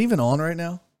 Is he even on right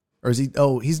now? Or is he?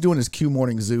 Oh, he's doing his Q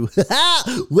Morning Zoo.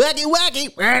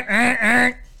 Wacky,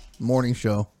 wacky. Morning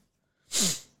show.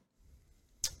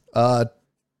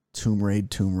 Tomb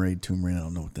Raid. I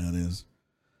don't know what that is.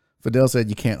 Fidel said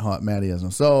you can't haunt Matty has no.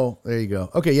 So there you go.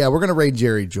 Okay, yeah, we're going to raid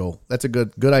Jerry, Joel. That's a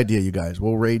good idea, you guys.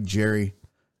 We'll raid Jerry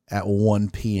at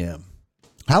 1 p.m.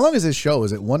 How long is his show?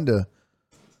 Is it 1 to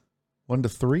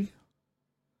 3?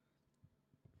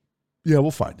 Yeah,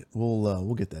 we'll find it.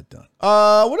 We'll get that done.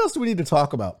 What else do we need to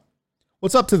talk about?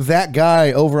 What's up to that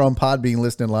guy over on Podbean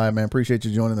listening live, man? Appreciate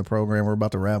you joining the program. We're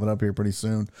about to wrap it up here pretty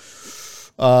soon.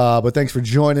 But thanks for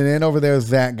joining in over there,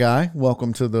 that guy.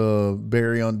 Welcome to the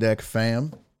Barry on Deck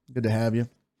fam. Good to have you.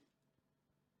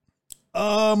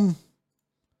 Anything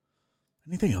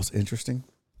else interesting?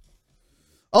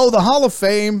 Oh, the Hall of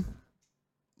Fame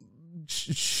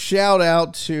shout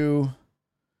out to.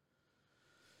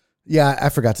 Yeah, I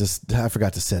forgot to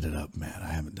set it up, man. I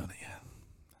haven't done it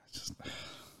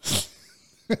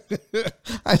yet.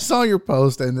 I saw your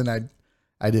post and then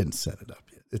I didn't set it up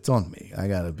yet. It's on me. I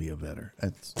gotta be a better.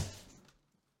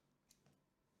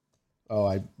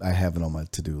 I have it on my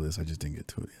to-do list. I just didn't get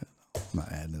to it yet. I'm not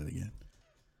adding it again.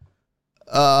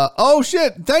 Oh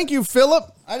shit. Thank you,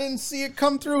 Philip. I didn't see it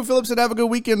come through. Philip said, have a good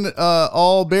weekend.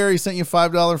 All Barry sent you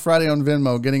 $5 Friday on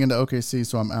Venmo, getting into OKC,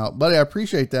 so I'm out. Buddy, I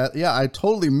appreciate that. Yeah, I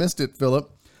totally missed it,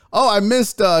 Philip. Oh, I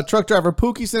missed truck driver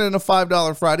Pookie sent in a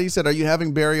 $5 Friday. He said, are you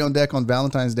having Barry on deck on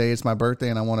Valentine's Day? It's my birthday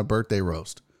and I want a birthday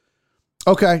roast.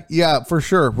 Okay, yeah, for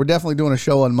sure. We're definitely doing a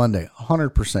show on Monday,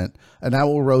 100%. And I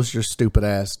will roast your stupid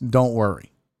ass. Don't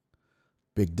worry.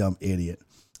 Big dumb idiot.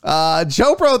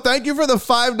 Joe Pro, thank you for the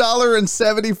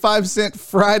 $5.75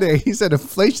 Friday. He said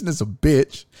inflation is a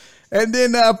bitch. And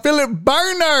then Philip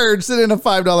Bernard sent in a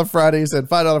 $5 Friday. He said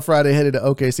 $5 Friday headed to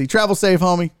OKC. Travel safe,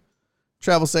 homie.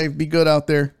 Travel safe. Be good out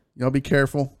there. Y'all be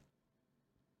careful.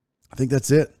 I think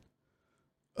that's it.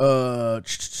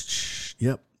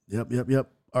 Yep.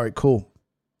 All right, cool.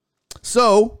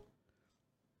 So,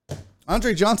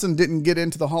 Andre Johnson didn't get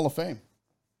into the Hall of Fame.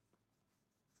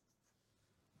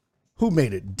 Who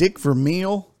made it? Dick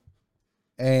Vermeil.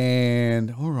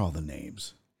 And who are all the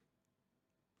names?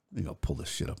 I think I'll pull this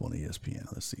shit up on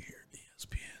ESPN. Let's see here.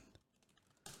 ESPN.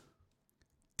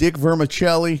 Dick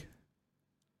Vermicelli.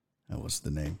 That was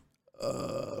the name.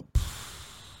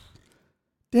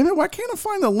 Damn it, why can't I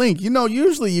find the link? You know,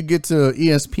 usually you get to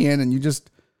ESPN and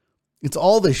it's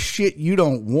all the shit you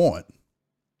don't want.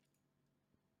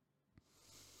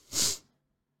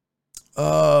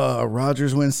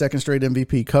 Rodgers wins second straight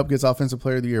MVP. Cup gets offensive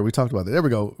player of the year. We talked about that. There we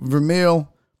go. Vermeil.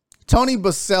 Tony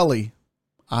Baselli.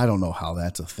 I don't know how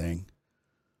that's a thing.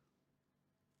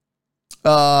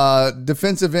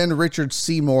 Defensive end Richard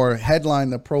Seymour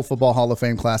headlined the Pro Football Hall of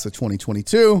Fame class of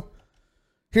 2022.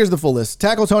 Here's the full list.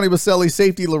 Tackle Tony Baselli.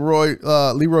 Safety Leroy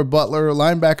Butler.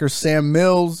 Linebacker Sam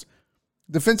Mills.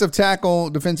 Defensive tackle,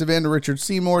 defensive end Richard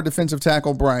Seymour. Defensive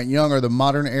tackle Bryant Young are the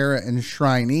modern era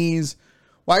enshrinees.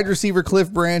 Wide receiver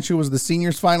Cliff Branch, who was the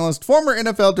seniors finalist. Former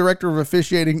NFL director of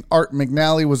officiating Art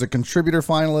McNally was a contributor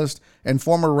finalist. And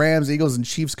former Rams, Eagles, and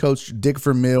Chiefs coach Dick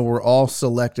Vermeil were all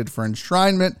selected for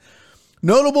enshrinement.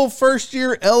 Notable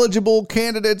first-year eligible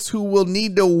candidates who will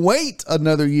need to wait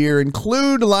another year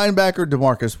include linebacker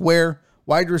DeMarcus Ware,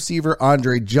 wide receiver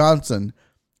Andre Johnson,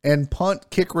 and punt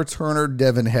kick returner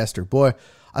Devin Hester. Boy,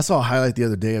 I saw a highlight the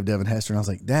other day of Devin Hester, and I was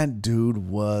like, that dude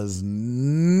was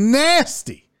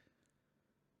nasty.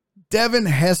 Devin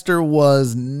Hester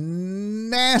was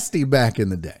nasty back in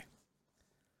the day.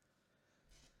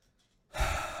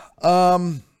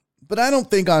 But I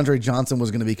don't think Andre Johnson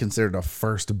was going to be considered a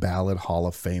first ballot Hall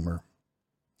of Famer.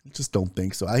 I just don't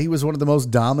think so. He was one of the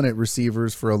most dominant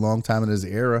receivers for a long time in his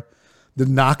era. The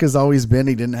knock has always been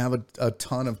he didn't have a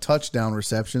ton of touchdown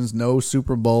receptions, no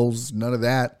Super Bowls, none of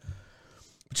that.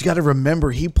 But you got to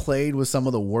remember, he played with some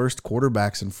of the worst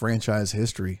quarterbacks in franchise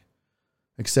history,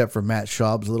 except for Matt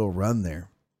Schaub's little run there.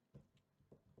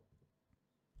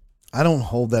 I don't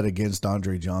hold that against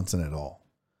Andre Johnson at all.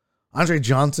 Andre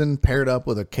Johnson paired up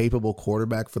with a capable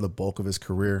quarterback for the bulk of his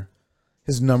career.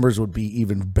 His numbers would be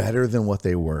even better than what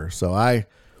they were. So I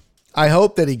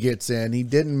hope that he gets in. He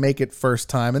didn't make it first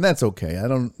time, and that's okay.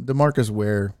 DeMarcus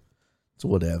Ware, it's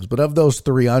whatevs. But of those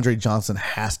three, Andre Johnson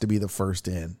has to be the first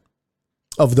in.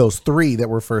 Of those three that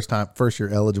were first year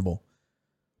eligible,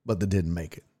 but that didn't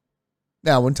make it.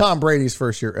 Now, when Tom Brady's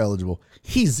first year eligible,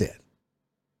 he's in.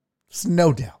 It's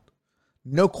no doubt.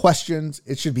 No questions.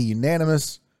 It should be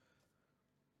unanimous.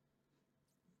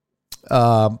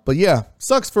 But yeah,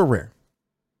 sucks for Ware.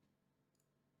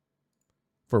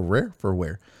 For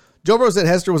Ware. Joe Bro said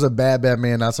Hester was a bad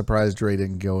man. Not surprised Dre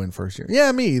didn't go in first year.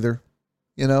 Yeah, me either.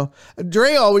 You know,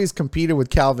 Dre always competed with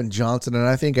Calvin Johnson, and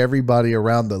I think everybody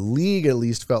around the league at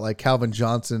least felt like Calvin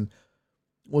Johnson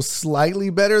was slightly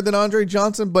better than Andre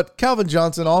Johnson, but Calvin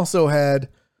Johnson also had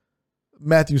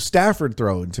Matthew Stafford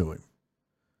throwing to him.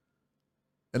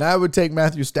 And I would take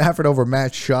Matthew Stafford over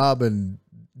Matt Schaub and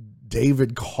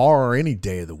David Carr any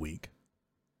day of the week.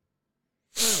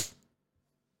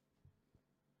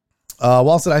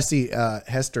 Walson, I see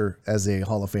Hester as a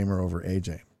Hall of Famer over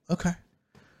AJ. Okay.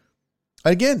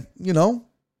 Again, you know,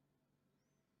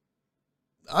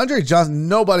 Andre Johnson,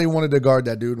 nobody wanted to guard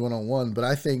that dude one-on-one, but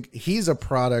I think he's a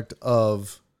product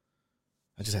of,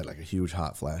 I just had like a huge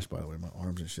hot flash, by the way. My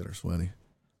arms and shit are sweaty.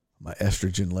 My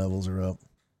estrogen levels are up.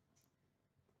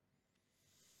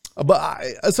 But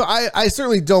I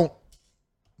certainly don't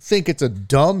think it's a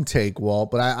dumb take, Walt,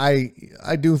 but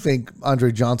I do think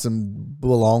Andre Johnson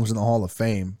belongs in the Hall of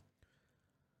Fame.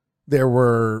 There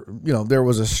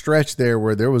was a stretch there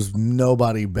where there was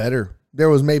nobody better. There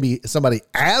was maybe somebody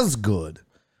as good,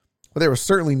 but there was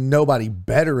certainly nobody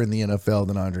better in the NFL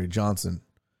than Andre Johnson.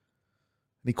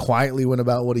 He quietly went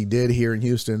about what he did here in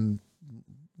Houston,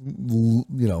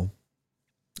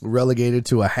 relegated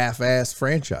to a half-assed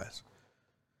franchise.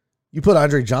 You put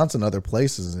Andre Johnson other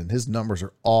places, and his numbers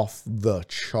are off the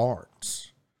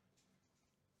charts.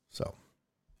 So,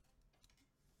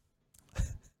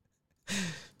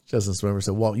 Justin Swimmer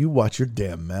said, Walt, you watch your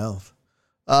damn mouth.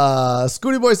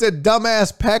 Scooty Boy said,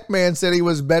 dumbass Pac-Man said he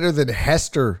was better than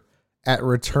Hester at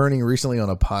returning recently on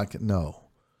a podcast. No.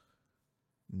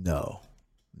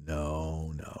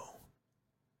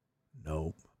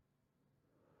 Nope.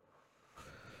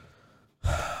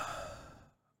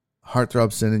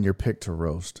 Heartthrob sending your pick to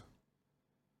roast.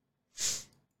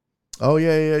 Oh,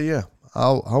 yeah.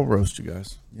 I'll roast you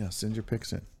guys. Yeah, send your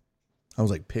picks in. I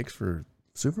was like, picks for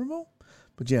Super Bowl?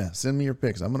 But yeah, send me your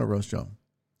picks. I'm going to roast you.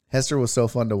 Hester was so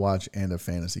fun to watch and a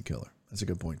fantasy killer. That's a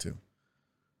good point, too.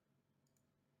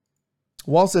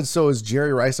 Walt said, so is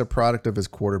Jerry Rice a product of his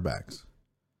quarterbacks?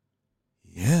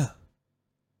 Yeah.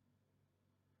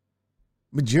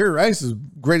 But Jerry Rice is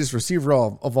greatest receiver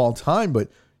of all time, but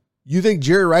you think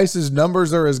Jerry Rice's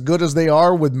numbers are as good as they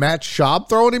are with Matt Schaub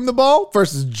throwing him the ball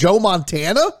versus Joe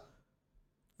Montana?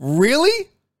 Really?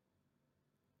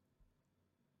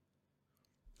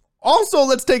 Also,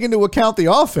 let's take into account the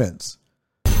offense.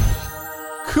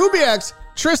 Kubiak's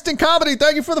Tristan Comedy,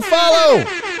 thank you for the follow.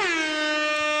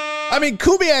 I mean,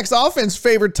 Kubiak's offense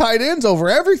favored tight ends over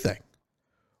everything.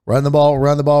 Run the ball.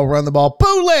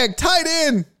 Bootleg, tight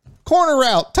end, corner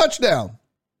route, touchdown.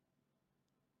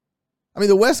 I mean,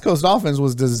 the West Coast offense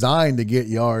was designed to get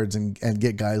yards and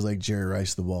get guys like Jerry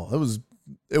Rice the ball.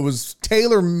 It was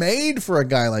tailor-made for a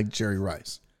guy like Jerry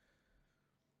Rice.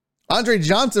 Andre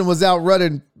Johnson was out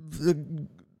running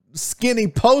skinny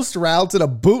post routes in a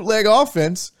bootleg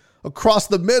offense across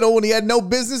the middle when he had no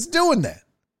business doing that.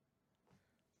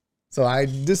 So I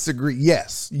disagree.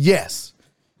 Yes.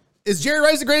 Is Jerry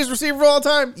Rice the greatest receiver of all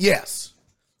time? Yes.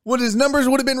 Would his numbers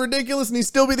would have been ridiculous and he'd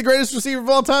still be the greatest receiver of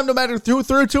all time no matter who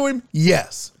threw to him?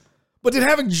 Yes. But did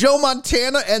having Joe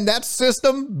Montana and that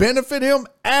system benefit him?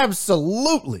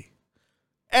 Absolutely.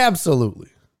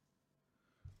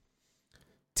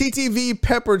 TTV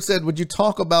Peppered said, would you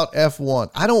talk about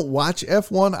F1? I don't watch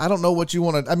F1. I don't know what you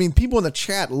want to. I mean, people in the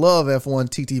chat love F1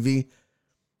 TTV.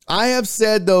 I have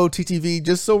said, though, TTV,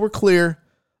 just so we're clear,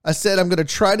 I said I'm going to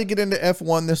try to get into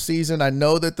F1 this season. I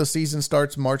know that the season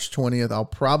starts March 20th. I'll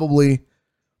probably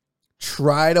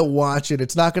try to watch it.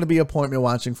 It's not going to be appointment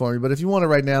watching for me, but if you want it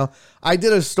right now, I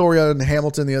did a story on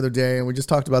Hamilton the other day, and we just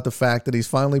talked about the fact that he's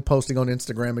finally posting on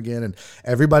Instagram again, and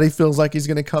everybody feels like he's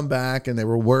going to come back, and they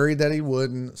were worried that he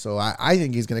wouldn't. So I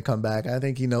think he's going to come back. I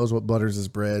think he knows what butters his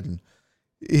bread, and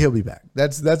he'll be back.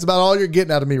 That's about all you're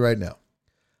getting out of me right now.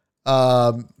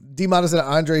 D-Mata said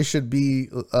Andre should be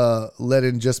let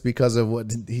in just because of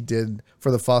what he did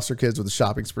for the foster kids with the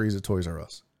shopping sprees at Toys R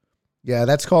Us. Yeah,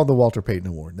 that's called the Walter Payton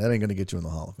Award. That ain't going to get you in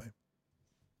the Hall of Fame.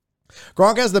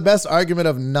 Gronk has the best argument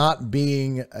of not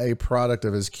being a product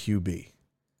of his QB.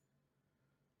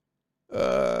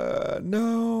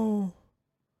 No.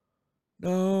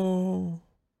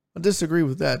 I disagree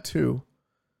with that, too.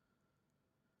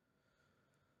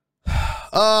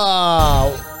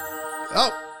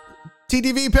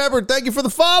 TTV Pepper, thank you for the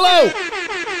follow.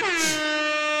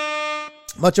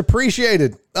 Much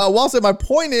appreciated. Walt said, my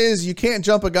point is you can't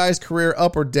jump a guy's career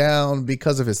up or down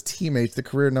because of his teammates. The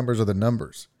career numbers are the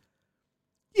numbers.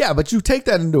 Yeah, but you take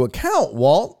that into account,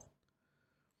 Walt.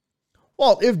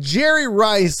 Walt, if Jerry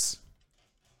Rice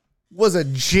was a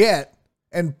Jet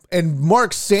and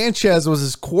Mark Sanchez was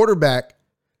his quarterback,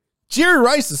 Jerry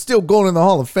Rice is still going in the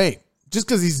Hall of Fame just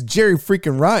because he's Jerry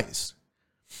freaking Rice.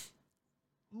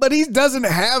 But he doesn't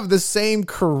have the same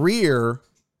career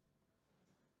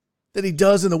that he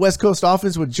does in the West Coast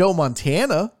offense with Joe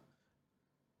Montana.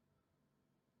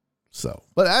 So,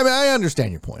 but I mean, I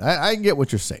understand your point. I get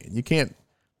what you're saying. You can't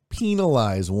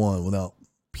penalize one without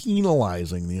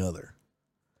penalizing the other.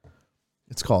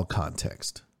 It's called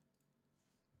context.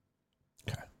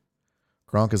 Okay.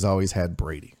 Gronk has always had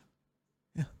Brady.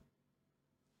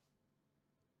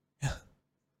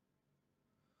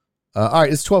 All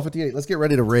right, it's 12:58. Let's get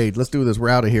ready to raid. Let's do this. We're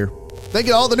out of here. Thank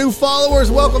you to all the new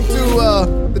followers. Welcome to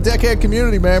the Deckhead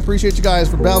community, man. Appreciate you guys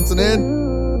for bouncing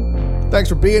in. Thanks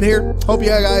for being here. Hope you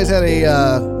guys had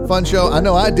a fun show. I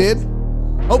know I did.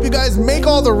 Hope you guys make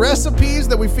all the recipes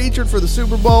that we featured for the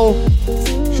Super Bowl.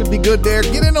 Should be good there.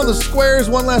 Get in on the squares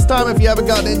one last time if you haven't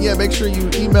gotten in yet. Make sure you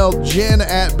email Jen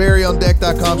at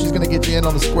BarryOnDeck.com. She's going to get you in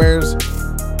on the squares.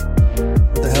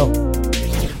 What the hell?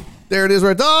 There it is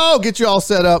right there. Oh, get you all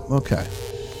set up. Okay.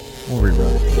 We'll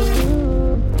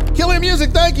rerun. Killian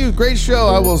Music, thank you. Great show.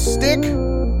 I will stick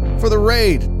for the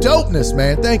raid. Dopeness,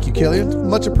 man. Thank you, Killian.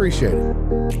 Much appreciated.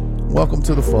 Welcome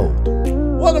to the fold.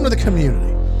 Welcome to the community.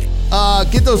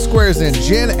 Get those squares in.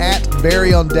 Jen at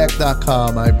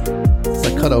BarryOnDeck.com. I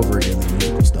cut over again the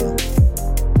musical stuff.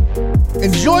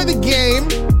 Enjoy the game.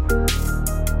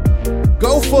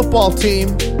 Go football team.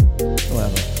 I don't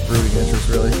have a rooting interest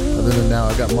really. Other than now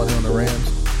I've got money on the Rams.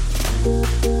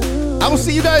 I will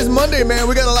see you guys Monday, man.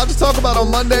 We got a lot to talk about on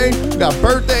Monday. We got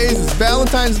birthdays. It's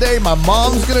Valentine's Day. My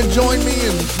mom's going to join me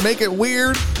and make it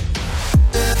weird.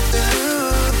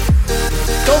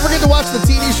 Don't forget to watch the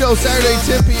TV show Saturday,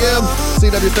 10 p.m.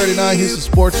 CW39, Houston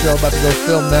Sports Show. About to go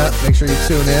film that. Make sure you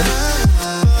tune in.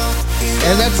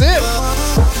 And that's it.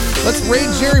 Let's raid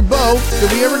Jerry Bow.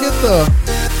 Did we ever get the...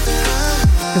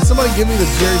 Can somebody give me the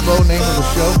Jerry Bow name of the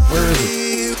show? Where is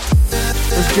it?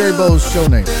 Where's Jerry Bow's show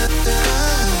name?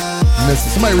 Missed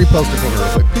it. Somebody repost it for me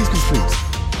real quick. Please.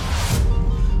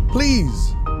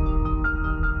 Please.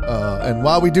 And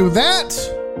while we do that...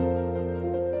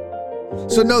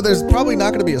 So no, there's probably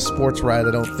not going to be a sports ride,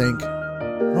 I don't think.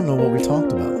 I don't know what we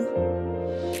talked about.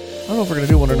 I don't know if we're going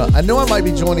to do one or not. I know I might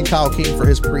be joining Kyle King for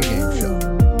his pregame show.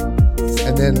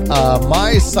 And then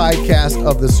my sidecast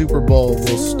of the Super Bowl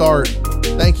will start.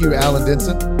 Thank you, Alan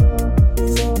Denson.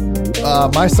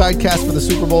 My sidecast for the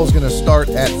Super Bowl is going to start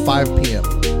at 5 p.m.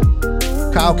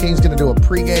 Kyle King's going to do a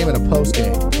pregame and a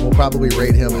postgame. We'll probably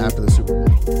rate him after the Super Bowl.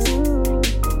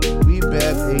 We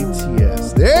bet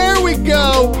ATS. There we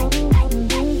go.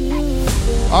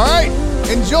 All right,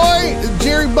 enjoy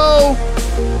Jerry Bow.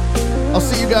 I'll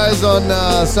see you guys on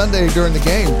Sunday during the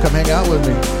game. Come hang out with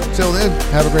me. Till then,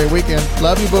 have a great weekend.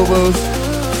 Love you, boo-boos.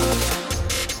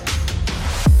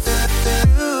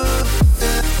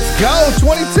 Go,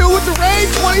 22 with the raid,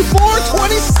 24,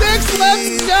 26,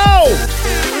 let's go.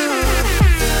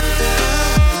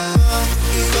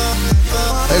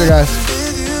 Later, guys.